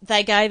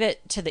they gave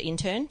it to the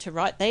intern to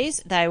write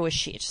these. They were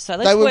shit. So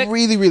they were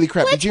really, really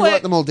crap. Did you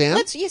write them all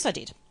down? Yes, I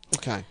did.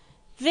 Okay.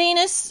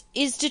 Venus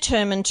is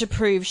determined to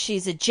prove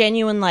she's a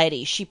genuine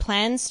lady. She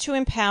plans to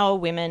empower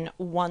women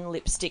one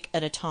lipstick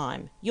at a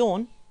time.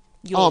 Yawn.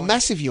 Oh,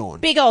 massive yawn.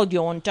 Big old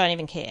yawn. Don't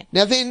even care.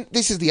 Now then,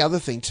 this is the other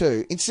thing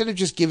too. Instead of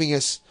just giving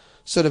us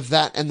sort of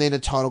that and then a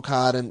title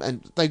card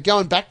and they're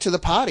going back to the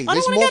party. I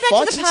don't want to go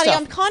back to the party.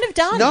 I'm kind of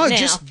done now. No,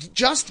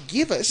 just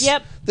give us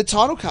the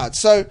title card.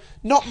 So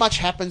not much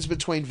happens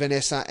between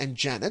Vanessa and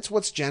Janet's.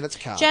 What's Janet's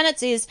card?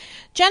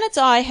 Janet's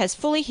eye has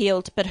fully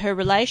healed, but her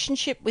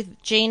relationship with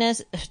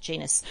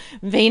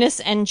Venus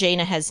and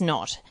Gina has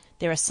not.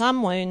 There are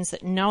some wounds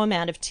that no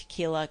amount of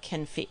tequila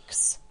can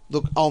fix.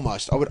 Look,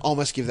 almost. I would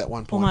almost give that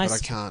 1 point, but I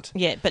can't.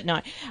 Yeah, but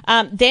no.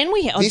 Then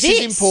we have... This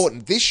is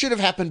important. This should have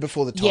happened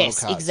before the title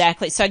cards. Yes,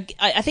 exactly. So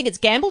I think it's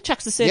Gamble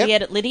chucks the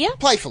serviette at Lydia.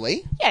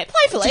 Playfully. Yeah,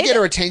 playfully. To get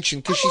her attention,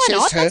 because she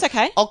says to her, that's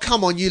okay. Oh,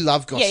 come on, you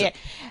love gossip.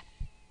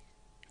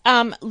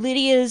 Yeah.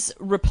 Lydia's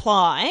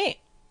reply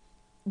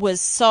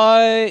was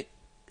so...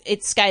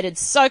 It skated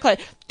so close.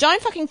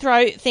 Don't fucking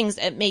throw things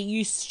at me,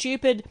 you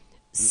stupid...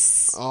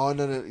 Oh,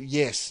 no.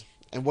 Yes.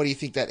 And what do you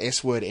think that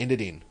S word ended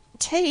in?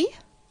 T.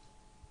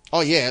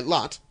 Oh, yeah,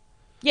 lut.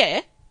 Yeah.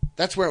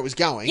 That's where it was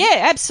going.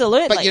 Yeah,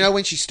 absolutely. But you know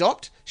when she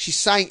stopped? She's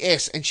saying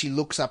S and she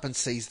looks up and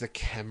sees the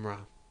camera.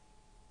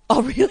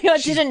 Oh, really? I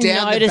didn't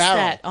notice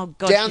that. Oh,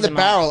 God. Down the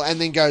barrel and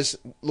then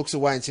looks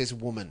away and says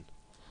woman.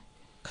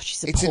 God,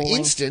 she's appalling. It's an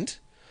instant.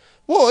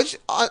 Well,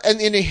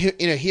 and in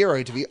a hero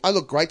interview, I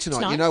look great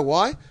tonight. You know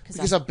why?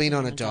 Because I've been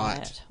on a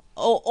diet.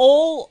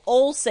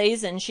 All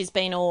season, she's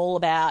been all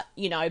about,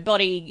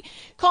 body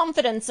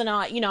confidence and,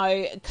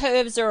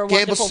 curves are a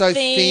wonderful so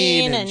thing.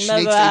 Thin and she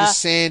needs to eat a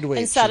sandwich.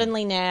 And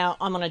suddenly now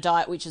I'm on a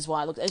diet, which is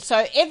why I look...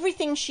 So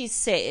everything she's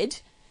said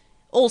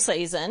all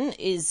season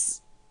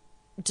is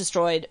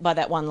destroyed by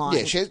that one line.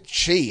 Yeah,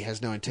 she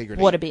has no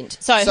integrity. What a bint.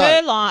 So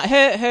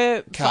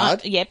her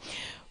card.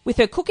 With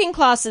her cooking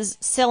classes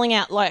selling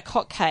out like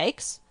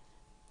hotcakes...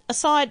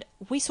 Aside,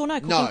 we saw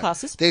no cooking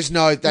classes. That's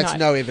no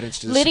evidence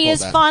to Lydia's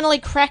support that. finally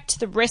cracked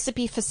the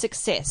recipe for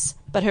success,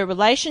 but her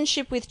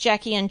relationship with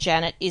Jackie and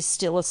Janet is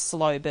still a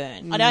slow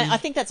burn. I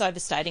think that's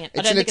overstating it.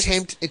 It's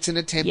an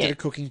attempt at a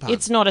cooking pun.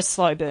 It's not a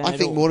slow burn. I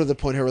think more to the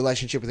point, her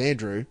relationship with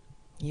Andrew,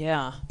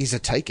 is a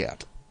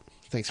takeout.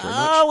 Thanks very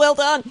much. Oh, well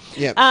done.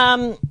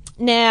 Yeah.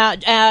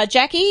 Now,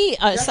 Jackie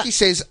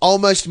says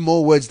almost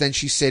more words than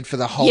she said for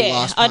the whole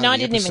last part of the I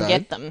didn't even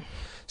get them.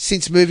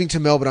 Since moving to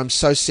Melbourne, I'm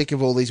so sick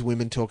of all these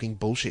women talking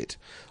bullshit.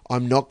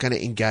 I'm not going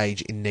to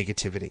engage in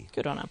negativity.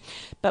 Good on her.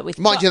 But with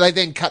Mind you, they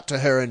then cut to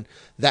her and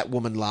that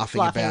woman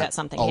laughing about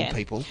something, old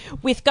people.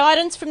 With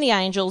guidance from the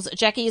angels,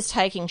 Jackie is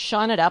taking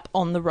Shine It Up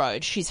on the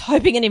road. She's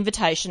hoping an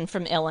invitation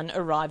from Ellen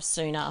arrives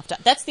soon after.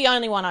 That's the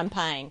only one I'm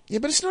paying. Yeah,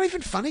 but it's not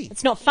even funny.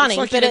 It's not funny, it's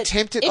like but an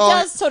attempt at, it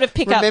does sort of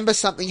pick up. Remember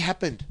something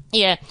happened.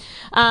 Yeah.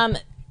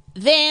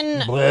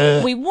 Then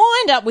we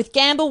wind up with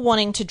Gamble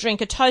wanting to drink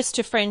a toast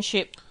to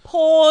friendship.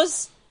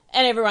 Pause.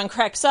 And everyone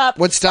cracks up.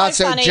 What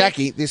starts out,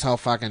 Jackie, this whole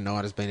fucking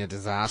night has been a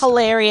disaster.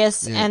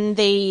 Hilarious. Yeah. And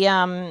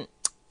the...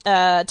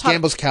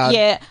 Gamble's card.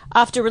 Yeah.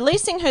 After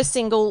releasing her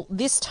single,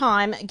 this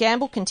time,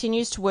 Gamble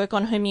continues to work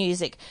on her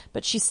music,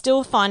 but she's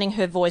still finding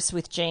her voice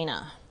with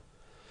Gina.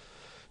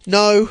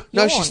 No,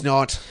 she's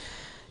not.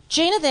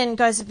 Gina then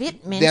goes a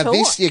bit mental. Now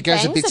this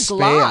goes a bit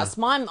spare.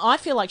 spare. I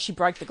feel like she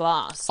broke the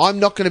glass. I'm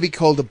not going to be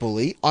called a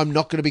bully. I'm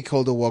not going to be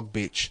called a wog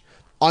bitch.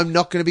 I'm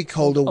not going to be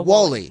called a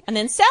wally. And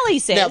then Sally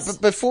says... Now,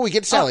 but before we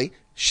get to Sally,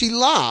 she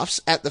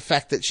laughs at the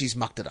fact that she's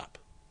mucked it up.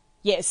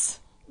 Yes.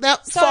 Now,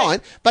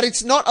 fine, but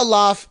it's not a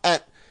laugh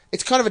at...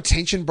 It's kind of a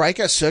tension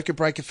breaker, a circuit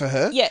breaker for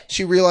her. Yeah.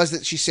 She realised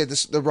that she said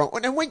the wrong...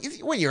 And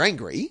when you're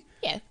angry...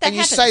 Yeah, and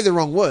you say the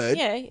wrong word,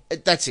 yeah.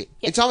 That's it.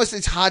 Yeah.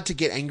 It's hard to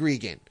get angry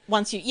again.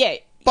 Once you... Yeah.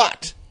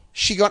 But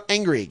she got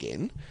angry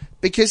again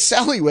because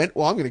Sally went,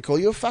 well, I'm going to call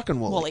you a fucking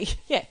wally.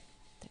 Yeah.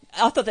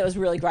 I thought that was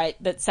really great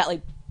that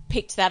Sally...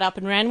 picked that up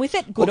and ran with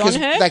it. Good on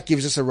her. That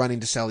gives us a run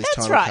into Sally's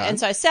title card. That's right. And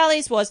so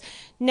Sally's was,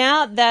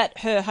 now that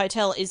her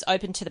hotel is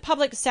open to the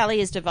public,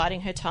 Sally is dividing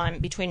her time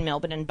between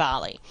Melbourne and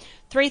Bali.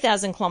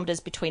 3,000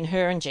 kilometres between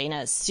her and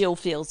Gina still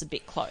feels a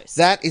bit close.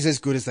 That is as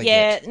good as they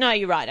get. Yeah, no,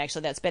 you're right,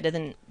 actually. That's better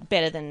than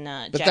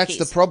Jackie's. But that's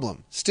the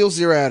problem. Still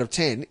 0 out of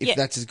 10 if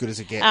that's as good as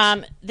it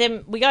gets.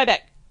 Then we go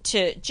back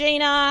to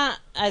Gina.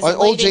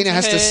 All Gina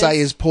has to say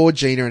is poor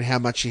Gina and how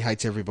much she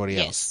hates everybody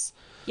else.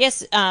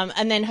 Yes,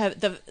 and then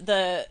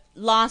the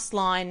last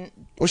line...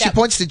 Well, she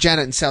points to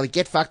Janet and Sally,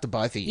 get fucked to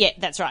both of you. Yeah,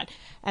 that's right.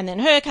 And then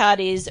her card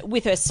is,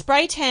 with her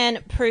spray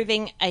tan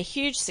proving a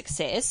huge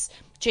success,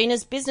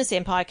 Gina's business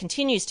empire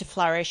continues to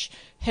flourish.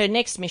 Her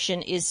next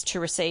mission is to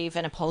receive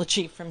an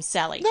apology from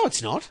Sally. No,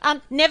 it's not.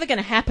 Never going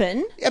to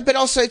happen. Yeah, but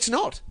also it's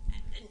not.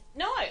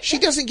 No. She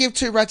doesn't give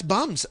two rats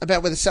bums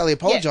about whether Sally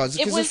apologises,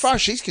 because as far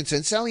as she's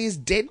concerned, Sally is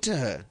dead to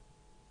her.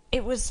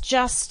 It was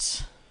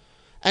just...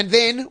 And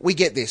then we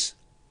get this.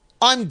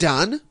 I'm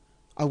done.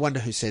 I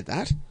wonder who said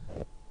that.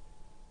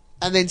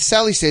 And then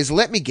Sally says,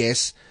 let me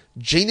guess,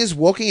 Gina's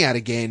walking out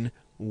again.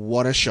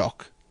 What a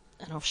shock.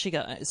 And off she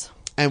goes.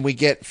 And we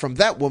get from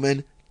that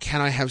woman,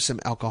 can I have some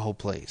alcohol,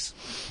 please?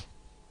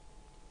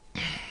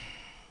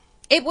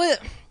 It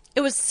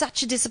was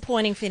such a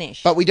disappointing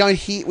finish. But we don't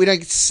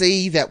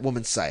see that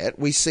woman say it.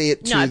 We see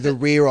it to the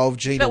rear of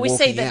Gina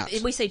walking out.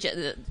 We see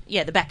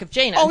the back of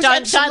Gina. Oh,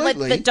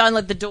 absolutely. Don't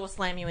let the door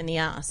slam you in the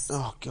ass.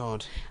 Oh,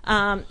 God.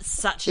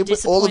 Such a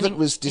disappointing... All of it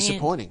was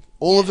disappointing.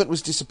 All of it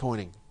was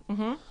disappointing.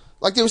 Mm-hmm.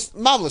 Like, there was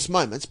marvellous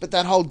moments, but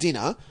that whole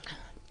dinner...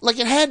 Like,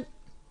 it had,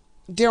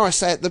 dare I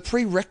say it, the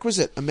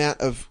prerequisite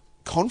amount of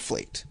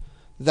conflict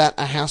that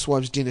a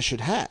Housewives dinner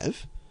should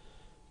have.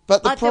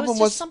 But the problem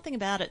was something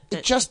about it.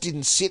 It just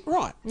didn't sit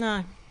right.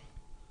 No.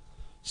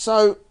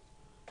 So,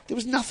 There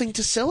was nothing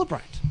to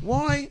celebrate.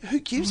 Why? Who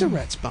gives a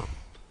rat's bum?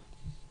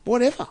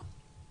 Whatever.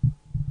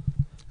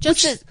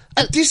 Just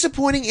a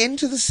disappointing end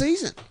to the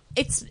season.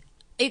 It's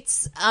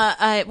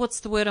what's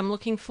the word I'm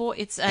looking for?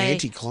 It's a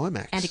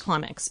Anticlimax.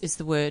 Anticlimax is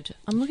the word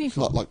I'm looking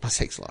for. Not like my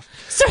sex life.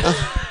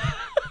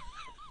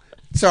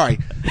 Sorry,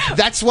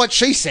 that's what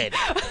she said.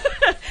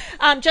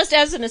 Just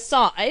as an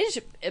aside,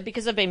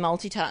 because I've been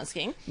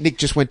multitasking. Nick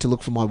just went to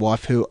look for my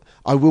wife, who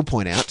I will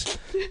point out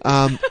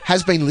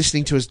has been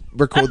listening to us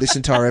record this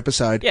entire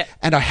episode. Yeah.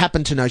 And I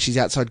happen to know she's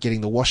outside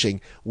getting the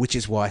washing, which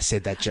is why I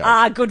said that joke.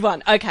 Ah, good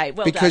one. Okay,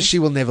 well because done. she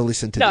will never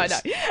listen to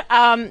this.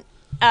 No.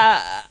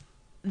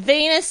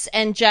 Venus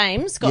and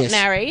James got Yes.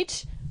 married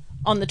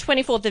on the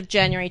 24th of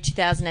January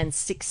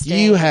 2016.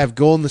 You have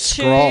gone the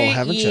scroll,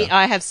 haven't you?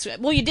 I have.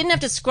 Well, you didn't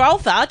have to scroll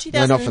far.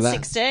 No, not for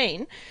that.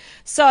 2016.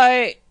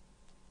 So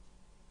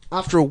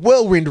After a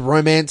whirlwind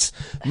romance,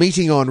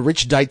 meeting on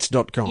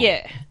richdates.com.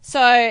 yeah.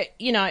 So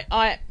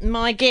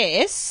my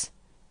guess.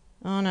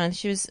 Oh no,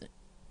 she was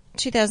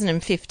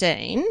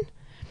 2015.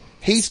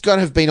 He's got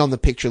to have been on the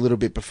picture a little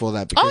bit before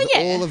that because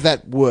all of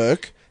that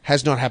work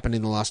has not happened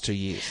in the last 2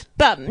 years.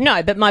 But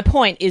my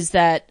point is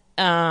that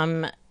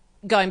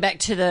going back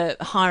to the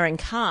hiring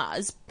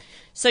cars,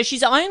 so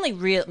she's only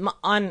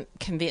I'm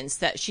convinced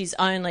that she's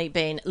only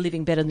been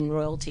living better than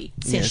royalty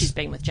since she's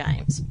been with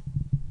James.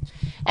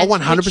 Oh,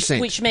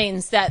 100%. Which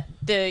means that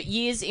the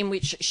years in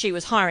which she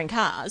was hiring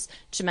cars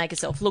to make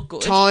herself look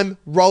good. Time,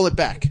 roll it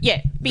back.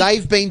 Yeah.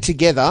 They've been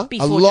together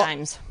before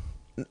James.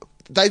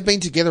 They've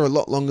been together a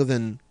lot longer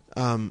than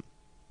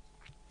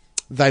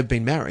they've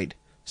been married.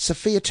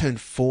 Sophia turned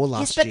 4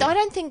 last year. Yes, but I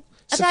don't think...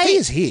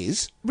 Sophia's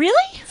his.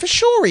 Really? For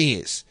sure he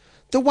is.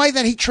 The way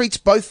that he treats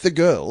both the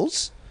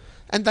girls,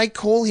 and they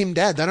call him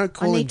Dad. They don't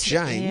call him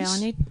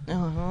James.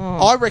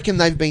 I reckon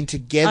they've been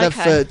together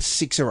for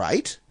 6 or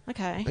 8.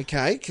 Okay.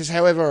 Okay, because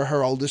however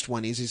her oldest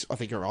one is I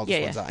think her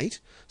oldest one's 8.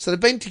 So they've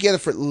been together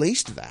for at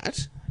least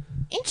that.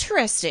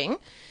 Interesting.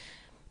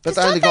 But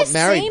they only got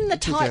married seem the in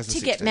type to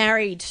get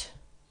married...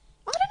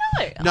 I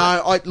don't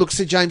know. No, look,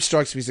 Sir James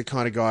strikes me as the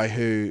kind of guy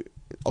who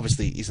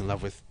obviously is in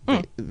love with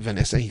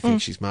Vanessa. He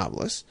thinks she's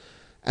marvellous.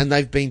 And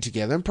they've been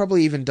together and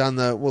probably even done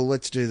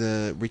let's do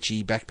the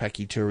Richie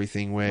backpacky toury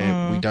thing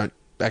where we don't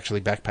actually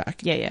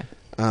backpack. Yeah.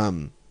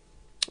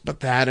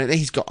 But that, and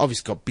he's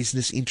obviously got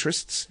business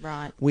interests.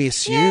 Right. We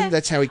assume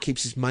that's how he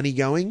keeps his money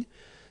going.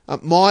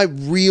 My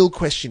real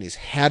question is,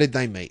 how did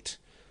they meet?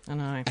 I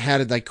know. How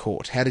did they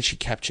court? How did she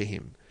capture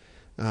him?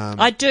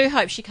 I do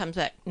hope she comes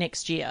back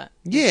next year.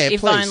 Yeah,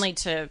 if please. only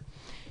to,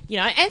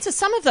 answer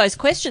some of those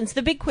questions,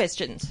 the big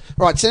questions.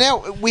 Right, so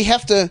now we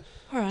have to...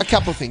 Right. A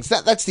couple of things.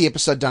 That's the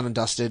episode done and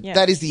dusted. Yeah.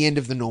 That is the end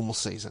of the normal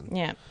season.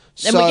 Yeah.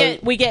 So,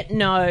 And we get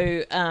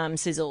no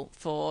sizzle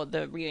for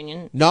the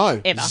reunion.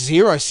 No, ever.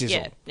 Zero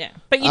sizzle. Yeah.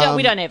 But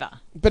we don't ever.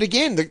 But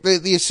again,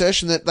 the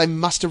assertion that they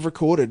must have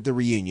recorded the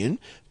reunion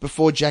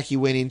before Jackie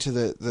went into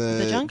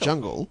the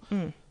jungle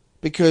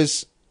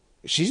because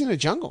she's in a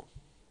jungle.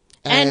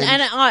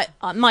 And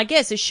my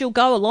guess is she'll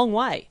go a long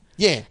way.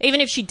 Yeah. Even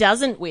if she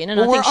doesn't win, and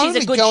Well, I think we're she's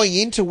only a good going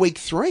into week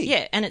 3.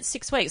 Yeah, and it's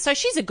 6 weeks, so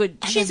she's a good.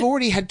 And they've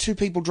already had 2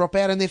 people drop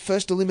out, and their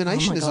first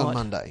elimination is on God.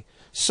 Monday.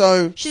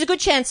 So she's a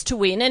good chance to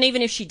win, and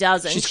even if she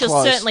doesn't, she's she'll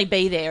close. certainly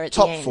be there at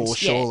Top the end. 4,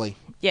 surely.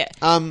 Yeah.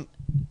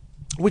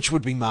 Which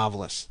would be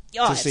marvellous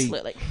Oh, to see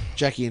absolutely.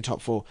 Jackie in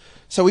top 4.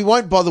 So we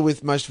won't bother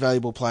with most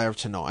valuable player of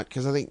tonight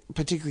because I think,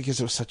 particularly because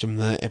it was such a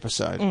meh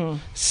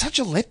episode, such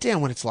a letdown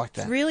when it's like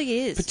that. It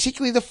really is.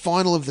 Particularly the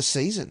final of the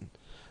season.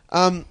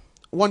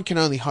 One can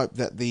only hope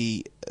that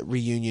the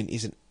reunion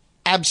is an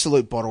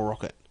absolute bottle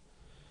rocket.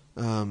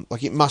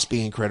 It must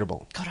be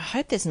incredible. God, I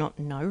hope there's no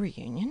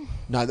reunion.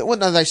 No,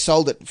 they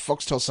sold it.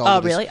 Foxtel sold it.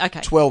 Oh, really? As Okay.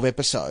 12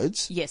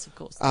 episodes. Yes, of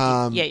course.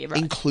 Yeah, you're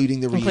right.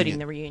 Including the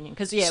reunion.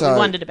 Because, So, we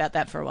wondered about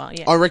that for a while,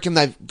 yeah. I reckon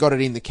they've got it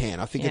in the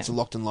can. I think Yeah. it's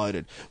locked and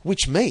loaded.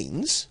 Which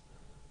means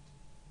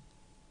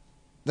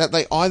that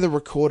they either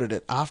recorded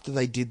it after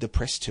they did the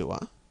press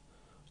tour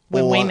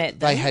When or we met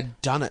them. they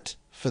had done it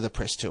for the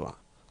press tour.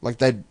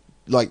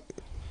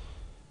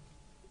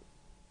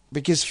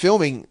 Because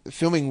filming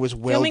was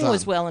well Filming done.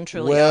 was well and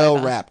truly well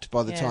over. wrapped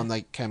by the Yeah. time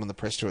they came on the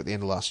press tour at the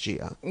end of last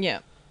year. Yeah.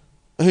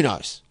 Who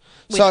knows?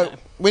 We So don't know.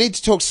 we need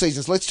to talk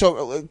seasons. Let's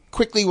talk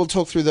quickly. We'll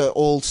talk through the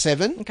all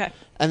 7. Okay.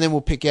 And then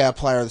we'll pick our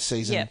player of the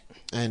season Yeah.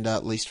 and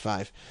least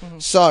fave.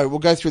 So we'll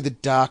go through the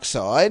dark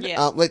side.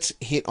 Yeah. Let's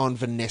hit on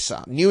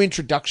Vanessa. New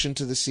introduction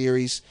to the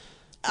series.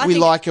 I We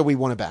think like her. We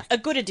want her back. A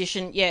good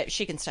addition. Yeah,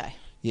 she can stay.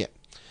 Yeah.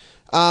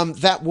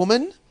 That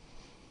woman.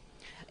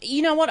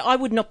 You know what? I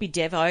would not be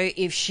Devo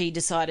if she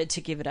decided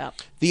to give it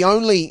up. The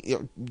only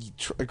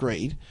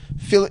agreed.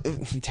 Dare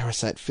I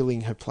say it?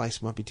 Filling her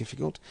place might be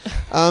difficult.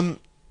 I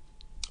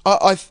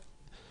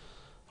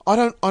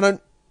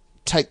don't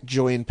take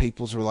joy in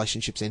people's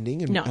relationships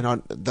ending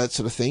and that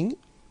sort of thing.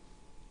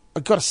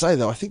 I've got to say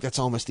though, I think that's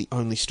almost the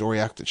only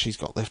story arc that she's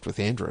got left with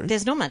Andrew.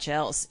 There's not much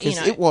else.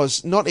 Because it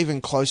was not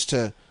even close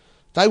to.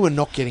 They were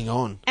not getting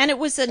on. And it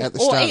was at the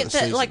start of the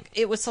season.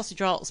 it was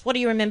sausage rolls. What do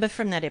you remember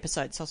from that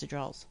episode, sausage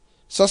rolls?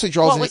 Sausage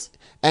rolls What was-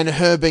 and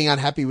her being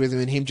unhappy with him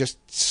and him just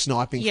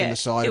sniping Yeah, from the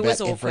side it about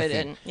was awkward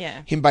everything. and-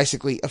 yeah. Him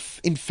basically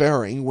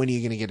inferring when are you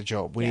going to get a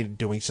job, when Yeah. you're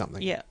doing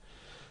something. Yeah.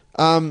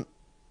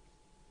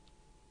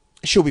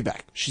 She'll be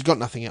back. She's got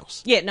nothing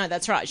else. Yeah, no,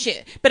 that's right.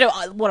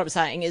 But what I'm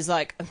saying is,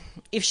 like,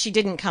 if she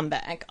didn't come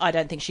back, I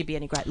don't think she'd be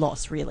any great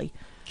loss, really.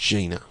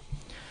 Gina.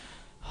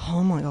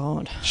 Oh, my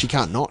God. She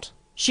can't not.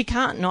 She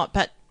can't not,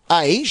 but...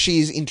 She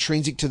is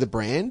intrinsic to the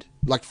brand.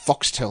 Like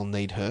Foxtel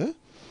need her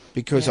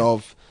because Yeah.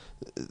 of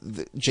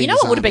Gina's You know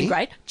what would have been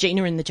Army. great?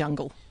 Gina in the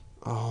jungle.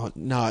 Oh,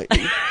 no.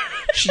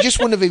 She just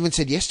wouldn't have even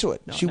said yes to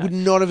it. She would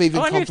not have even...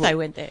 I wonder if they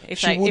went there.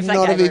 She would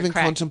not have even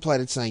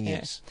contemplated saying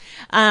yes.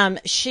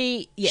 Yes.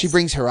 She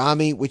brings her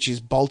army, which is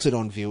bolted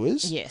on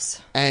viewers.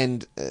 Yes.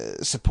 And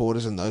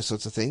supporters and those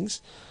sorts of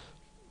things.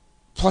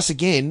 Plus,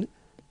 again,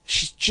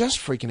 she's just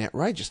freaking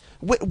outrageous.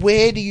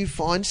 Where do you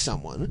find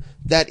someone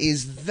that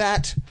is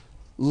that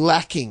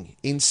lacking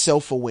in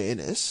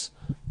self-awareness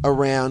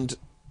around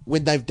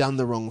when they've done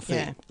the wrong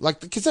thing? Yeah.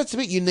 Like, because that's the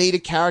bit, you need a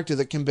character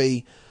that can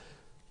be...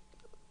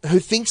 who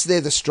thinks they're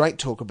the straight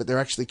talker, but they're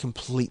actually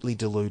completely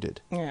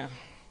deluded. Yeah.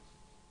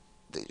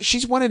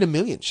 She's 1 in a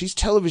million. She's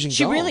television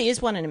She gold. really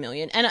is 1 in a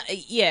million. And,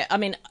 I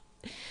mean,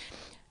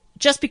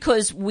 just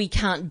because we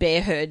can't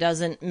bear her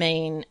doesn't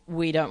mean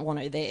we don't want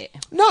her there.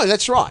 No,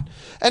 that's right.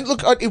 And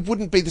look, it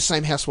wouldn't be the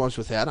same Housewives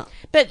without her.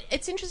 But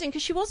it's interesting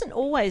because she wasn't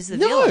always the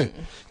No. villain.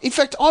 In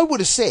fact, I would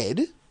have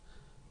said,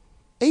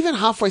 even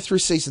halfway through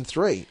season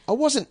 3, I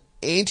wasn't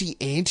anti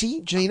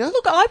Gina.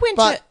 Look, I went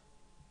but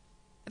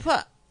to...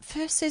 What?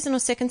 First season or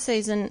second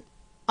season,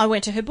 I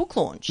went to her book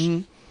launch.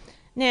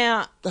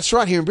 Now, that's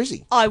right, here in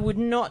Brizzy. I would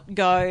not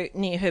go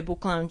near her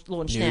book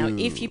launch now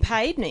No. if you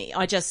paid me.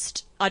 I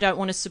don't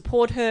want to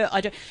support her.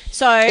 I don't.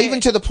 So Even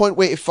to the point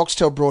where if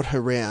Foxtel brought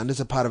her round as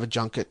a part of a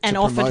junket And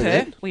to offered promote her,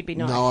 it, we'd be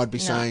no. No, I'd be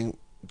No. saying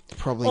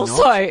probably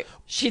also, not.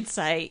 she'd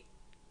say,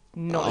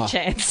 not a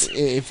chance.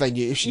 If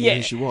she knew Yeah.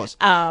 who she was,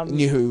 Um,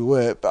 knew who we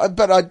were.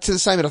 But to the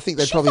same, I think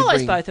they'd She probably follows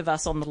bring... both of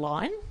us on the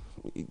line.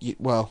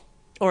 Well...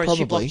 Or has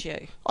she Probably. blocked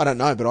you? I don't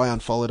know, but I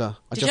unfollowed her.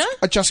 Did ya?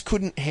 I just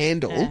couldn't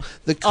handle Yeah.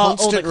 the All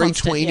constant the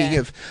constant, retweeting yeah.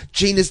 of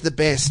Gina's the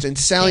best and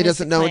Sally Gina's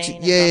doesn't the know what queen, she...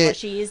 and blah, Yeah, blah,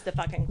 she is the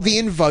fucking queen. the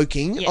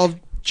invoking Yeah. of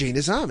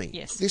Gina's army.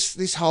 Yes.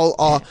 This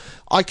whole,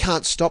 I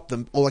can't stop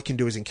them. All I can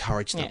do is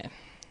encourage them. Yeah.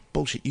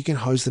 Bullshit. You can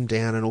hose them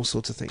down and all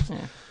sorts of things.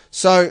 Yeah.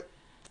 So,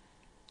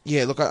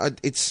 yeah, look,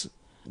 it's...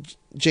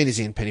 Gina's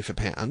in penny for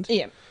pound.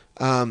 Yeah.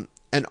 And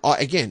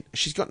again,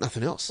 she's got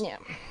nothing else. Yeah.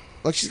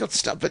 Like, she's got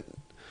stuff, but...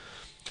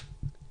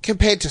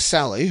 Compared to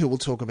Sally, who we'll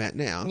talk about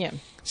now, Yeah.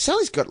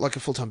 Sally's got like a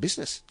full-time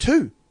business.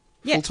 2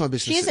 Yeah. full-time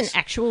businesses. She is an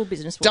actual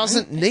businesswoman.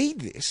 Doesn't need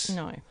this.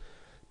 No.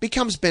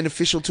 Becomes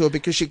beneficial to her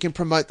because she can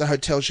promote the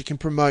hotel, she can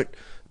promote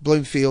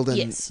Bloomfield and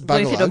Yes,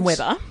 Bungalows. Bloomfield and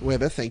Weber.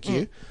 Weber, thank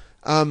you.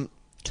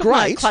 Took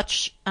my Great.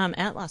 clutch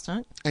out last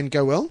night. And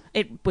go well.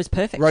 It was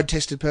perfect. Road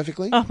tested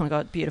perfectly. Oh my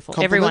god, beautiful!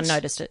 Compliments? Everyone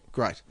noticed it.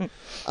 Great.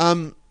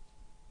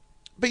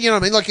 But you know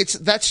what I mean? Like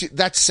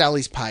that's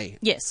Sally's pay.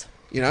 Yes.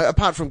 You know,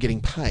 apart from getting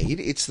paid,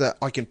 it's that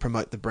I can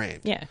promote the brand.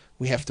 Yeah.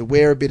 We have to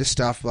wear a bit of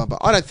stuff, blah, blah.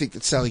 I don't think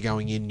that Sally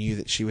going in knew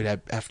that she would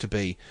have to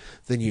be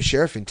the new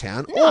sheriff in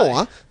town,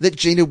 or that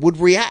Gina would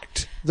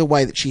react the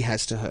way that she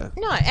has to her.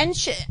 No, and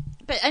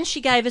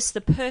she gave us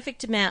the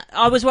perfect amount.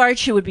 I was worried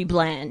she would be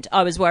bland.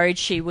 I was worried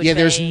she would. Yeah, be,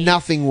 there's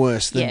nothing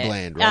worse than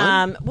bland,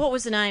 right? What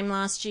was the name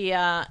last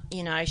year?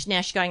 You know,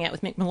 now she's going out with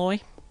Mick Malloy.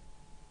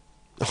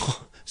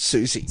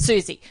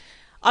 Susie.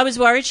 I was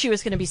worried she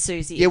was going to be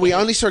Susie. Yeah, we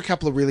again. only saw a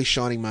couple of really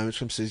shining moments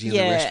from Susie, and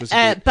the rest was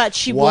a bit, but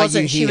she why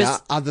wasn't. you She here was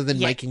other than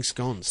making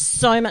scones.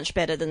 So much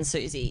better than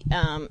Susie.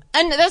 And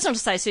that's not to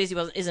say Susie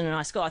isn't a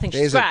nice girl. I think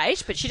she's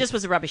great, but she just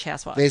was a rubbish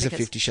housewife. There's a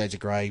 50 Shades of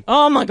Grey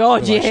Oh my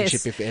god, relationship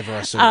yes. if ever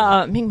I saw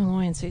one. Mick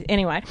Malloy and Susie.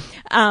 Anyway,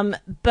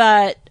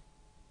 but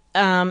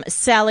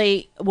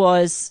Sally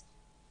was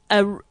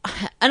and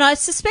I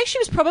suspect she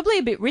was probably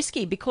a bit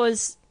risky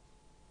because,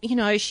 you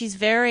know, she's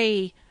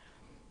very.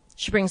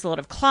 She brings a lot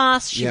of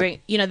class.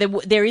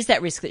 There is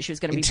that risk that she was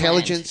going to be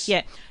intelligence.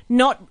 Bland.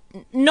 Yeah,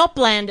 not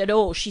bland at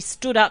all. She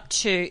stood up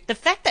to the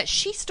fact that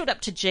she stood up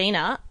to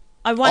Gina.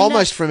 I wonder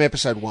Almost from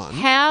episode 1.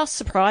 how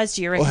surprised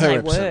do you reckon her they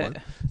episode were?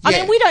 1. I Yeah.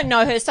 mean, we don't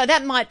know her, so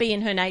that might be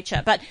in her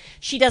nature. But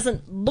she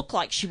doesn't look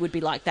like she would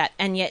be like that,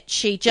 and yet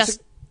she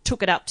just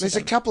took it up to There's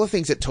them. a couple of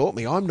things that taught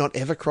me I'm not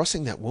ever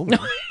crossing that woman.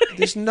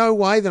 There's no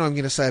way that I'm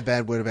going to say a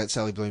bad word about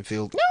Sally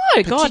Bloomfield.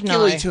 No, God, no.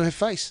 Particularly to her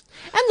face.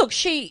 And look,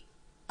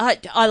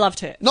 I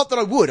loved her. Not that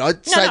I would.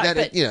 I'd say that,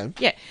 but, you know.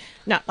 Yeah,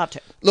 no, loved her.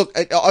 Look,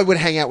 I would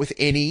hang out with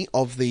any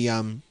of the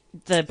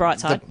Bright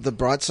Side. The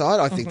Bright Side.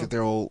 I think that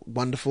they're all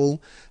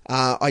wonderful.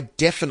 I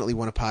definitely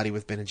want to party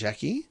with Ben and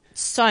Jackie.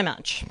 So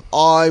much.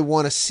 I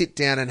want to sit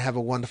down and have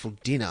a wonderful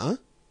dinner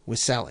with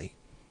Sally.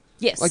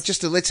 Yes. Like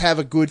just let's have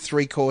a good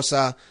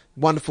 3-courser,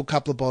 wonderful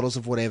couple of bottles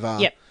of whatever.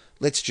 Yep.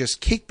 Let's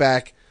just kick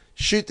back,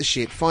 shoot the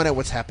shit, find out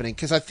what's happening.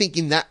 Because I think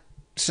in that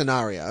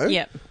scenario,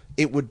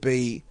 it would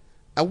be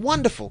a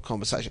wonderful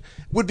conversation.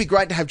 Would be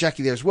great to have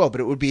Jackie there as well,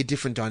 but it would be a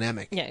different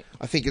dynamic. Yeah.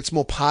 I think it's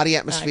more party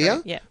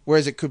atmosphere, yeah.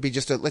 whereas it could be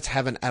just let's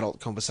have an adult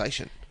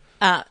conversation.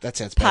 That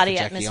sounds bad party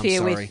for Jackie,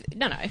 atmosphere I'm sorry.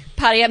 with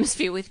party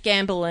atmosphere with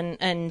Gamble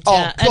and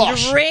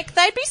gosh. Rick.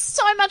 They'd be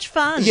so much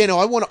fun. Yeah, no,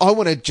 I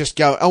want to just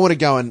go. I want to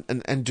go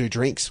and do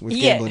drinks with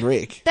Yeah. Gamble and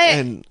Rick They-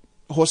 and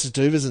horses,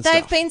 duvers, and They've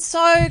stuff. been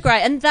so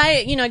great, and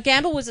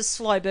Gamble was a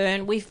slow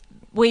burn.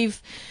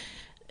 We've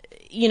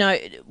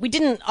I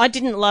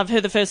didn't love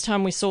her the first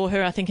time we saw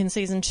her. I think in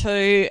season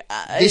 2.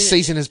 This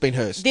season has been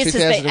hers. This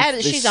has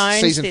been she's owned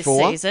season this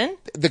 4, season.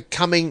 The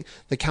coming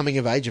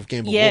of age of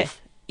Gamble Yeah,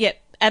 Wolf. yeah,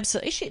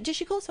 absolutely. Does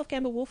she call herself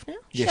Gamble Wolf now?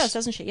 She Yes. does,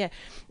 doesn't she? Yeah.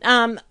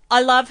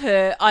 I love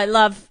her. I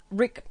love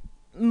Rick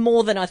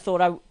more than I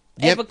thought I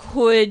ever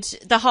could.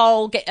 The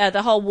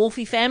whole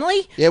Wolfie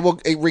family. Yeah,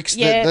 well, Rick's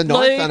the ninth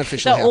Luke,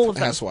 unofficial all of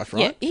them. housewife,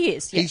 right? Yeah, he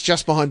is. Yeah. He's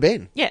just behind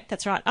Ben. Yeah,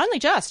 that's right. Only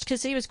just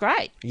because he was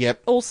great.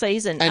 Yep. All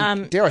season.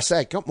 And dare I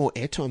say, it got more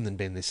airtime than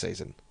Ben this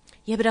season.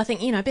 Yeah, but I think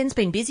Ben's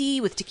been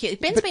busy with tequila.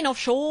 Ben's been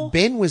offshore.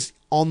 Ben was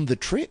on the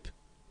trip,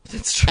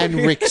 That's true. and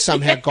Rick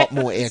somehow got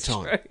more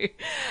airtime.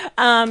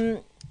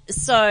 True.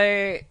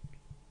 So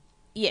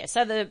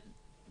the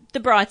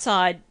bright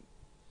side,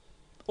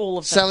 all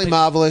of them. Sally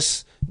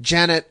Marvelous,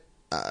 Janet,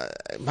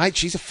 mate,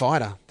 she's a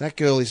fighter. That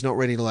girl is not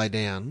ready to lay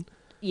down.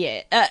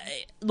 Yeah.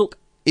 Look,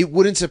 It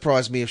wouldn't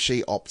surprise me if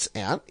she opts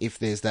out, if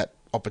there's that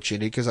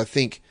opportunity, because I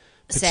think,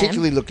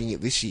 particularly looking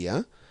at this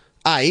year,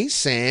 A,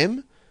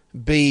 Sam,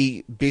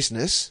 B,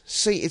 business,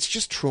 C, it's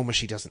just trauma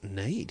she doesn't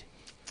need.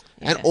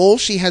 Yeah. And all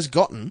she has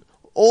gotten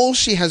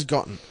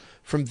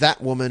from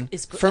that woman,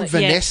 from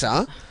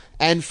Vanessa,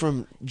 and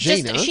from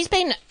Gina, she's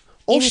been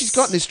all she's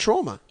gotten is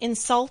trauma.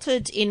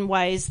 Insulted in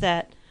ways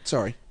that...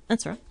 Sorry.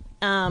 That's all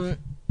right.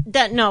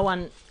 That no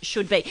one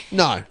should be.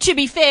 No. To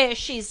be fair,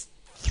 she's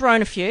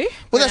thrown a few.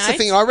 Well, that's the grenades.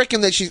 thing. I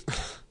reckon that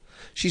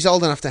she's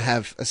old enough to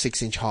have a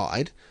 6-inch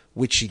hide,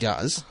 which she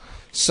does.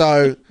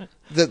 So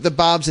the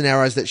barbs and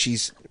arrows that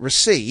she's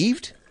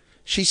received,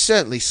 she's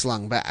certainly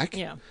slung back.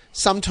 Yeah.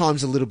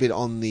 Sometimes a little bit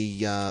on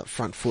the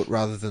front foot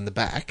rather than the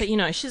back.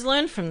 But, she's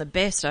learned from the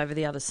best over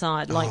the other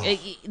side. Like,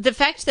 the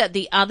fact that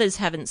the others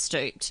haven't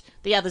stooped,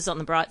 the others on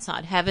the bright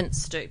side haven't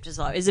stooped as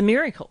low is a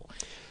miracle.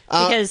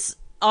 Because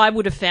I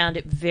would have found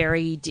it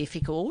very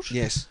difficult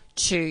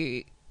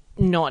to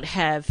not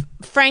have,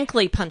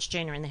 frankly, punched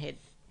Gina in the head.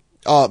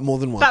 Oh, more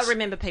than once. But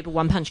remember, people,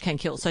 one punch can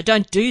kill, so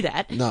don't do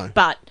that. No.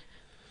 But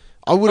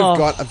I would have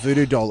got a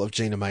voodoo doll of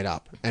Gina made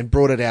up and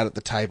brought it out at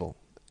the table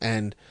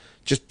and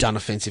just done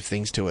offensive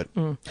things to it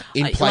in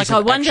place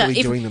of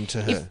actually doing them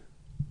to her.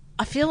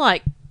 I feel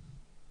like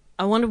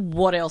I wonder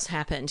what else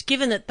happened.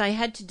 Given that they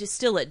had to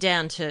distill it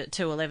down to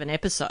 11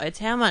 episodes,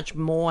 how much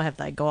more have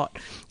they got?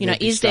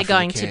 Is there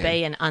going to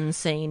be an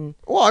unseen...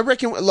 Well, I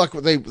reckon, like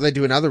they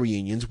do in other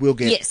reunions, we'll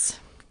get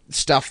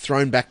stuff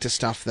thrown back to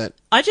stuff that...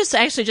 I just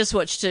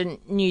watched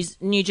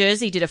New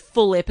Jersey did a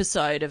full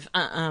episode of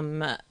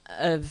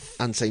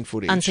unseen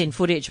footage. Unseen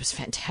footage. It was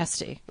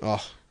fantastic.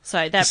 Oh.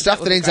 So the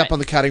stuff that ends great. up on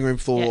the cutting room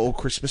floor or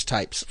Christmas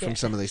tapes from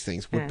some of these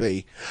things would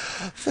be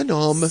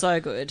phenomenal. So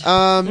good.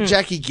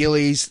 Jackie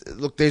Gillies,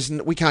 look,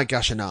 we can't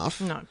gush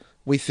enough. No.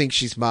 We think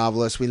she's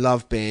marvellous. We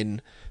love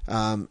Ben.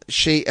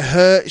 She,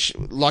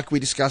 like we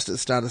discussed at the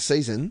start of the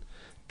season,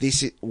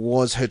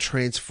 was her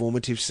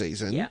transformative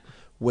season. Yeah.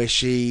 Where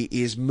she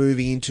is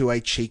moving into a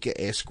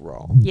Chica-esque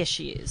role. Yes,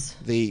 she is.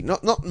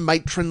 Not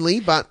matronly,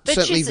 but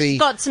certainly she's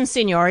got some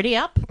seniority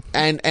up.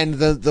 And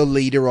the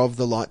leader of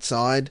the light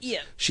side.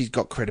 Yeah. She's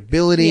got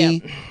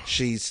credibility. Yeah.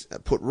 She's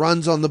put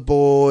runs on the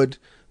board,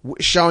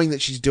 showing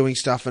that she's doing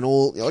stuff and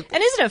all. And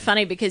isn't it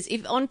funny, because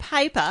if on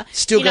paper...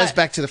 Still goes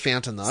back to the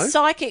fountain, though.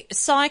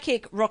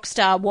 Psychic rock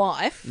star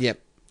wife. Yep.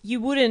 You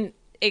wouldn't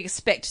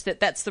expect that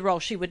that's the role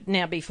she would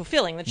now be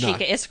fulfilling, the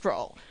Chica-esque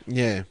role.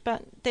 Yeah.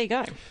 But there you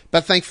go.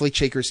 But thankfully,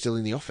 Chica is still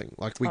in the offing.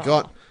 Like, we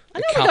got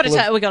we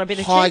got a bit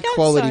of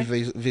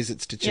high-quality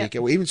visits to Chica.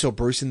 Yep. We even saw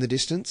Bruce in the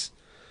distance.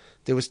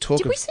 There was talk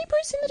Did we see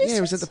Bruce in the distance? Yeah,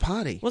 he was at the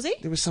party. Was he?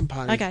 There was some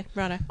party. Okay,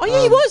 righto. Oh,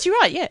 yeah, he was. You're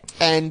right, yeah.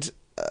 And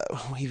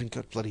we even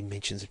got bloody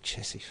mentions of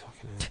Chessie.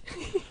 Fucking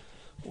hell.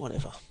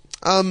 Whatever.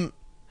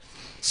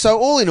 So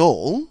all in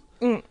all,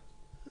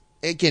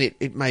 again,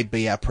 it may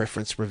be our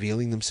preference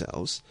revealing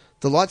themselves.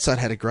 The light side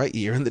had a great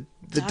year, and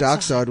the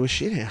dark side was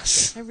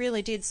shithouse. It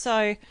really did.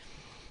 So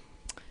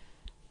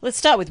let's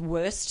start with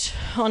worst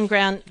on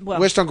ground. Well,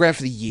 Worst on ground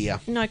for the year.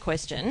 no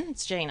question.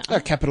 It's Gina.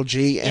 Capital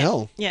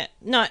GL. Yeah,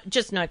 no,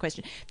 just no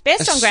question.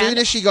 Best on As ground. soon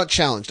as she got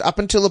challenged, up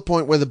until the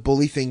point where the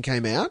bully thing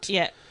came out,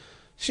 Yeah.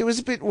 she was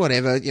a bit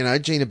whatever,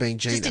 Gina being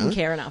Gina. Just didn't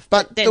care enough.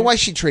 But then, the way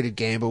she treated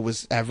Gamble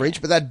was average,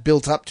 but that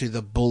built up to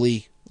the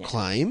bully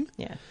claim.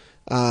 Yeah.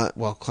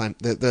 Claim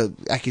the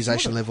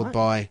accusation levelled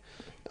by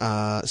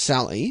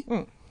Sally.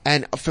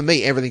 And for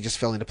me, everything just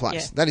fell into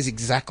place. Yeah. That is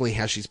exactly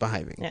how she's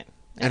behaving. Yeah.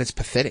 And it's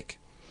pathetic.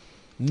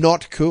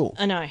 Not cool.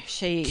 I know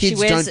she Kids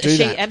wears don't do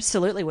that.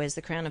 absolutely wears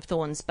the crown of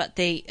thorns, but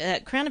the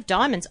crown of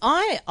diamonds.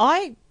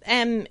 I'm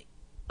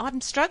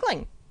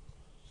struggling.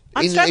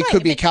 I'm struggling. It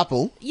could be a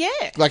couple. Yeah,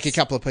 Like a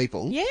couple of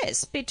people.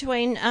 Yes,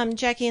 between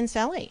Jackie and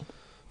Sally.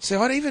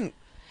 So I'd even...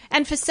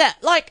 And for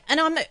and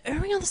I'm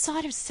erring on the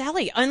side of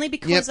Sally only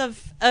because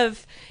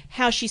of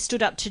how she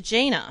stood up to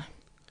Gina.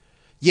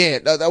 Yeah,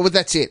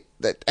 that's it.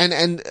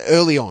 And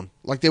early on,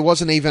 like there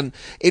wasn't even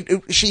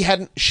she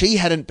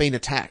hadn't been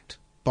attacked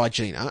by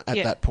Gina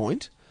at that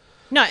point.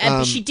 No,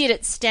 and she did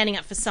it standing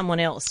up for someone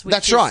else.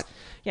 That's right.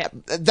 Yeah,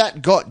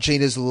 that got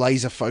Gina's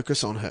laser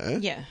focus on her.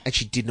 Yeah, and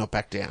she did not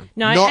back down.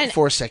 No, not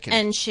for a second.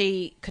 And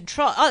she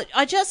controlled.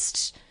 I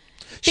just.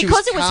 She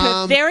because it was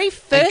her very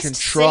first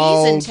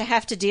season to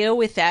have to deal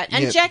with that.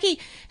 And Jackie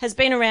has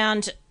been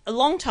around a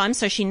long time,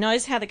 so she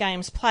knows how the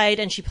game's played,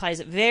 and she plays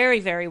it very,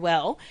 very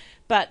well.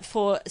 But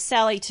for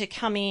Sally to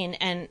come in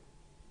and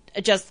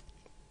just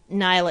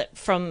nail it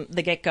from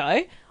the get-go,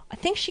 I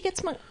think she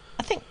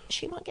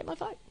might get my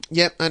vote.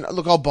 Yep, and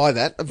look, I'll buy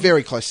that. A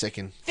very close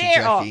second for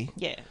Jackie. Oh,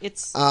 yeah,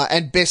 it's...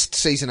 and best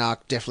season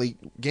arc, definitely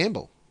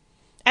Gamble.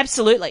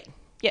 Absolutely.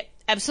 Yeah,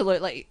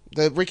 absolutely.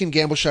 The Rick and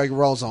Gamble show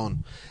rolls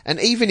on. And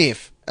even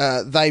if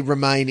they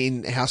remain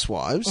in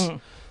Housewives,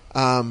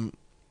 even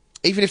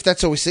if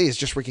that's all we see is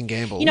just Rick and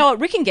Gamble... You know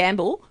what? Rick and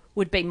Gamble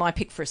would be my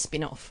pick for a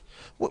spin-off.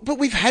 But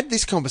we've had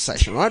this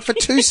conversation, right? For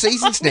 2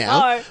 seasons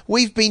now,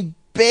 we've been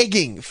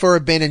begging for a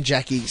Ben and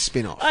Jackie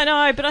spin-off. I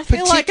know, but I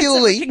feel like it's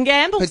a Rick and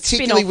Gamble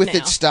particularly spin-off with now.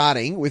 it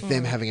starting with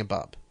them having a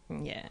bub.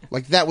 Yeah.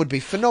 Like, that would be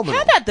phenomenal.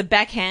 How about the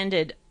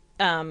backhanded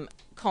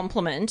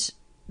compliment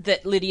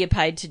that Lydia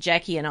paid to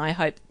Jackie, and I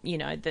hope,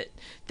 that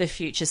the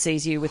future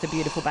sees you with a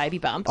beautiful baby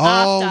bump.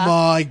 Oh,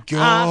 my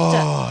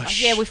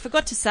gosh. Yeah, we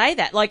forgot to say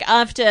that. Like,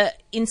 after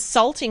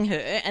insulting her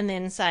and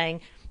then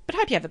saying, but I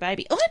hope you have a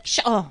baby.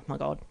 Oh, my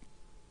God.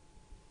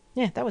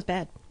 Yeah, that was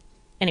bad.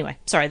 Anyway,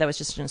 sorry, that was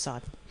just an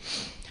aside.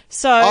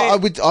 So I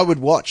would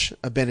watch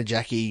a Ben and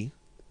Jackie.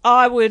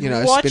 I would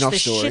watch spin-off the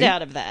story. shit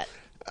out of that.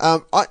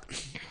 I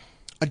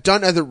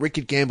don't know that Rick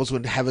and Gamble's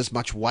would have as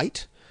much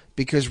weight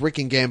because Rick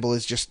and Gamble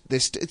is just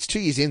it's 2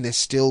 years in. They're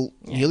still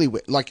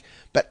newlywed,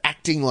 but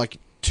acting like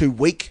 2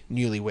 weak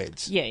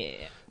newlyweds.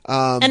 Yeah.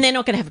 And they're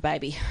not going to have a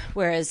baby.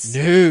 Whereas,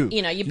 no,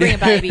 you bring a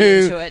baby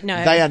into it.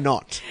 No, they are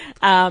not.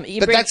 But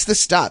that's the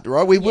start,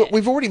 right?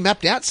 We've already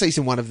mapped out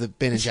season 1 of the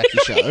Ben and Jackie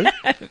show,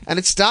 and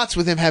it starts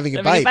with them having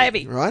a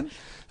baby, right?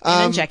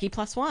 And then Jackie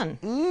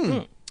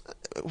 +1.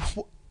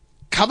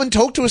 Come and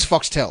talk to us,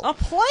 Foxtel. Oh,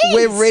 please.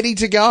 We're ready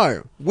to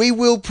go. We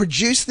will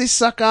produce this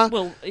sucker.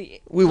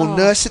 We will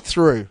nurse it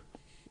through.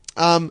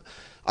 I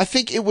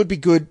think it would be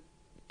good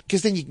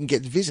because then you can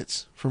get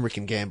visits from Rick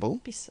and Gamble.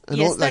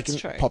 They can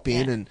pop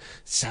in and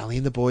Sally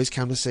and the boys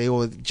come to see,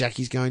 or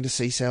Jackie's going to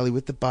see Sally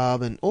with the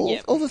bub and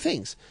all the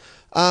things.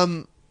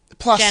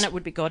 Plus, Janet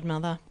would be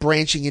godmother.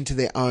 Branching into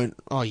their own,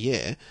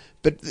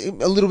 but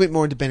a little bit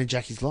more into Ben and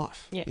Jackie's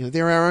life. Yeah.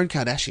 They're our own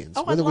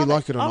Kardashians, whether we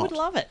like it or not. I would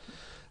love it.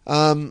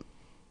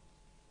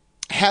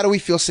 How do we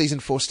feel season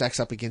 4 stacks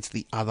up against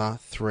the other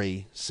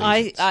 3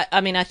 seasons?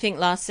 I think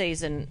last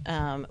season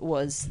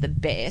was the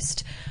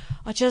best.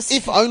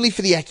 If only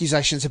for the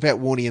accusations about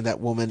Warnie and that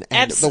woman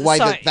and the way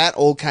that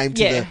all came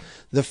to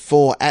the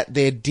fore at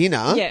their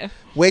dinner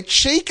where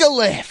Chica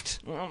left.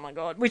 Oh, my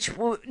God. Which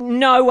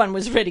no one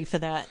was ready for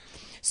that.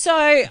 So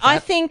I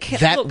think...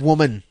 That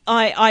woman.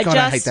 I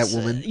hate that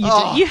woman.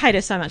 You hate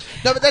her so much.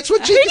 No, but that's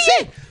what Chica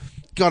said.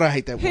 God, I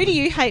hate that woman. Who do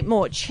you hate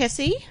more,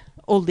 Chessie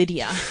or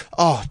Lydia?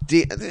 Oh,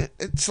 dear.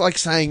 It's like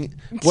saying,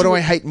 what do I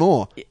hate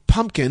more?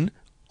 Pumpkin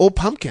or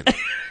pumpkin?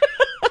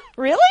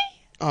 Really?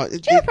 Do you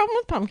have a problem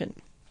with pumpkin?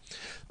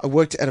 I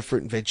worked at a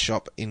fruit and veg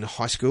shop in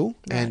high school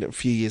and a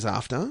few years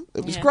after.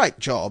 It was a great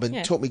job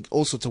and taught me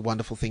all sorts of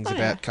wonderful things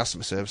about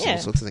customer service and all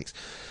sorts of things.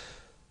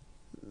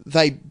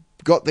 They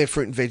got their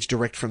fruit and veg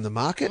direct from the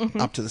market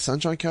up to the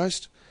Sunshine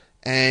Coast,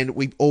 and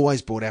we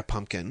always bought our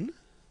pumpkin,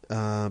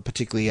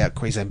 particularly our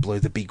Queensland Blue,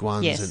 the big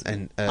ones,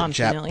 and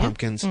Jap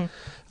pumpkins, in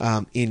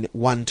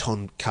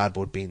 1-ton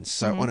cardboard bins.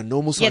 So on a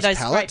normal size pallet.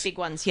 Yeah, those great big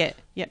ones,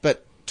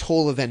 but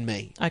taller than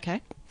me.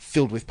 Okay.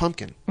 Filled with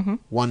pumpkin.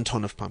 1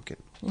 ton of pumpkin.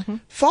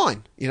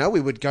 Fine. We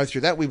would go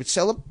through that. We would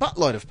sell a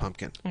buttload of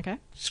pumpkin. Okay.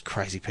 It's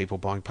crazy people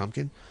buying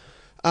pumpkin.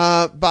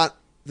 But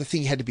the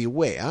thing you had to be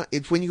aware,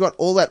 it's when you got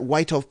all that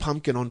weight of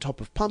pumpkin on top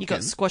of pumpkin. You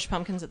got squash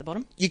pumpkins at the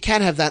bottom? You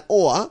can have that,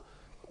 or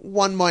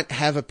one might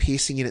have a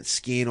piercing in its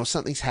skin or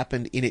something's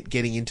happened in it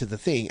getting into the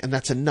thing, and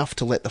that's enough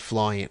to let the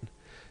fly in.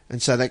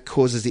 And so that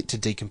causes it to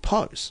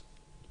decompose.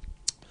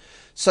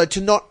 So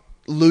to not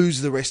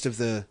lose the rest of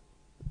the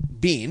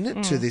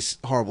bin to this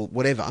horrible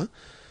whatever,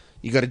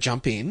 you got to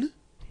jump in,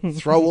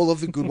 throw all of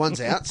the good ones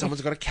out,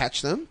 someone's got to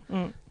catch them,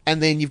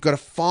 and then you've got to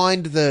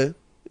find the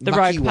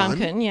mucky rogue one.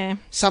 Pumpkin,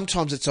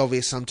 Sometimes it's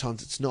obvious,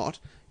 sometimes it's not.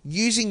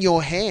 Using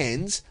your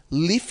hands,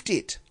 lift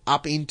it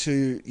up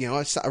into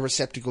a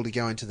receptacle to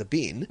go into the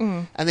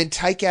bin, and then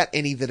take out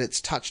any that it's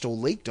touched or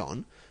leaked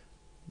on,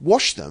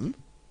 wash them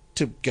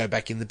to go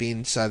back in the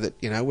bin so that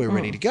we're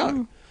ready to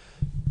go.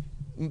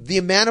 The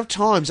amount of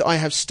times I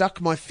have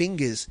stuck my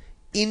fingers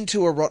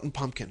into a rotten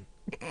pumpkin,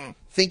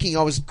 thinking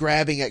I was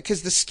grabbing it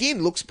because the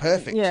skin looks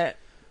perfect. Yeah,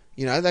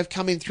 they've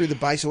come in through the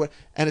base or what,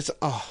 and it's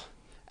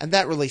and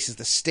that releases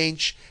the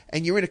stench,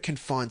 and you're in a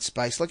confined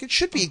space. Like, it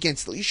should be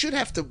against... You should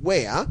have to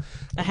wear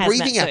a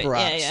breathing suit.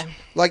 apparatus. Yeah.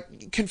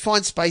 Like,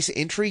 confined space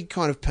entry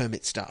kind of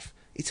permit stuff.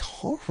 It's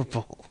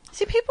horrible.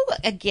 See, people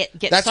get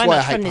That's so why I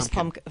much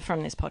hate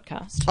from this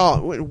podcast.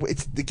 Oh,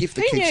 it's the gift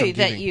that Who keeps on knew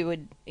giving. that you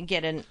would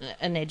get an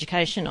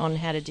education on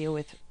how to deal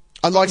with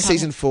I like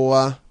season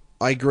 4.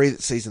 I agree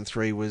that season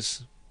 3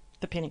 was...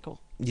 the pinnacle?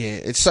 Yeah,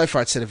 it's so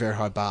far it's set a very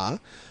high bar.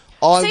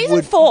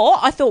 Season 4,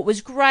 I thought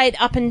was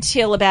great up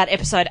until about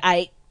episode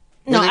 8.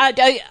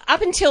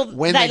 Up until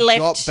when they left.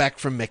 got back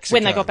from Mexico.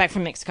 When they got back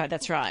from Mexico,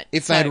 that's right.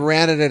 If they had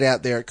rounded it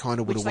out there, it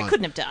kind of would which have they won.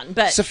 couldn't have done.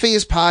 But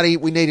Sophia's party,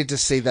 we needed to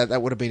see that.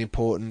 That would have been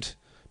important.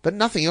 But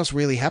nothing else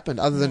really happened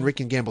other than Rick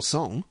and Gamble's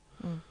song.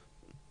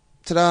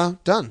 Ta-da,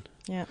 done.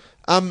 Yeah.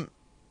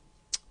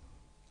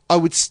 I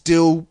would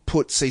still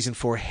put season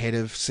 4 ahead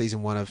of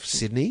season 1 of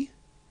Sydney.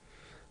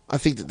 I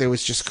think that there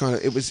was just kind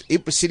of...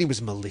 Sydney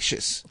was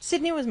malicious.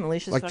 Sydney was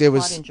malicious, Like but there I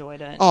was, quite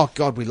enjoyed it. Oh,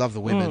 God, we love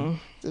the women.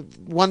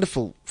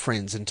 Wonderful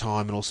friends and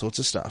time and all sorts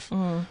of stuff.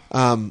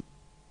 How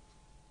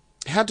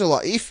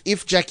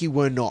if Jackie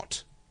were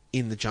not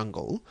in the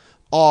jungle,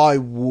 I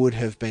would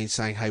have been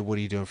saying, hey, what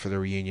are you doing for the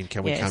reunion?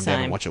 Can we come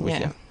down and watch it with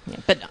you? Yeah.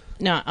 But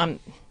no,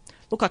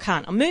 look, I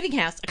can't. I'm moving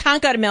house. I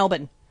can't go to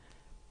Melbourne.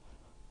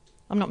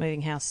 I'm not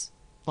moving house.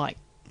 Like...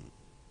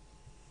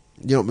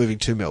 You're not moving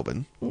to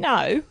Melbourne?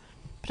 No,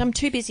 but I'm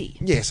too busy.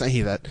 Yes, I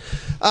hear that.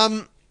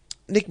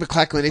 Nick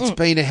McLachlan, it's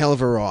been a hell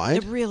of a ride.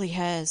 It really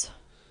has.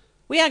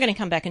 We are going to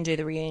come back and do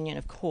the reunion,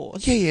 of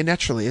course. Yeah,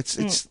 naturally.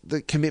 It's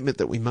the commitment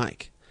that we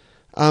make.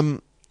 I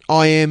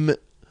am...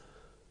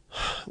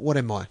 What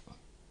am I?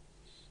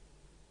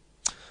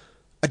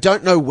 I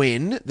don't know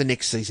when the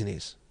next season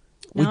is.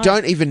 No. We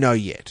don't even know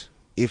yet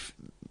if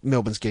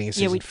Melbourne's getting a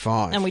season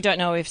 5. And we don't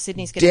know if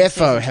Sydney's getting a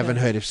season 2. Defo haven't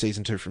heard of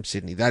season 2 from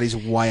Sydney. That is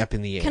way up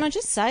in the air. Can I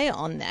just say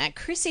on that,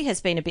 Chrissy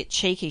has been a bit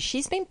cheeky.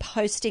 She's been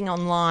posting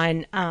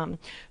online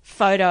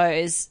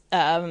photos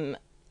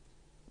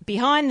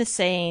behind the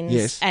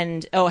scenes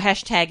or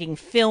hashtagging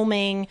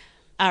filming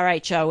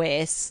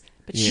RHOS,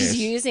 but she's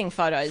using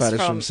photos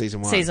from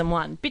season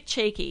 1. Bit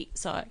cheeky,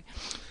 so...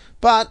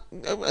 But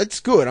it's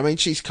good. I mean,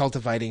 she's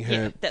cultivating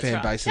her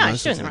fan base. No,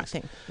 she's doing the right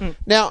thing.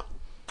 Now,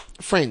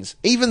 friends,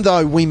 even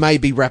though we may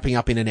be wrapping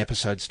up in an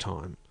episode's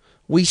time,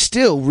 we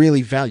still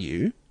really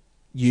value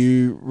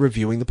you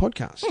reviewing the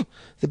podcast.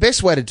 The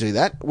best way to do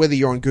that, whether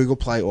you're on Google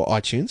Play or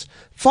iTunes,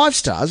 5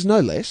 stars, no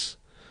less,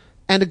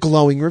 and a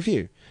glowing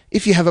review.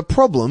 If you have a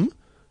problem,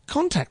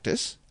 contact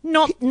us.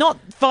 Not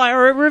via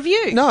a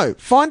review. No,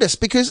 find us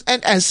because,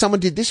 and as someone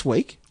did this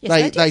week,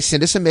 they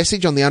sent us a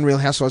message on the Unreal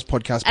Housewives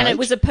podcast page. And it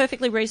was a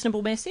perfectly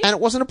reasonable message. And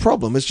it wasn't a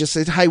problem. It just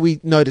said, hey, we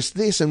noticed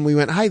this, and we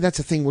went, hey, that's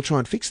a thing, we'll try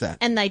and fix that.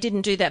 And they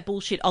didn't do that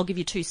bullshit, I'll give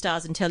you 2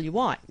 stars and tell you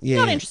why. Yeah.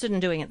 Not interested in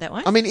doing it that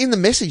way. I mean, in the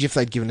message, if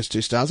they'd given us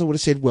 2 stars, I would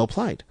have said, well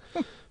played.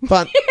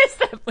 But yes,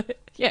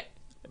 yeah.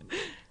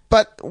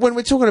 But when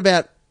we're talking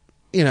about,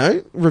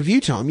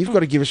 review time, you've got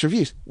to give us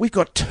reviews. We've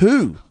got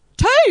 2.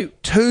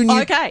 2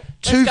 new, okay,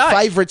 2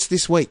 favourites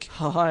this week.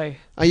 Oh.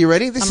 Are you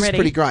ready? This I'm is ready.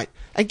 pretty great.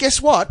 And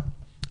guess what?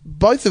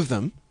 Both of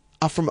them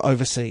are from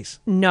overseas.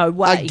 No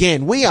way.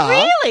 Again, we are.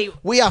 Really?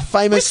 We are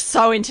famous.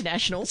 We're so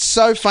international.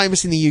 So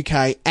famous in the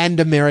UK and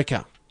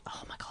America.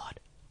 Oh, my God.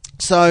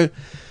 So,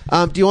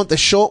 do you want the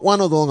short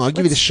one or the long one? I'll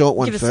give you the short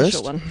one give first.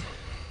 Us the short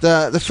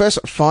one. The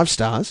first 5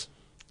 stars.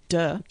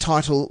 Duh.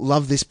 Title,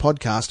 Love This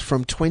Podcast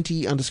from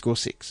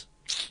 20_6.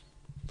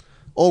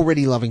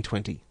 Already loving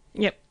 20.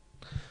 Yep.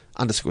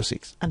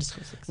 _6.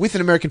 _6. With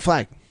an American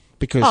flag.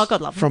 Because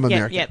God love from them.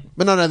 America. Yep.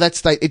 But no,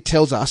 it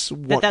tells us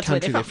what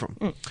country they're from.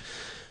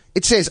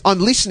 It says, I'm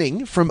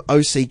listening from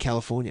OC,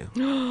 California.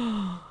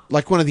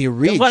 Like one of the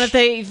original. One of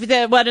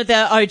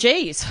the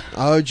OGs.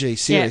 OG,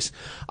 serious.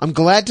 Yeah. I'm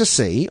glad to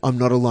see I'm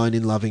not alone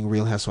in loving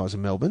Real Housewives of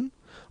Melbourne.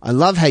 I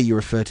love how you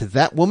refer to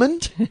that woman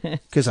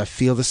because I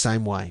feel the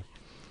same way.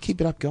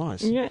 Keep it up,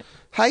 guys. Yeah.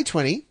 Hey,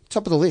 20,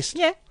 top of the list.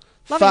 Yeah.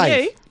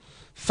 Loving you.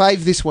 Fave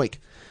this week.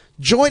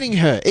 Joining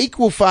her,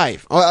 equal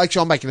fave. Actually,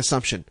 I'll make an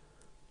assumption.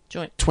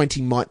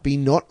 20 might be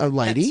not a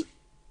lady.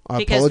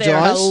 I apologise. Because there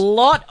are a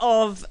lot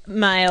of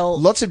male...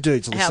 Lots of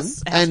dudes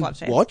listen and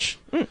watch.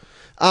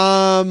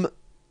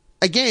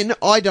 Again,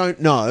 I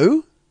don't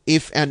know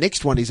if our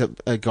next one is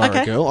a guy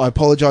or a girl. I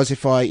apologise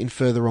if I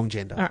infer the wrong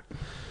gender. All right.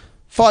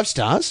 5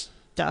 stars.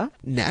 Duh.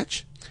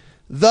 Natch.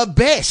 The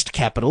best,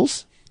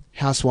 capitals,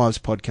 Housewives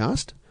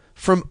podcast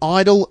from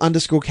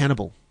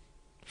idol_cannibal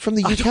from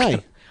the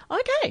UK.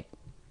 Okay.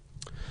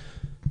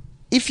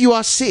 If you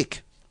are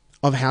sick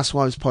of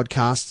Housewives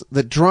podcasts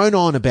that drone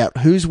on about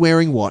who's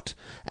wearing what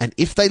and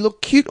if they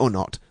look cute or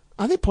not,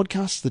 are there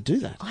podcasts that do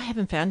that? I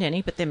haven't found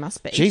any, but there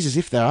must be. Jesus,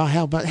 if there are,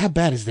 how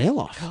bad is their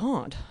life?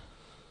 God.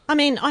 I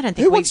mean, I don't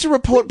think Who wants to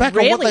report back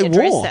on what they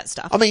wore? That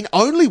stuff. I mean,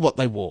 only what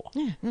they wore.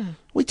 Yeah.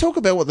 We talk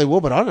about what they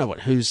wore, but I don't know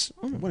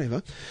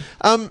whatever.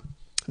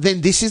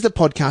 Then this is the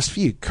podcast for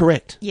you.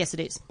 Correct. Yes, it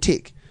is.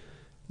 Tick.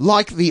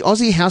 Like the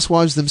Aussie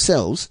housewives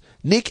themselves,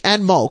 Nick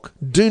and Molk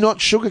do not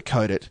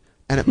sugarcoat it,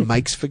 and it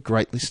makes for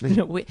great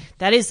listening.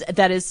 That is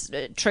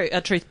a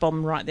truth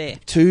bomb right there.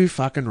 Too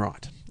fucking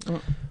right.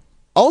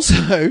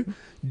 Also,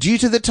 due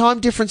to the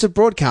time difference of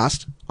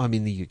broadcast, I'm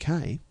in the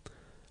UK,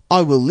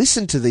 I will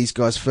listen to these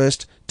guys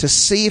first to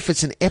see if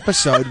it's an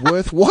episode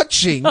worth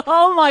watching.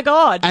 Oh my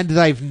God. And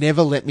they've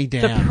never let me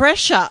down. The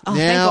pressure. Oh, thank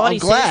Now, God I'm he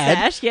glad.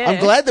 says that. Yeah. I'm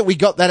glad that we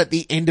got that at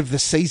the end of the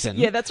season.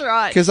 Yeah, that's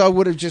right. Because I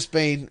would have just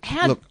been,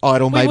 look,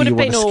 Idol, we maybe would you have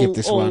want to been skip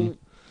this all, one.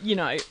 You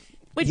know.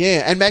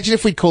 Yeah, and imagine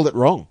if we'd called it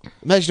wrong.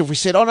 Imagine if we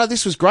said, oh, no,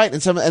 this was great,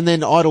 and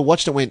then Idol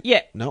watched it and went,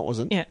 Yeah. no, it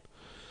wasn't. Yeah.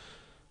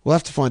 We'll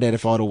have to find out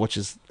if Idol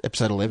watches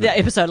episode 11. Yeah,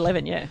 episode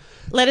 11, yeah.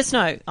 Let us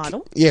know,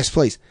 Idol. Yes,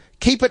 please.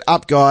 Keep it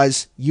up,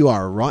 guys. You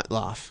are a right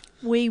laugh.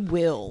 We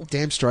will.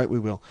 Damn straight we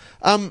will.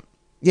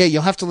 Yeah,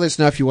 you'll have to let us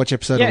know if you watch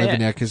episode 11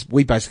 now, because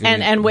we basically...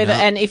 And whether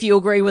and if you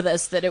agree with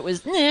us that it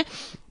was...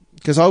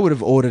 Because I would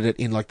have ordered it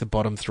in, like, the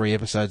bottom 3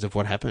 episodes of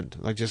what happened.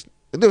 Like, just...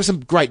 There were some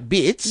great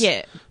bits.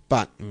 Yeah.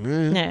 But...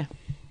 Yeah.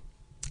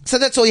 So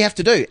that's all you have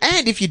to do.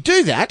 And if you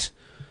do that...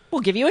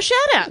 We'll give you a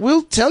shout-out.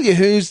 We'll tell you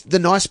who's the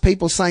nice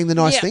people saying the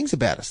nice things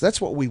about us. That's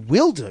what we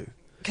will do.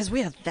 Because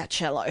we are that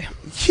shallow.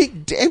 You're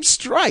damn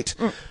straight.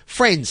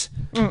 Friends,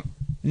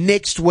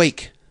 next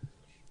week...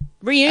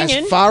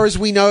 Reunion. As far as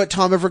we know at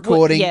time of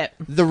recording,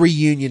 the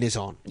reunion is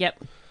on.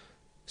 Yep.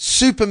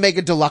 Super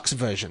mega deluxe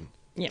version.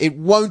 Yep. It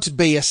won't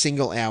be a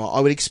single hour. I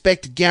would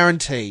expect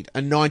guaranteed a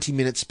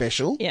 90-minute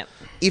special. Yep.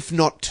 If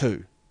not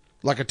 2.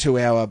 Like a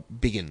 2-hour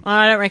biggin.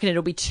 I don't reckon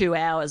it'll be 2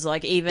 hours.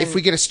 Like even If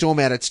we get a storm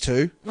out, it's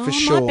 2 for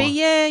sure. Might be.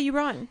 Yeah, you're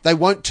right. They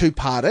won't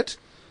 2-part it.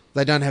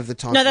 They don't have the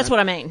time. No, that's what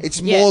I mean.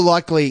 It's more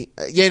likely.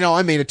 Yeah, no,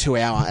 I mean a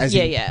 2-hour. As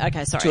in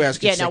Okay, sorry. 2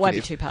 hours. Yeah, no, it won't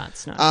be 2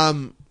 parts.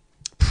 No.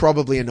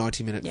 Probably a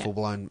 90-minute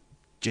full-blown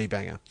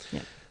G-banger.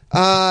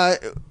 Yeah.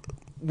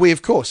 We,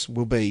 of course,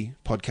 will be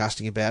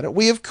podcasting about it.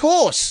 We, of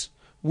course,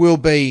 will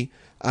be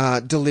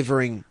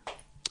delivering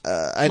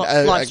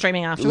live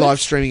streaming afterwards. Live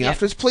streaming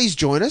afterwards. Please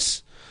join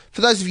us. For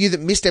those of you that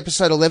missed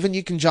episode 11,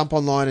 you can jump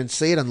online and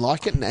see it and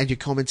like it and add your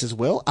comments as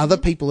well. Other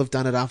people have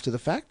done it after the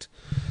fact.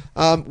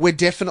 I'm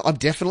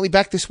definitely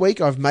back this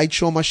week. I've made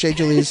sure my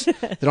schedule is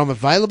that I'm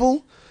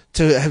available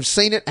to have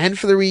seen it, and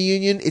for the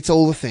reunion, it's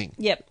all the thing.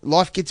 Yep.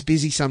 Life gets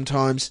busy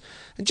sometimes.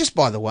 And just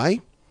by the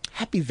way,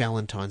 happy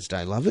Valentine's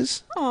Day,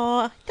 lovers.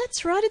 Oh,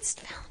 that's right. It's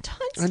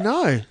Valentine's Day. I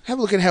know. Have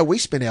a look at how we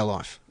spend our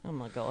life. Oh,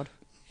 my God.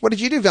 What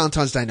did you do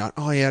Valentine's Day night?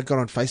 Oh, yeah, I got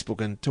on Facebook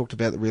and talked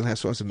about the Real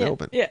Housewives of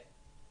Melbourne. Yeah.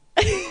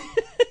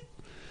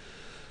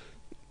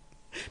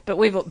 But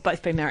we've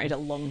both been married a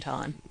long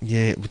time.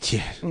 Yeah.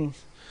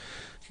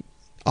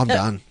 I'm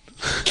done.